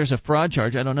 Maybe there's a fraud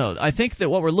charge. I don't know. I think that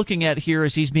what we're looking at here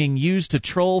is he's being used to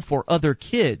troll for other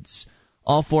kids.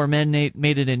 All four men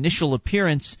made an initial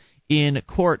appearance in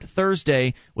court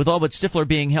Thursday, with all but Stifler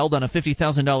being held on a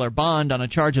 $50,000 bond on a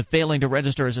charge of failing to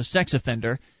register as a sex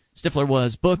offender. Stifler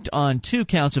was booked on 2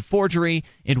 counts of forgery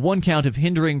and 1 count of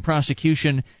hindering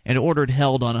prosecution and ordered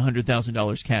held on a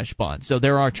 $100,000 cash bond. So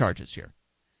there are charges here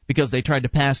because they tried to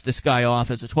pass this guy off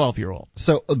as a 12-year-old.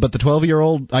 So, but the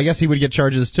 12-year-old, I guess he would get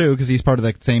charges too because he's part of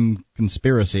that same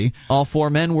conspiracy. All 4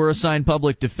 men were assigned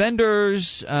public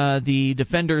defenders. The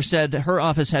defender said her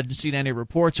office hadn't seen any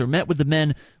reports or met with the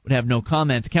men, would have no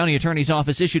comment. The county attorney's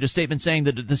office issued a statement saying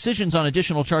that the decisions on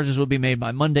additional charges will be made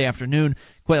by Monday afternoon.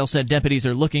 Quayle said deputies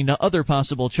are looking to other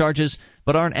possible charges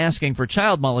but aren't asking for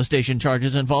child molestation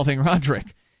charges involving Roderick.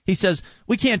 He says,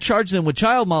 we can't charge them with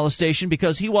child molestation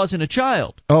because he wasn't a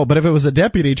child. Oh, but if it was a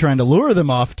deputy trying to lure them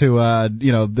off to,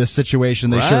 this situation,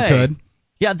 they sure could.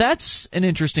 Yeah, that's an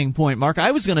interesting point, Mark.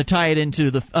 I was going to tie it into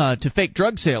to fake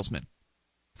drug salesmen.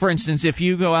 For instance, if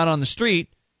you go out on the street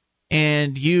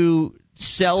and you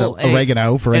sell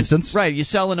oregano, for instance. Right, you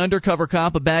sell an undercover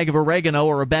cop a bag of oregano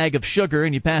or a bag of sugar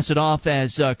and you pass it off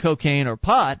as cocaine or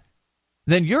pot,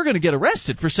 then you're going to get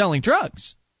arrested for selling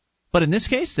drugs. But in this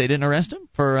case, they didn't arrest him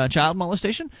for child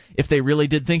molestation. If they really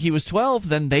did think he was 12,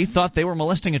 then they thought they were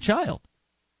molesting a child.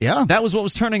 Yeah. That was what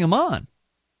was turning him on.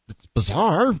 It's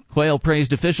bizarre. Quayle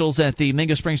praised officials at the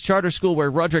Mingo Springs Charter School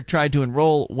where Roderick tried to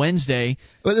enroll Wednesday.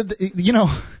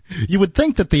 You would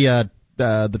think that the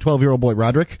 12-year-old boy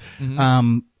Roderick,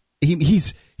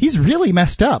 he's really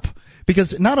messed up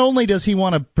because not only does he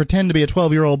want to pretend to be a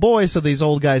 12-year-old boy so these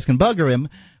old guys can bugger him,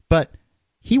 but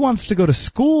he wants to go to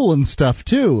school and stuff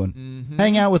too, and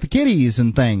hang out with the kiddies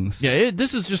and things. Yeah,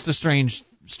 this is just a strange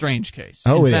case.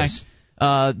 Oh, In fact,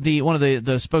 one of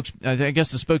the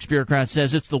spokes bureaucrat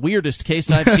says it's the weirdest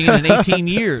case I've seen in 18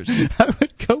 years. I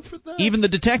would go for that. Even the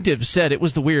detectives said it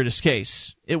was the weirdest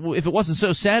case. If it wasn't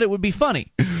so sad, it would be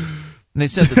funny. And they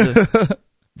said that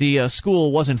the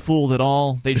school wasn't fooled at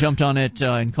all. They jumped on it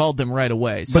and called them right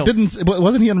away. But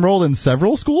wasn't he enrolled in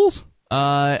several schools?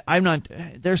 I'm not.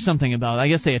 There's something about it. I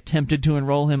guess they attempted to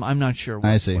enroll him. I'm not sure what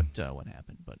happened.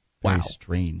 But wow, very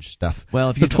strange stuff.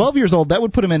 Well, if 12 years old, that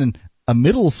would put him in a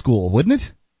middle school, wouldn't it?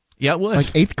 Yeah, it would.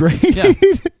 Like 8th grade. Yeah.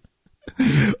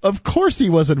 Of course, he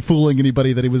wasn't fooling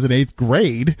anybody that he was in 8th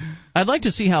grade. I'd like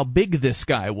to see how big this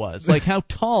guy was. Like, how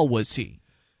tall was he?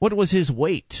 What was his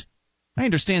weight? I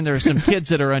understand there are some kids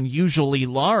that are unusually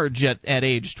large at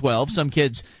age 12. Some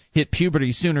kids hit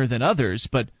puberty sooner than others,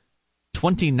 but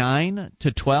 29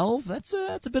 to 12, that's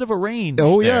a bit of a range.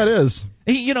 Oh, there. Yeah, it is.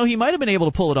 He might have been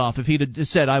able to pull it off if he'd have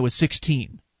said I was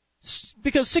 16.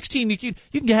 Because 16, you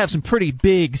can have some pretty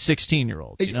big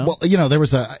 16-year-olds. You know? Well, there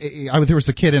was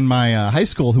a kid in my high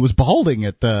school who was balding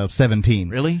at 17.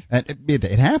 Really?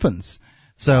 It happens.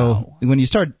 So when you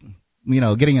start,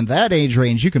 getting in that age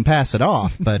range, you can pass it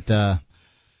off. But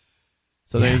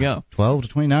so there you go. 12 to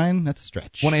 29, that's a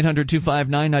stretch.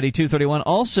 1-800-259-9231.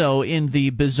 Also in the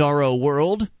bizarro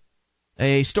world,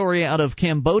 a story out of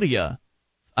Cambodia.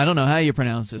 I don't know how you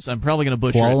pronounce this. I'm probably going to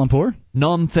butcher Kuala it. Lumpur?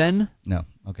 Phnom Penh. No,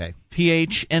 okay.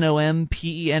 Phnompenh.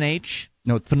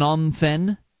 No, it's Phnom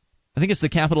Penh. I think it's the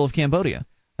capital of Cambodia.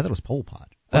 I thought it was Pol Pot.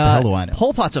 What the hell do I know?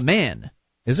 Pol Pot's a man.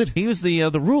 Is it? He was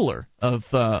the ruler of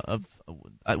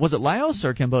was it Laos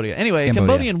or Cambodia? Anyway, Cambodia. A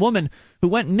Cambodian woman who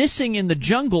went missing in the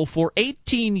jungle for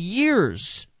 18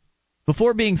 years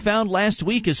before being found last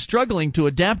week is struggling to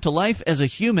adapt to life as a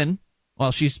human. Well,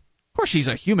 of course she's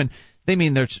a human. They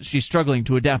mean that she's struggling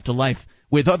to adapt to life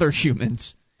with other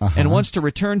humans and wants to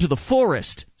return to the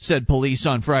forest, said police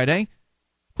on Friday.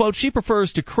 Quote, she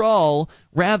prefers to crawl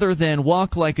rather than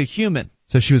walk like a human.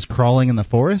 So she was crawling in the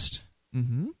forest?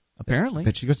 Mm-hmm. Apparently.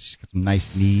 But she's got some nice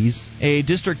knees. A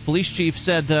district police chief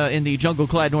said in the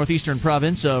jungle-clad northeastern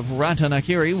province of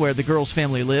Ratanakiri, where the girl's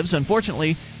family lives,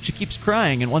 unfortunately, she keeps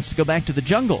crying and wants to go back to the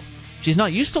jungle. She's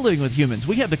not used to living with humans.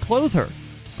 We have to clothe her.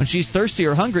 When she's thirsty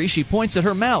or hungry, she points at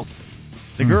her mouth.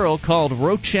 The girl, called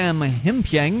Rocham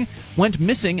Himpiang, went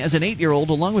missing as an 8-year-old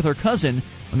along with her cousin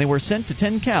when they were sent to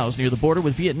 10 cows near the border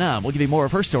with Vietnam. We'll give you more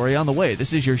of her story on the way.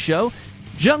 This is your show,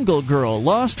 Jungle Girl,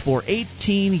 lost for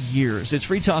 18 years. It's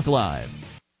Free Talk Live.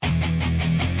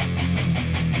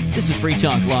 This is Free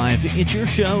Talk Live. It's your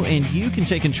show, and you can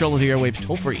take control of the airwaves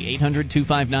toll-free,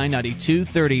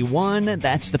 800-259-9231.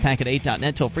 That's the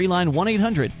packet8.net toll-free line,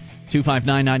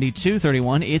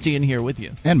 1-800-259-9231. It's Ian here with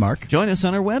you. And Mark. Join us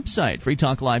on our website,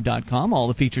 freetalklive.com. All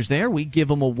the features there, we give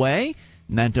them away,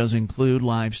 and that does include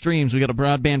live streams. We got a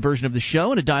broadband version of the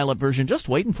show and a dial-up version just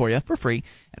waiting for you for free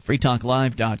at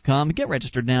freetalklive.com. Get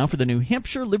registered now for the New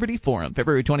Hampshire Liberty Forum,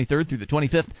 February 23rd through the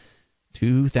 25th.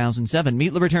 2007.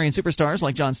 Meet libertarian superstars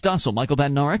like John Stossel, Michael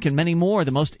Van Norik, and many more.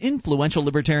 The most influential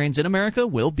libertarians in America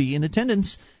will be in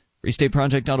attendance.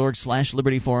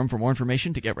 freestateproject.org/Liberty Forum for more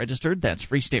information to get registered. That's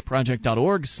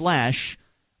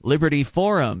freestateproject.org/Liberty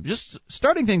Forum. Just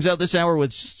starting things out this hour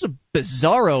with just some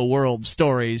bizarro world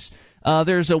stories.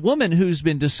 There's a woman who's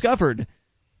been discovered,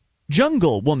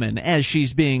 Jungle Woman as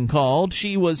she's being called.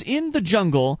 She was in the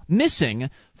jungle, missing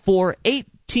for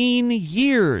 18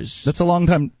 years. That's a long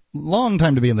time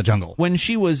to be in the jungle. When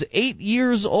she was 8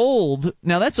 years old.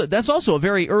 Now that's also a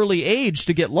very early age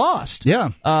to get lost.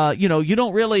 Yeah. You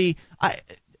don't really.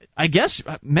 I guess,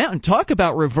 man, talk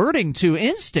about reverting to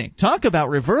instinct. Talk about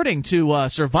reverting to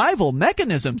survival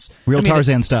mechanisms. Real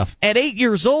Tarzan stuff. At 8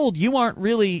 years old, you aren't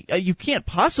really. You can't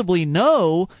possibly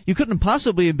know. You couldn't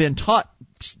possibly have been taught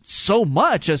so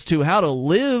much as to how to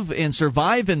live and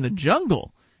survive in the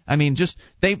jungle. I mean,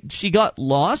 she got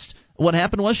lost. What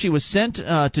happened was she was sent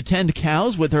to tend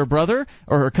cows with her brother,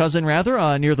 or her cousin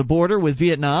rather, near the border with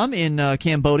Vietnam in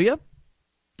Cambodia.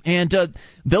 And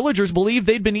villagers believed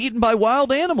they'd been eaten by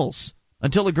wild animals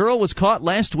until a girl was caught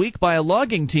last week by a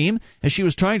logging team as she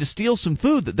was trying to steal some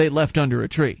food that they left under a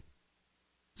tree.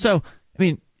 So, I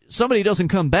mean, somebody doesn't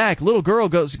come back. Little girl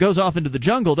goes off into the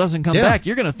jungle, doesn't come back.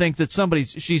 You're going to think that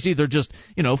she's either just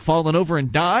fallen over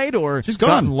and died, or she's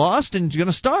gotten lost and going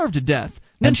to starve to death.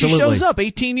 Then she shows up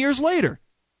 18 years later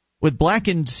with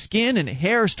blackened skin and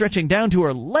hair stretching down to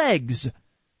her legs.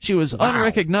 She was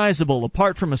unrecognizable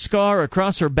apart from a scar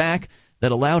across her back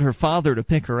that allowed her father to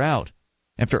pick her out.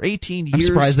 After 18 years... I'm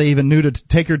surprised they even knew to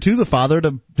take her to the father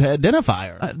to identify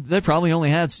her. They probably only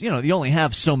had... you only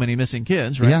have so many missing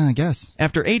kids, right? Yeah, I guess.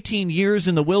 After 18 years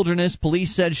in the wilderness,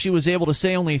 police said she was able to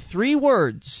say only 3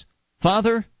 words: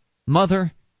 father,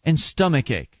 mother, and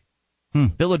stomachache.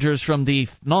 Villagers from the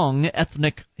Phnom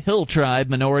ethnic hill tribe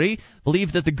minority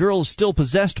believe that the girl is still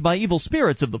possessed by evil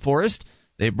spirits of the forest.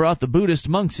 They brought the Buddhist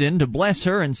monks in to bless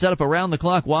her and set up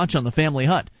around-the-clock watch on the family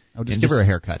hut. I'll just give her a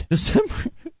haircut.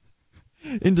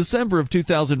 In December of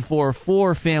 2004,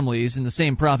 4 families in the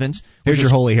same province... Here's your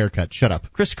holy haircut. Shut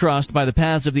up. ...crisscrossed by the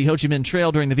paths of the Ho Chi Minh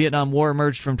Trail during the Vietnam War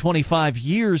emerged from 25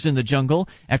 years in the jungle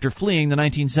after fleeing the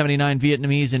 1979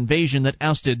 Vietnamese invasion that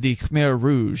ousted the Khmer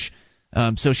Rouge.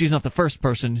 So she's not the first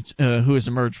person who has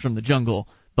emerged from the jungle,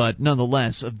 but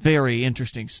nonetheless, a very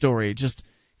interesting story. Just,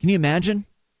 can you imagine?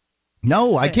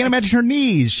 No, I can't imagine her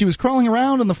knees. She was crawling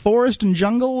around in the forest and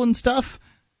jungle and stuff.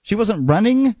 She wasn't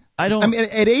running. I mean,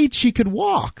 at 8, she could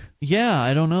walk. Yeah,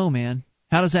 I don't know, man.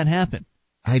 How does that happen?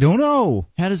 I don't know.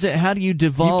 How do you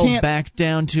devolve back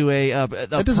down to a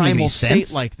primal state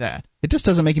like that? It just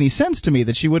doesn't make any sense to me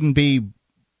that she wouldn't be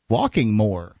walking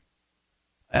more.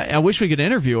 I wish we could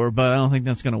interview her, but I don't think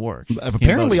that's going to work.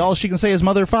 Apparently, all she can say is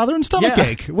mother, father, and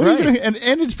stomachache. What are you gonna,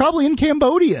 and it's probably in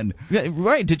Cambodian. Yeah,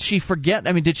 right. Did she forget?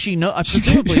 I mean, did she know?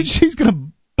 Presumably, she's going to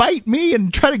bite me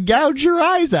and try to gouge your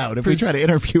eyes out if we try to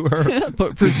interview her. Yeah,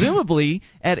 but presumably,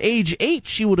 at age 8,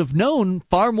 she would have known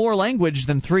far more language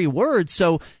than 3 words.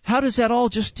 So how does that all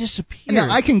just disappear? Now,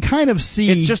 I can kind of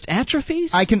see... It just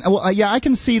atrophies? I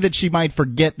can see that she might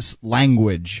forget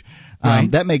language. Right.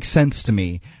 That makes sense to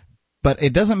me. But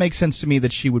it doesn't make sense to me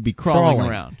that she would be crawling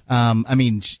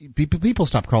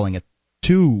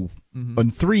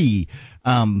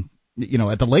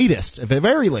at the latest, at the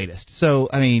very latest. So,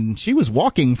 I mean, she was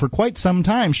walking for quite some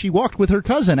time. She walked with her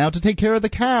cousin out to take care of the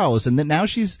cows, and then now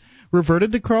she's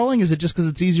reverted to crawling? Is it just because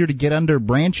it's easier to get under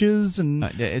branches? And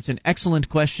it's an excellent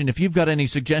question. If you've got any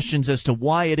suggestions as to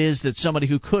why it is that somebody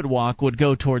who could walk would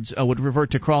would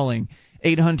revert to crawling,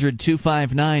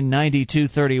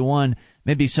 800-259-9231.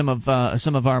 Maybe some of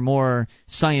our more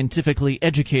scientifically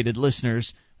educated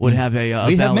listeners would have a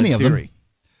valid have many theory. Of them.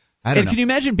 I don't know. Can you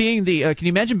imagine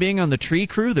being on the tree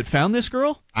crew that found this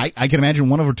girl? I can imagine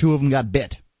one or two of them got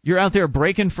bit. You're out there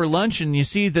breaking for lunch, and you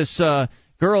see this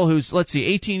girl who's,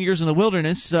 18 years in the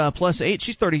wilderness, plus 8.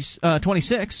 She's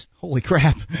 26. Holy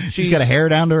crap. She's got a hair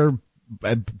down to her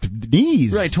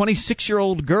knees. Right,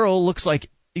 26-year-old girl looks like,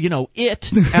 it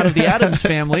out of the Addams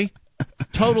Family.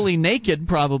 Totally naked,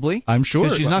 probably. I'm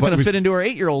sure. She's not going to fit into her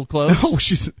 8-year-old clothes. No,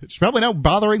 she's probably not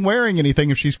bothering wearing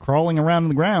anything if she's crawling around on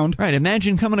the ground. Right,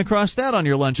 imagine coming across that on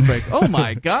your lunch break. Oh,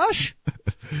 my gosh.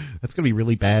 That's going to be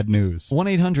really bad news.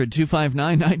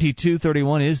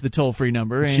 1-800-259-9231 is the toll-free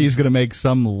number. And she's going to make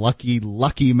some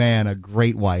lucky man a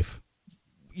great wife.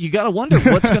 You got to wonder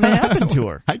what's going to happen to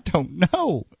her. I don't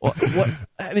know.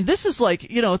 I mean, this is like,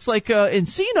 it's like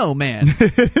Encino Man.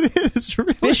 It's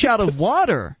really fish out of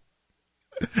water.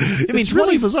 I mean, it's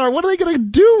really bizarre. What are they going to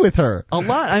do with her? A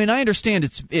lot. I mean, I understand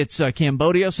it's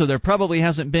Cambodia, so there probably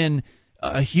hasn't been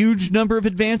a huge number of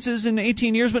advances in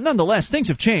 18 years, but nonetheless, things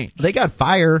have changed. They got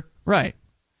fire. Right.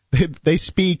 They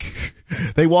speak.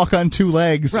 They walk on two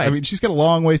legs. Right. I mean, she's got a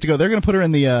long ways to go. They're going to put her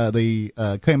in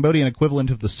the Cambodian equivalent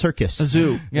of the circus. A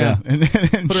zoo. Yeah. And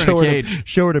put her in a cage.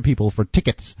 Show her to people for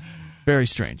tickets. Very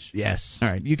strange. Yes. All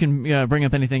right. You can bring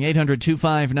up anything.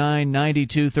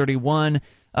 800-259-9231.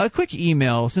 A quick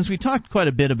email, since we talked quite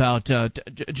a bit about Ed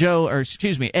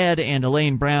and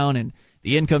Elaine Brown and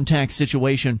the income tax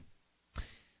situation.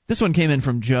 This one came in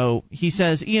from Joe. He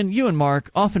says, Ian, you and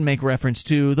Mark often make reference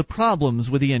to the problems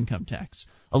with the income tax,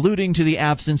 alluding to the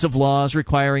absence of laws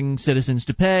requiring citizens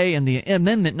to pay and the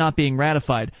amendment not being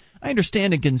ratified. I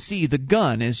understand and can see the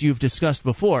gun, as you've discussed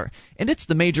before, and it's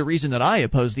the major reason that I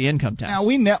oppose the income tax. Now,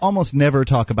 we almost never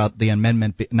talk about the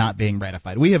amendment not being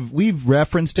ratified. We've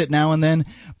referenced it now and then,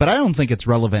 but I don't think it's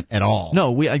relevant at all.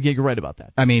 No, you're right about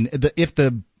that. I mean,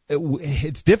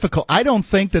 it's difficult. I don't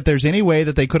think that there's any way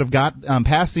that they could have got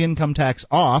passed the income tax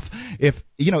off if,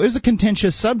 it was a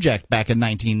contentious subject back in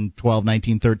 1912,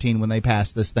 1913 when they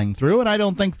passed this thing through, and I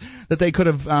don't think that they could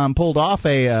have pulled off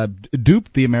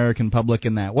duped the American public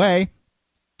in that way.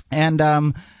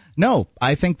 And no,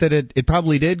 I think that it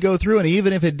probably did go through, and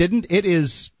even if it didn't,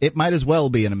 it might as well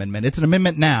be an amendment. It's an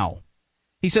amendment now.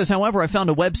 He says, however, I found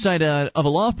a website of a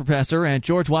law professor at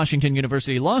George Washington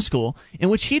University Law School in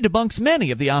which he debunks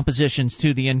many of the oppositions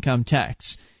to the income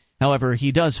tax. However,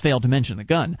 he does fail to mention the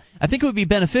gun. I think it would be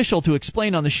beneficial to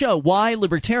explain on the show why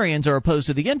libertarians are opposed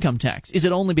to the income tax. Is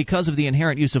it only because of the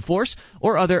inherent use of force,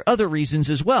 or are there other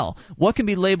reasons as well? What can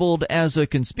be labeled as a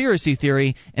conspiracy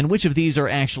theory, and which of these are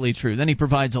actually true? Then he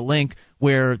provides a link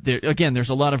where, there's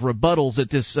a lot of rebuttals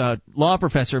that this law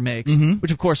professor makes,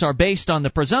 which, of course, are based on the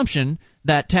presumption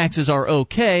that taxes are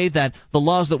okay, that the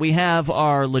laws that we have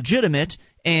are legitimate,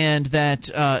 and that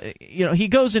he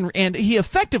goes in and he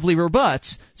effectively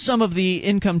rebuts some of the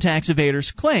income tax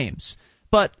evaders' claims.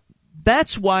 But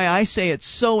that's why I say it's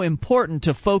so important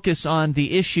to focus on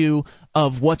the issue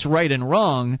of what's right and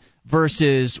wrong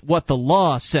versus what the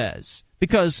law says.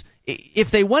 Because if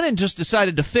they went and just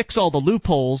decided to fix all the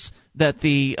loopholes that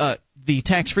the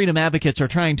tax freedom advocates are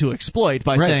trying to exploit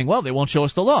by saying, well, they won't show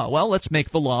us the law. Well, let's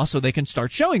make the law so they can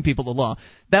start showing people the law.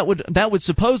 That would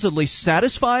supposedly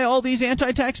satisfy all these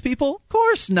anti-tax people? Of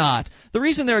course not. The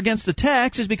reason they're against the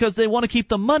tax is because they want to keep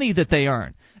the money that they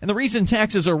earn. And the reason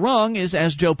taxes are wrong is,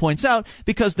 as Joe points out,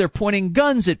 because they're pointing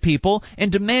guns at people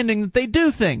and demanding that they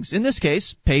do things. In this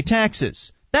case, pay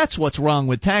taxes. That's what's wrong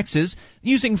with taxes.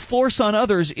 Using force on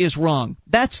others is wrong.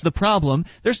 That's the problem.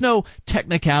 There's no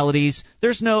technicalities.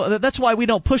 That's why we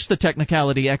don't push the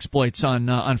technicality exploits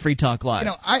on Free Talk Live.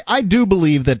 I do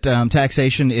believe that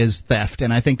taxation is theft,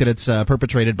 and I think that it's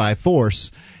perpetrated by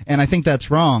force, and I think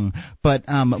that's wrong. But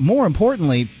more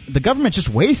importantly, the government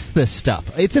just wastes this stuff.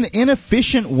 It's an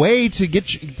inefficient way to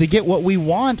get what we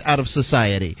want out of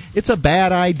society. It's a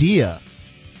bad idea.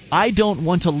 I don't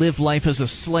want to live life as a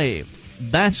slave.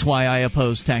 That's why I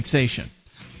oppose taxation.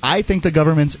 I think the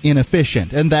government's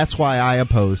inefficient, and that's why I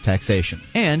oppose taxation.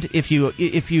 And if you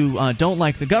don't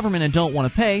like the government and don't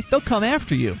want to pay, they'll come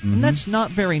after you. And that's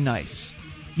not very nice.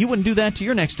 You wouldn't do that to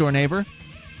your next-door neighbor.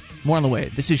 More on the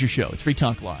way. This is your show. It's Free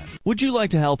Talk Live. Would you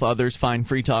like to help others find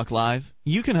Free Talk Live?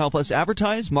 You can help us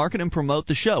advertise, market, and promote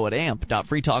the show at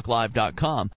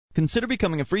amp.freetalklive.com. Consider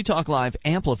becoming a Free Talk Live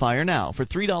amplifier now for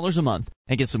 $3 a month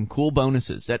and get some cool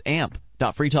bonuses at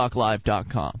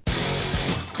amp.freetalklive.com.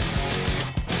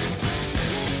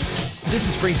 This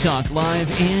is Free Talk Live,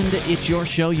 and it's your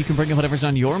show. You can bring up whatever's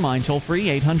on your mind. Toll free,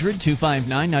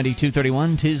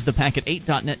 800-259-9231. 'Tis the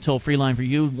Packet8.net toll-free line for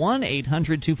you,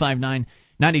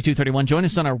 1-800-259-9231. Join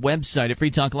us on our website at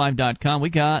freetalklive.com. We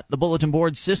got the bulletin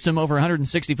board system, over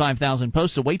 165,000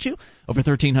 posts await you, over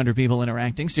 1,300 people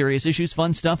interacting, serious issues,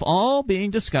 fun stuff, all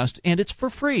being discussed, and it's for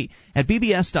free at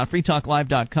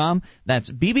bbs.freetalklive.com.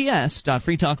 That's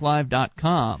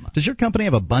bbs.freetalklive.com. Does your company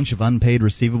have a bunch of unpaid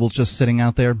receivables just sitting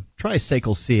out there? Try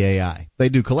SACL CAI. They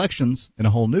do collections in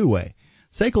a whole new way.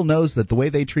 SACL knows that the way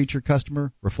they treat your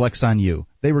customer reflects on you.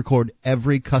 They record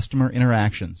every customer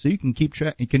interaction, so you can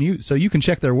check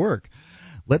their work.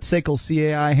 Let SACL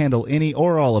CAI handle any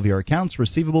or all of your accounts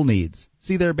receivable needs.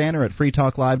 See their banner at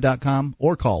freetalklive.com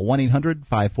or call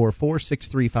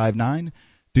 1-800-544-6359.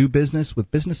 Do business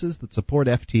with businesses that support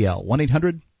FTL.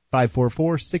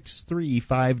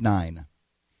 1-800-544-6359.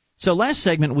 So last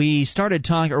segment we started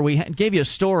talking, or we gave you a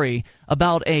story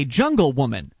about a jungle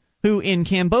woman who in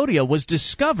Cambodia was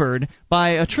discovered by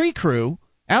a tree crew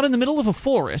out in the middle of a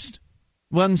forest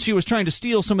when she was trying to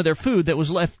steal some of their food that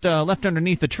was left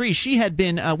underneath the tree. She had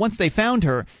been, once they found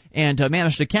her and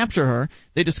managed to capture her,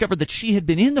 they discovered that she had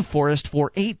been in the forest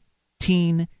for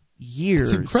 18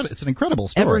 years. It's an incredible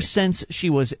story. Ever since she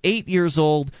was 8 years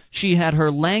old, she had her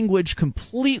language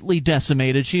completely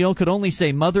decimated. She could only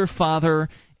say mother, father,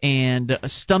 and a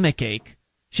stomach ache.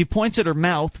 She points at her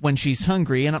mouth when she's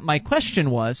hungry, and my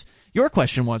question was, your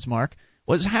question was, Mark,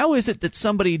 was how is it that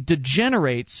somebody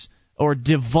degenerates or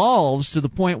devolves to the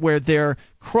point where they're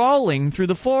crawling through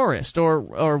the forest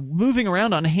or moving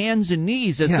around on hands and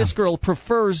knees, as this girl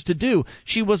prefers to do?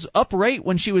 She was upright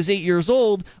when she was 8 years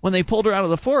old. When they pulled her out of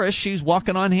the forest, she's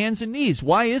walking on hands and knees.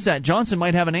 Why is that? Johnson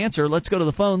might have an answer. Let's go to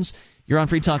the phones. You're on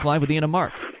Free Talk Live with Ian and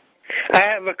Mark. I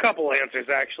have a couple answers,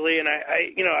 actually, and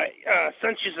I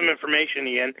sent you some information,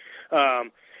 Ian.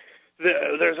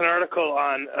 There's an article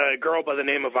on a girl by the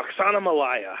name of Oksana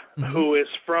Malaya, who is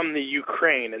from the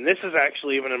Ukraine, and this is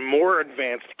actually even a more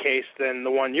advanced case than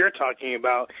the one you're talking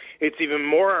about. It's even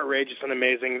more outrageous and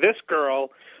amazing. This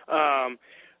girl,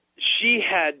 she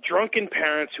had drunken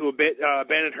parents who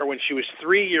abandoned her when she was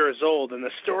 3 years old, and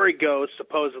the story goes,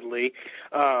 supposedly,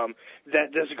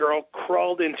 that this girl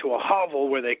crawled into a hovel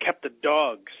where they kept the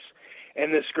dogs,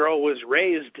 and this girl was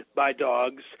raised by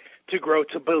dogs to grow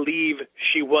to believe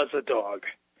she was a dog.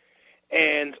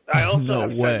 And I also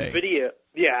sent video.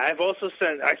 Yeah, I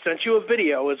sent you a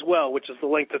video as well, which is the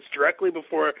link that's directly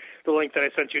before the link that I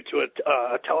sent you to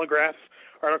a Telegraph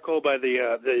article by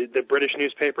the British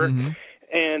newspaper.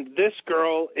 And this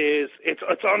girl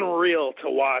it's unreal to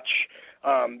watch,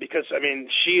 because, I mean,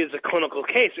 she is a clinical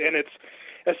case, and it's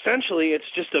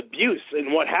just abuse.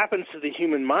 And what happens to the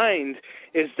human mind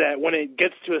is that when it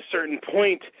gets to a certain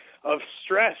point of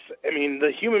stress, I mean,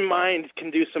 the human mind can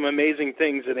do some amazing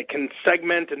things, and it can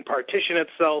segment and partition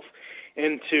itself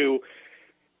into,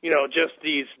 just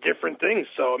these different things.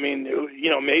 So, I mean,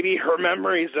 maybe her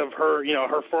memories of her,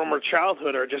 her former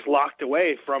childhood are just locked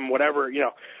away from whatever,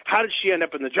 How did she end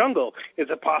up in the jungle? Is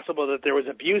it possible that there was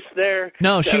abuse there?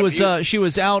 No, she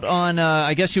was out on,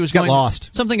 I guess she was got lost.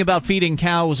 Something about feeding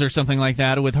cows or something like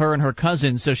that with her and her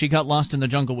cousin, so she got lost in the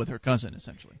jungle with her cousin,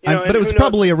 essentially. But it was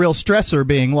probably a real stressor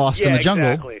being lost in the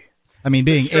jungle. Exactly. I mean,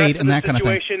 being 8 and that kind of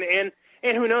thing.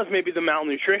 And who knows, maybe the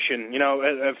malnutrition,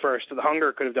 at first, the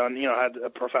hunger could have had a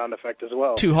profound effect as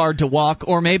well. Too hard to walk,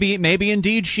 or maybe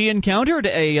indeed she encountered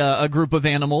a group of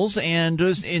animals and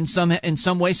in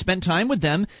some way spent time with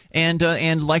them, and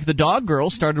like the dog girl,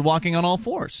 started walking on all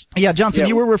fours. Yeah, Johnson,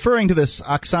 you were referring to this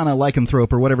Oksana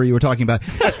lycanthrope or whatever you were talking about,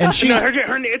 and she. No,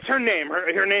 it's her name.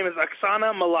 Her name is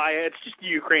Oksana Malaya. It's just a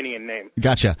Ukrainian name.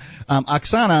 Gotcha.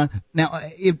 Oksana. Now,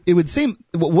 it would seem.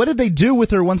 What did they do with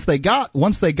her once they got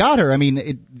her? I mean.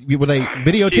 Were they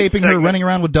videotaping her running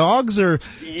around with dogs, or?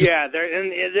 Yeah,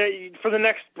 for the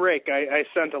next break, I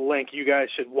sent a link. You guys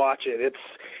should watch it.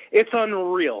 It's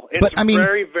unreal. It's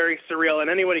very, very surreal, and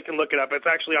anybody can look it up. It's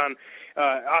actually on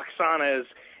Oksana's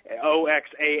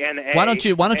Oxana. Why don't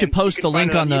you post the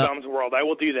link on the World? I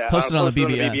will do that. Post it on the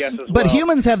BBS. as well. But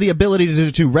humans have the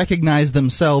ability to recognize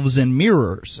themselves in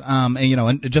mirrors,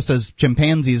 and just as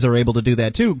chimpanzees are able to do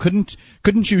that too.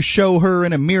 Couldn't you show her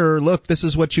in a mirror? Look, this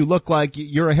is what you look like.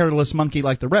 You're a hairless monkey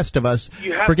like the rest of us.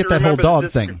 Forget that whole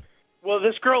dog thing. Well,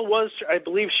 this girl I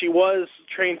believe she was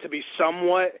trained to be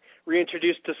somewhat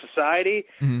reintroduced to society.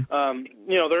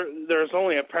 There's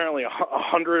only apparently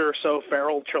 100 or so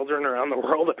feral children around the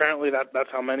world. Apparently that's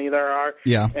how many there are.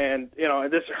 Yeah. And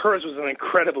hers was an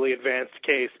incredibly advanced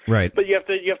case. Right. But you have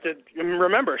to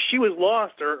remember, she was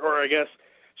lost, or I guess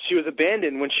she was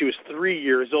abandoned when she was 3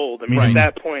 years old. I mean, at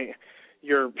that point,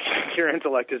 your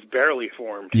intellect is barely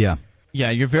formed. Yeah.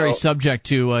 Yeah, you're very subject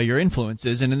to your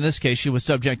influences, and in this case, she was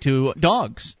subject to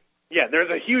dogs. Yeah, there's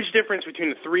a huge difference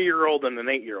between a 3-year-old and an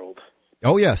 8-year-old.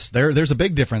 Oh yes, there's a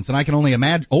big difference, and I can only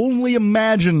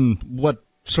imagine what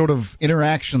sort of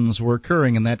interactions were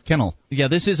occurring in that kennel. Yeah,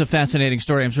 this is a fascinating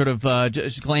story. I'm sort of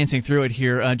just glancing through it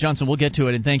here. Johnson, we'll get to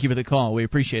it, and thank you for the call. We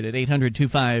appreciate it.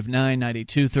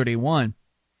 800-259-9231.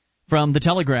 From The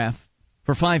Telegraph.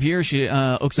 For 5 years,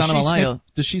 Oksana Malaya...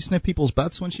 Does she sniff people's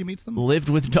butts when she meets them? Lived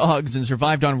with dogs and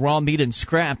survived on raw meat and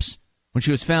scraps. When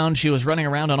she was found, she was running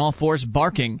around on all fours,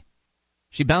 barking.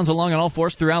 She bounds along on all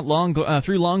fours through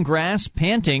long grass,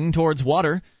 panting towards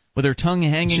water, with her tongue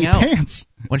hanging out. She pants.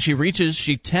 When she reaches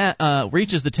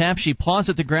the tap, she paws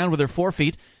at the ground with her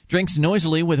forefeet, drinks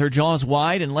noisily with her jaws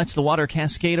wide, and lets the water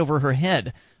cascade over her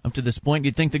head. Up to this point,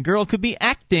 you'd think the girl could be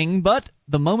acting, but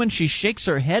the moment she shakes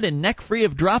her head and neck free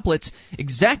of droplets,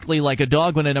 exactly like a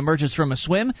dog when it emerges from a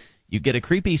swim, you get a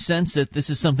creepy sense that this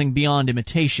is something beyond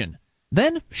imitation.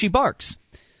 Then she barks.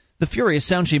 The furious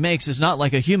sound she makes is not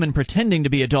like a human pretending to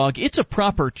be a dog. It's a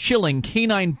proper, chilling,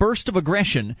 canine burst of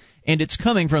aggression, and it's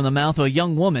coming from the mouth of a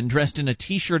young woman dressed in a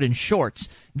T-shirt and shorts.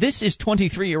 This is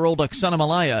 23-year-old Oksana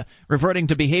Malaya, reverting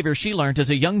to behavior she learned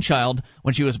as a young child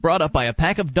when she was brought up by a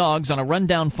pack of dogs on a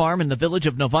rundown farm in the village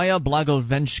of Novaya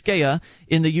Blagovenskaya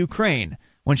in the Ukraine.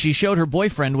 When she showed her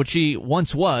boyfriend what she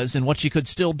once was and what she could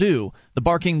still do, the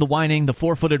barking, the whining, the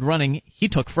four-footed running, he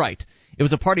took fright. It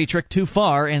was a party trick too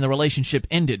far, and the relationship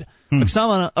ended.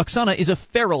 Oksana is a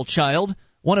feral child,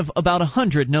 one of about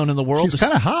 100 known in the world. She's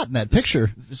kind of hot in that picture.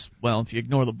 Well, if you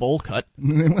ignore the bowl cut.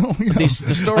 Well,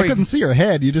 the story, I couldn't see her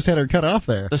head. You just had her cut off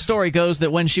there. The story goes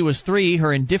that when she was 3,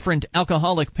 her indifferent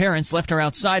alcoholic parents left her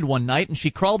outside one night, and she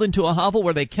crawled into a hovel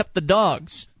where they kept the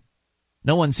dogs.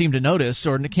 No one seemed to notice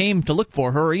or came to look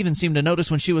for her or even seemed to notice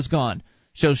when she was gone.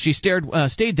 So she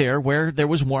stayed there where there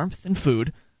was warmth and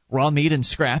food, raw meat and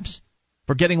scraps,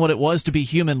 forgetting what it was to be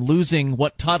human, losing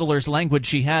what toddler's language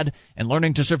she had, and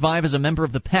learning to survive as a member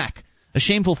of the pack. A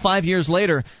shameful 5 years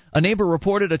later, a neighbor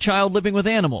reported a child living with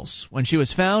animals. When she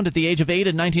was found at the age of 8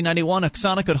 in 1991,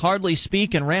 Oksana could hardly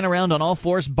speak and ran around on all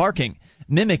fours barking,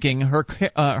 mimicking her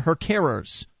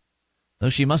carers. Though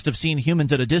she must have seen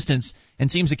humans at a distance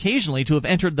and seems occasionally to have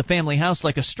entered the family house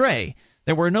like a stray,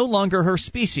 they were no longer her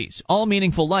species. All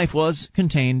meaningful life was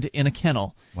contained in a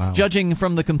kennel. Wow. Judging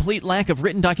from the complete lack of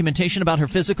written documentation about her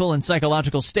physical and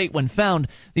psychological state when found,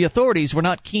 the authorities were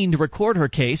not keen to record her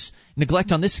case.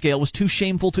 Neglect on this scale was too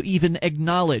shameful to even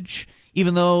acknowledge.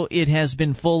 Even though it has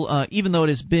been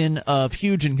of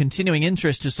huge and continuing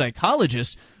interest to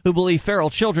psychologists who believe feral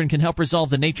children can help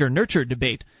resolve the nature-nurture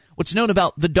debate, what's known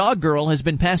about the dog girl has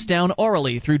been passed down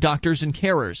orally through doctors and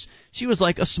carers. She was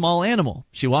like a small animal.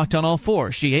 She walked on all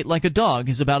fours. She ate like a dog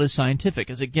is about as scientific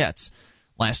as it gets.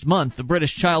 Last month, the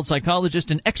British child psychologist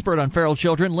and expert on feral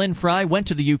children, Lynn Fry, went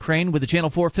to the Ukraine with the Channel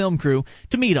 4 film crew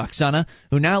to meet Oksana,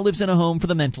 who now lives in a home for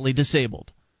the mentally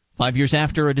disabled. 5 years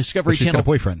after a Discovery Channel... She's got a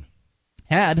boyfriend.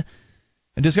 Had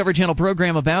a Discovery Channel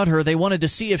program about her, they wanted to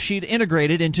see if she'd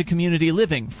integrated into community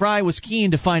living. Fry was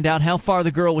keen to find out how far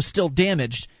the girl was still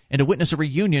damaged and to witness a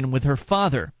reunion with her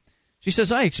father. She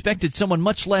says, I expected someone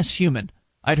much less human.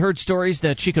 I'd heard stories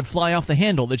that she could fly off the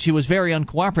handle, that she was very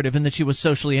uncooperative, and that she was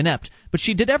socially inept. But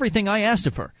she did everything I asked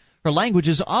of her. Her language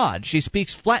is odd. She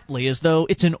speaks flatly as though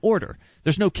it's in order.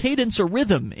 There's no cadence or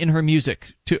rhythm in her music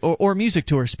or music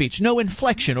to her speech, no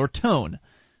inflection or tone.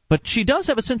 But she does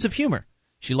have a sense of humor.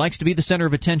 She likes to be the center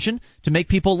of attention, to make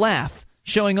people laugh.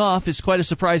 Showing off is quite a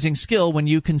surprising skill when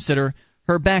you consider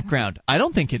her background. I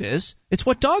don't think it is. It's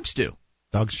what dogs do.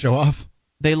 Dogs show off?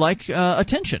 They like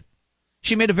attention.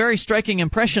 She made a very striking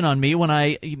impression on me when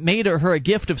I made her a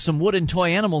gift of some wooden toy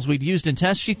animals we'd used in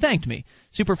tests. She thanked me.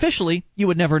 Superficially, you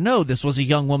would never know this was a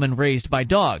young woman raised by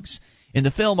dogs. In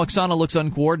the film, Oksana looks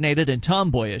uncoordinated and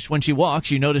tomboyish. When she walks,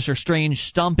 you notice her strange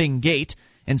stomping gait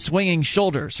and swinging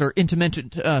shoulders, her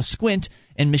intermittent squint,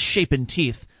 and misshapen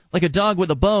teeth. Like a dog with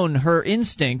a bone, her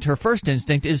first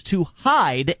instinct, is to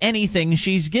hide anything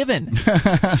she's given.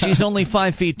 She's only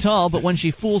 5 feet tall, but when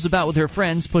she fools about with her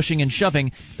friends, pushing and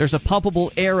shoving, there's a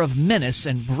palpable air of menace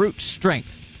and brute strength.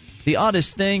 The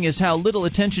oddest thing is how little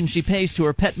attention she pays to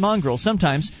her pet mongrel.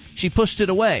 Sometimes she pushed it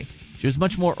away. She was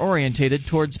much more orientated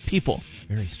towards people.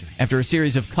 Very strange. After a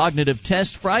series of cognitive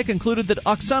tests, Fry concluded that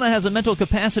Oksana has a mental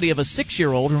capacity of a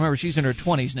 6-year-old. Remember, she's in her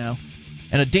 20s now.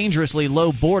 and a dangerously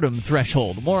low boredom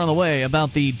threshold. More on the way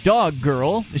about the dog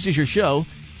girl. This is your show.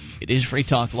 It is Free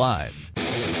Talk Live.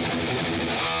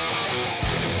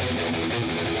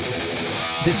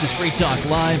 This is Free Talk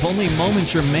Live. Only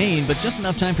moments remain, but just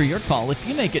enough time for your call. If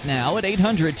you make it now at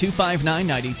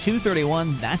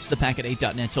 800-259-9231, that's the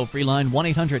Packet8.net toll-free line,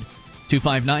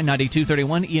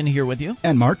 1-800-259-9231. Ian here with you.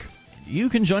 And Mark. You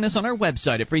can join us on our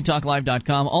website at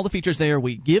freetalklive.com. All the features there,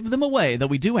 we give them away, though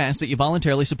we do ask that you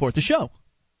voluntarily support the show.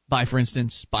 By, for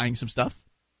instance, buying some stuff,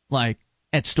 like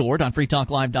at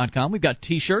store.freetalklive.com. We've got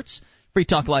T-shirts, Free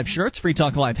Talk Live shirts, Free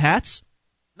Talk Live hats.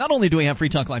 Not only do we have Free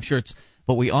Talk Live shirts,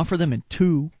 but we offer them in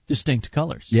two distinct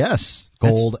colors. Yes,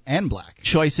 gold and black.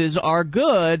 Choices are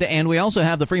good, and we also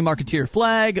have the Free Marketeer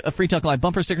flag, Free Talk Live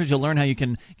bumper stickers. You'll learn how you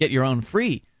can get your own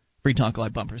free Free Talk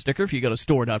Live bumper sticker if you go to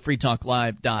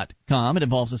store.freetalklive.com. It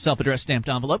involves a self-addressed stamped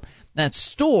envelope. That's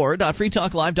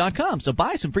store.freetalklive.com. So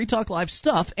buy some Free Talk Live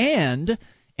stuff, and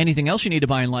anything else you need to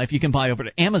buy in life, you can buy over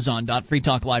to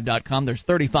Amazon.freetalklive.com. There's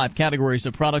 35 categories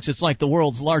of products. It's like the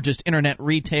world's largest internet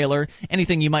retailer.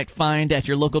 Anything you might find at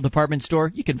your local department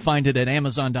store, you can find it at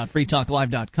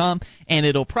Amazon.freetalklive.com, and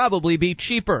it'll probably be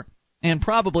cheaper and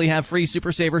probably have free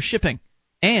Super Saver shipping.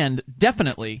 And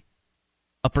definitely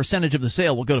a percentage of the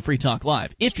sale will go to Free Talk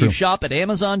Live if you shop at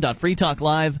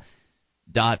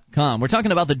Amazon.freetalklive.com. We're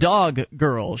talking about the dog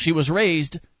girl. She was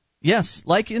raised, yes,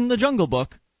 like in the Jungle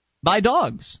Book, by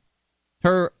dogs.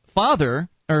 Her father,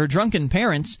 or her drunken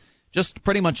parents, just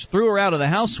pretty much threw her out of the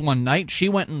house one night. She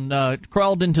went and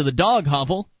crawled into the dog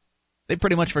hovel. They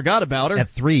pretty much forgot about her. At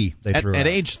 3, they threw her out.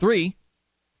 At age 3.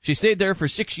 She stayed there for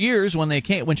 6 years. When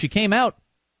she came out,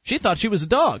 she thought she was a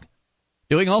dog,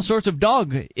 doing all sorts of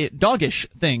doggish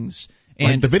things.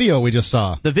 And like the video we just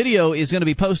saw. The video is going to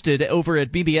be posted over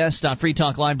at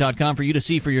bbs.freetalklive.com for you to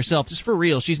see for yourself. Just for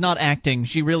real. She's not acting.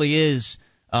 She really is.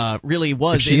 Really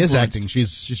was. But she is acting.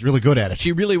 She's really good at it.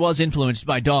 She really was influenced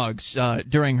by dogs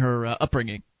during her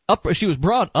upbringing. She was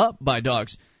brought up by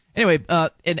dogs. Anyway,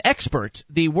 an expert,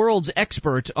 the world's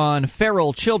expert on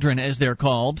feral children, as they're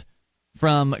called,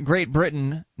 from Great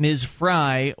Britain, Ms.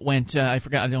 Fry went. I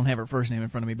forgot. I don't have her first name in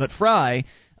front of me, but Fry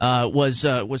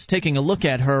was taking a look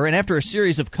at her, and after a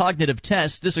series of cognitive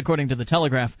tests, this according to the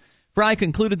Telegraph, Fry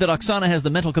concluded that Oksana has the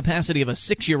mental capacity of a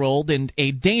 6-year-old and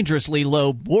a dangerously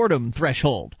low boredom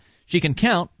threshold. She can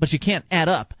count, but she can't add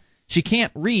up. She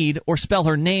can't read or spell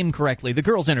her name correctly. The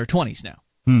girl's in her 20s now.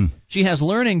 She has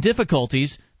learning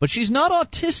difficulties, but she's not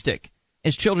autistic,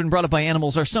 as children brought up by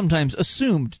animals are sometimes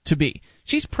assumed to be.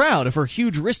 She's proud of her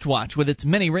huge wristwatch with its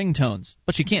many ringtones,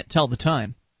 but she can't tell the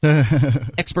time.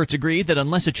 Experts agree that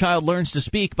unless a child learns to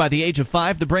speak by the age of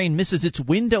 5, the brain misses its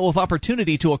window of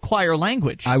opportunity to acquire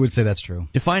language. I would say that's true.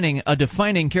 A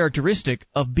defining characteristic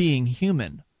of being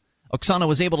human. Oksana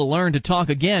was able to learn to talk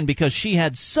again because she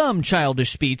had some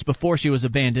childish speech before she was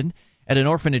abandoned. At an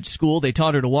orphanage school, they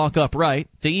taught her to walk upright,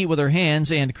 to eat with her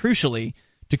hands, and, crucially,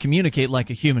 to communicate like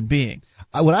a human being.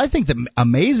 What I think the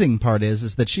amazing part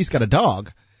is that she's got a dog,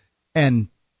 and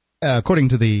according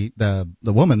to the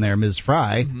woman there, Ms.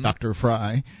 Fry, Dr.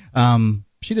 Fry,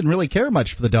 she didn't really care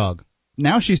much for the dog.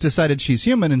 Now she's decided she's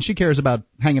human, and she cares about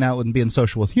hanging out and being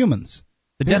social with humans.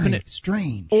 Very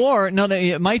strange. Or no,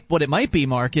 what it might be,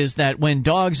 Mark, is that when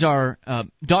dogs are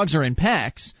in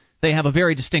packs, they have a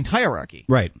very distinct hierarchy.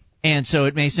 Right. And so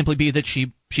it may simply be that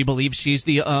she believes she's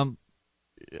the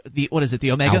what is it,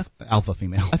 the omega? Alpha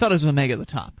female. I thought it was omega at the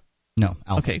top. No,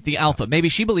 alpha. Okay, the alpha. Maybe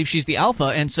she believes she's the alpha,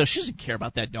 and so she doesn't care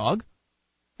about that dog.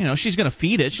 You know, she's going to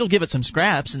feed it. She'll give it some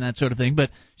scraps and that sort of thing, but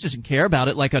she doesn't care about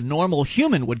it like a normal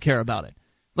human would care about it.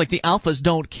 Like the alphas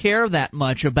don't care that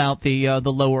much about the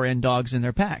lower end dogs in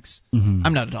their packs.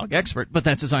 I'm not a dog expert, but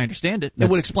that's as I understand it. It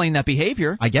would explain that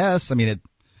behavior. I guess. I mean,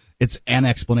 it's an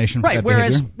explanation for that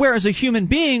behavior. Whereas a human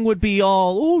being would be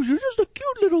all, oh, you're just a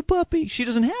cute little puppy. She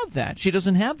doesn't have that. She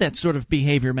doesn't have that sort of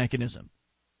behavior mechanism.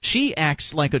 She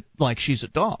acts like she's a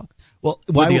dog. Well,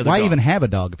 why even have a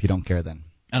dog if you don't care then?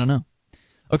 I don't know.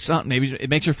 Oksana, maybe it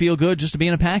makes her feel good just to be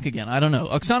in a pack again. I don't know.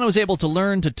 Oksana was able to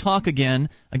learn to talk again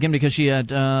because she had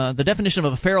the definition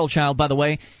of a feral child, by the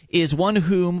way, is one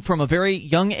whom from a very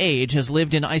young age has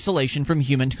lived in isolation from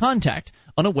human contact,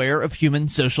 unaware of human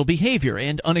social behavior,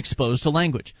 and unexposed to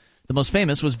language. The most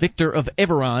famous was Victor of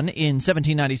Everon in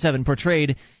 1797,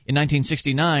 portrayed in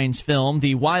 1969's film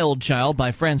The Wild Child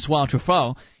by Francois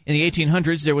Truffaut. In the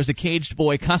 1800s, there was the caged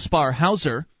boy Kaspar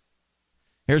Hauser.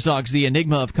 Herzog's The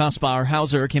Enigma of Kaspar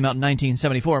Hauser came out in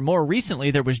 1974. More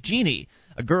recently, there was Jeannie,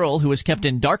 a girl who was kept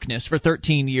in darkness for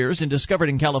 13 years and discovered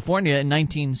in California in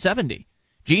 1970.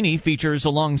 Jeannie features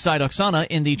alongside Oksana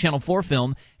in the Channel 4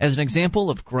 film as an example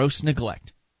of gross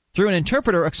neglect. Through an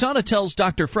interpreter, Oksana tells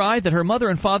Dr. Fry that her mother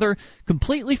and father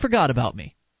completely forgot about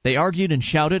me. They argued and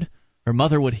shouted. Her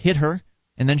mother would hit her,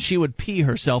 and then she would pee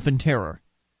herself in terror.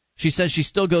 She says she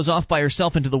still goes off by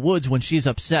herself into the woods when she's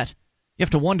upset. You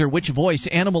have to wonder which voice,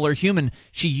 animal or human,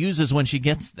 she uses when she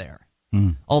gets there.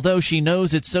 Although she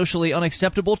knows it's socially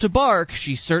unacceptable to bark,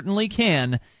 she certainly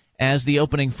can, as the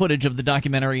opening footage of the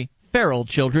documentary Feral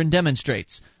Children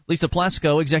demonstrates. Lisa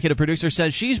Plasko, executive producer,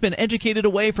 says she's been educated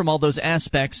away from all those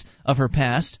aspects of her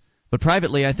past, but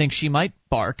privately I think she might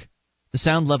bark. The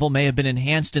sound level may have been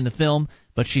enhanced in the film,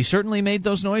 but she certainly made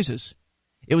those noises.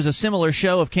 It was a similar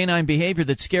show of canine behavior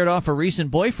that scared off her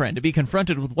recent boyfriend. To be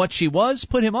confronted with what she was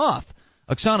put him off.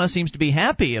 Oksana seems to be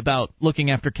happy about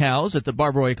looking after cows at the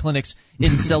Barbaroi Clinic's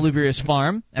Insalubrious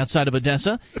Farm outside of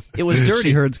Odessa. It was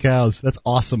dirty. She herds cows. That's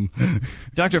awesome.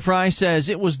 Dr. Fry says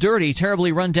it was dirty,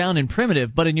 terribly run down and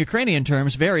primitive, but in Ukrainian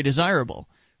terms, very desirable.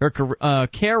 Her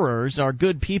carers are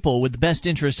good people with the best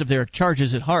interests of their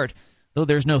charges at heart. Though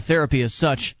there's no therapy as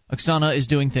such, Oksana is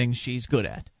doing things she's good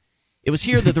at. It was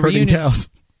here that the reunion... cows.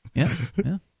 Yeah.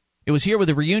 It was here with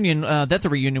the reunion that the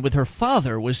reunion with her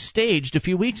father was staged a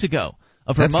few weeks ago.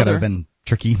 Of her That's mother, gotta have been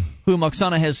tricky. Whom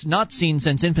Oksana has not seen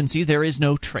since infancy, there is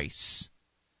no trace.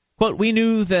 Quote, we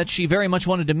knew that she very much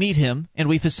wanted to meet him, and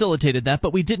we facilitated that,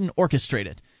 but we didn't orchestrate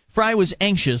it. Fry was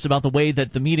anxious about the way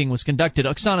that the meeting was conducted.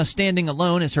 Oksana, standing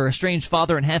alone as her estranged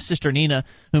father and half-sister Nina,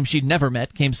 whom she'd never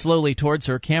met, came slowly towards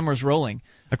her, cameras rolling.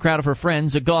 A crowd of her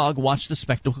friends, agog, watched the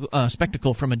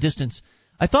spectacle from a distance.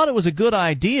 I thought it was a good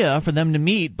idea for them to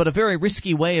meet, but a very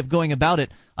risky way of going about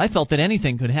it. I felt that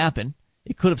anything could happen.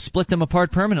 It could have split them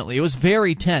apart permanently. It was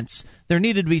very tense. There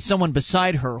needed to be someone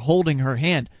beside her, holding her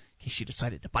hand, in case she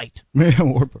decided to bite.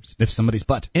 Or sniff somebody's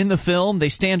butt. In the film, they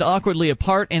stand awkwardly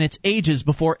apart, and it's ages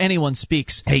before anyone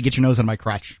speaks. Hey, get your nose on my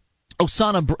crotch.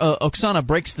 Oksana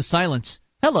breaks the silence.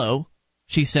 Hello,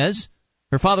 she says.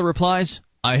 Her father replies,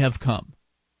 I have come.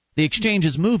 The exchange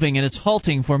is moving, and it's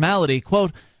halting formality.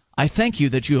 Quote, I thank you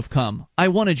that you have come. I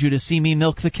wanted you to see me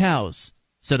milk the cows,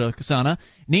 said Oksana.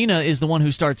 Nina is the one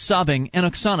who starts sobbing,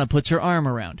 and Oksana puts her arm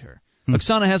around her.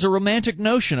 Oksana has a romantic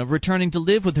notion of returning to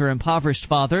live with her impoverished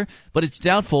father, but it's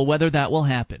doubtful whether that will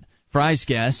happen. Fry's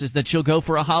guess is that she'll go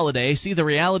for a holiday, see the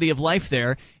reality of life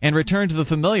there, and return to the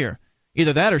familiar.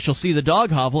 Either that or she'll see the dog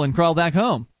hovel and crawl back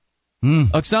home.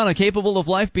 Oksana capable of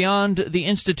life beyond the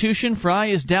institution? Fry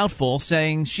is doubtful,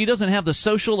 saying she doesn't have the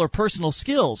social or personal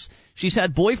skills. She's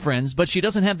had boyfriends, but she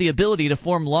doesn't have the ability to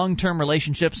form long-term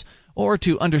relationships or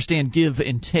to understand give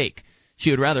and take. She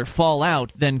would rather fall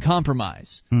out than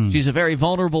compromise. She's a very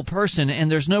vulnerable person,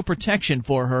 and there's no protection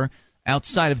for her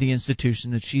outside of the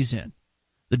institution that she's in.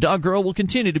 The dog girl will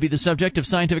continue to be the subject of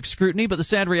scientific scrutiny, but the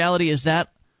sad reality is that,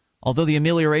 although the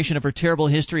amelioration of her terrible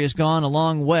history has gone a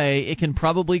long way, it can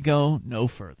probably go no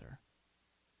further.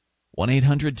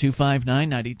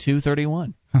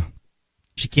 1-800-259-9231.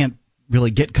 She can't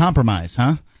really get compromise,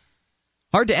 huh?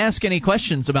 Hard to ask any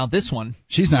questions about this one.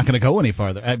 She's not going to go any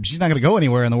farther. She's not going to go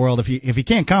anywhere in the world if you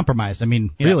can't compromise. I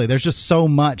mean, really, there's just so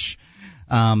much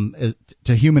to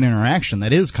human interaction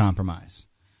that is compromise.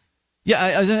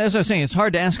 Yeah, as I was saying, it's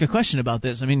hard to ask a question about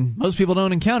this. I mean, most people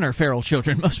don't encounter feral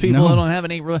children. Most people don't have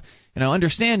any,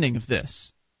 understanding of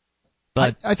this.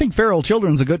 But I think feral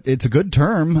children's a good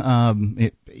term.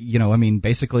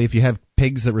 Basically, if you have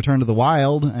pigs that return to the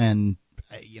wild and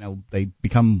they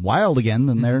become wild again,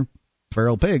 then they're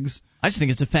feral pigs. I just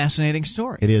think it's a fascinating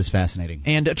story. It is fascinating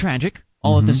and tragic,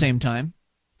 all at the same time.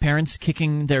 Parents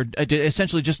kicking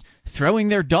essentially just throwing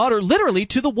their daughter literally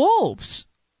to the wolves.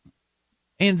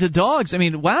 And the dogs, I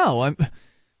mean, wow.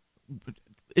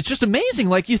 It's just amazing.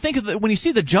 Like, you think when you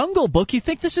see the Jungle Book, you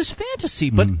think this is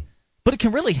fantasy, but it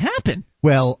can really happen.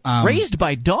 Well, raised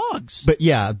by dogs. But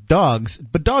yeah, dogs.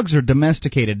 But dogs are a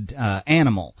domesticated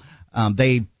animal.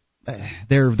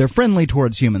 They're friendly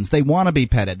towards humans. They want to be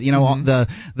petted.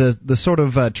 The sort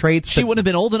of traits. She wouldn't have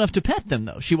been old enough to pet them,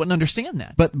 though. She wouldn't understand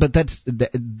that. But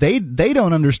they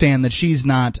don't understand that she's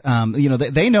not.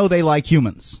 They know they like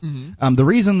humans. The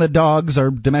reason the dogs are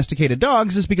domesticated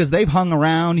dogs is because they've hung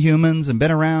around humans and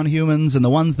been around humans, and the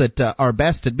ones that are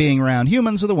best at being around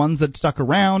humans are the ones that stuck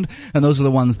around, and those are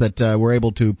the ones that were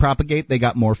able to propagate. They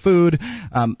got more food.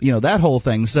 That whole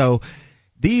thing. So.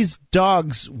 These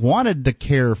dogs wanted to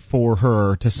care for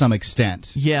her to some extent.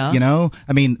 Yeah.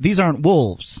 I mean, these aren't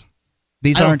wolves.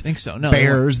 These aren't think so. No,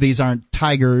 bears. These aren't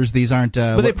tigers. These aren't.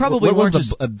 But they probably weren't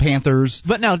just panthers.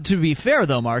 But now, to be fair,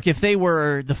 though, Mark, if they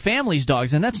were the family's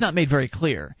dogs, and that's not made very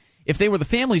clear. If they were the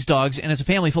family's dogs, and it's a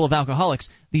family full of alcoholics,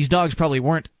 these dogs probably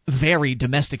weren't very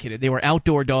domesticated. They were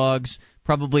outdoor dogs,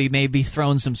 probably maybe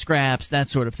thrown some scraps, that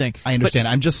sort of thing. I understand.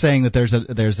 I'm just saying that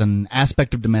there's an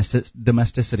aspect of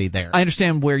domesticity there. I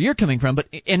understand where you're coming from,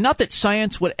 and not that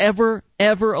science would ever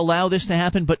allow this to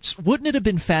happen, but wouldn't it have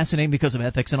been fascinating because of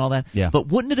ethics and all that? Yeah. But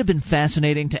wouldn't it have been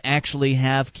fascinating to actually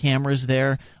have cameras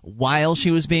there while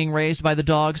she was being raised by the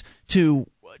dogs to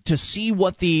see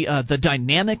what the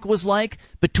dynamic was like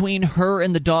between her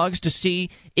and the dogs, to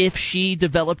see if she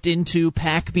developed into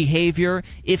pack behavior,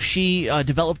 if she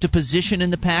developed a position in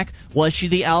the pack. Was she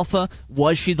the alpha?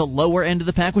 Was she the lower end of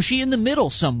the pack? Was she in the middle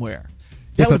somewhere?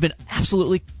 That would have been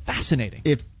absolutely fascinating.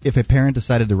 If a parent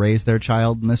decided to raise their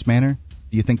child in this manner,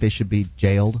 do you think they should be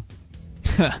jailed?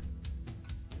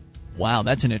 Wow,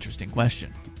 that's an interesting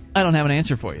question. I don't have an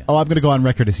answer for you. Oh, I'm going to go on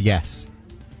record as yes.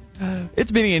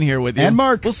 It's Benny in here with you. And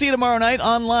Mark. We'll see you tomorrow night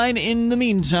online in the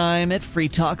meantime at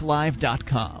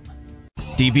freetalklive.com.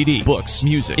 DVD, books,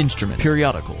 music, instruments,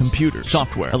 periodicals, computers,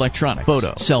 software, electronics,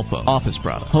 photo, cell phone, office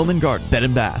product, home and garden, bed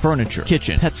and bath, furniture,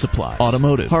 kitchen, pet supply,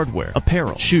 automotive, hardware,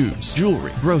 apparel, shoes,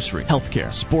 jewelry, grocery,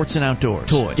 healthcare, sports and outdoors,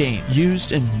 toys, games,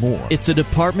 used, and more. It's a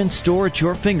department store at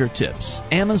your fingertips.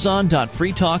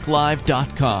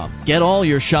 Amazon.freetalklive.com. Get all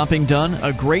your shopping done,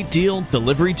 a great deal,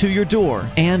 delivery to your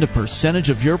door, and a percentage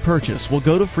of your purchase will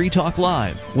go to Free Talk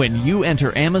Live when you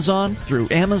enter Amazon through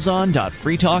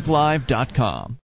Amazon.freetalklive.com.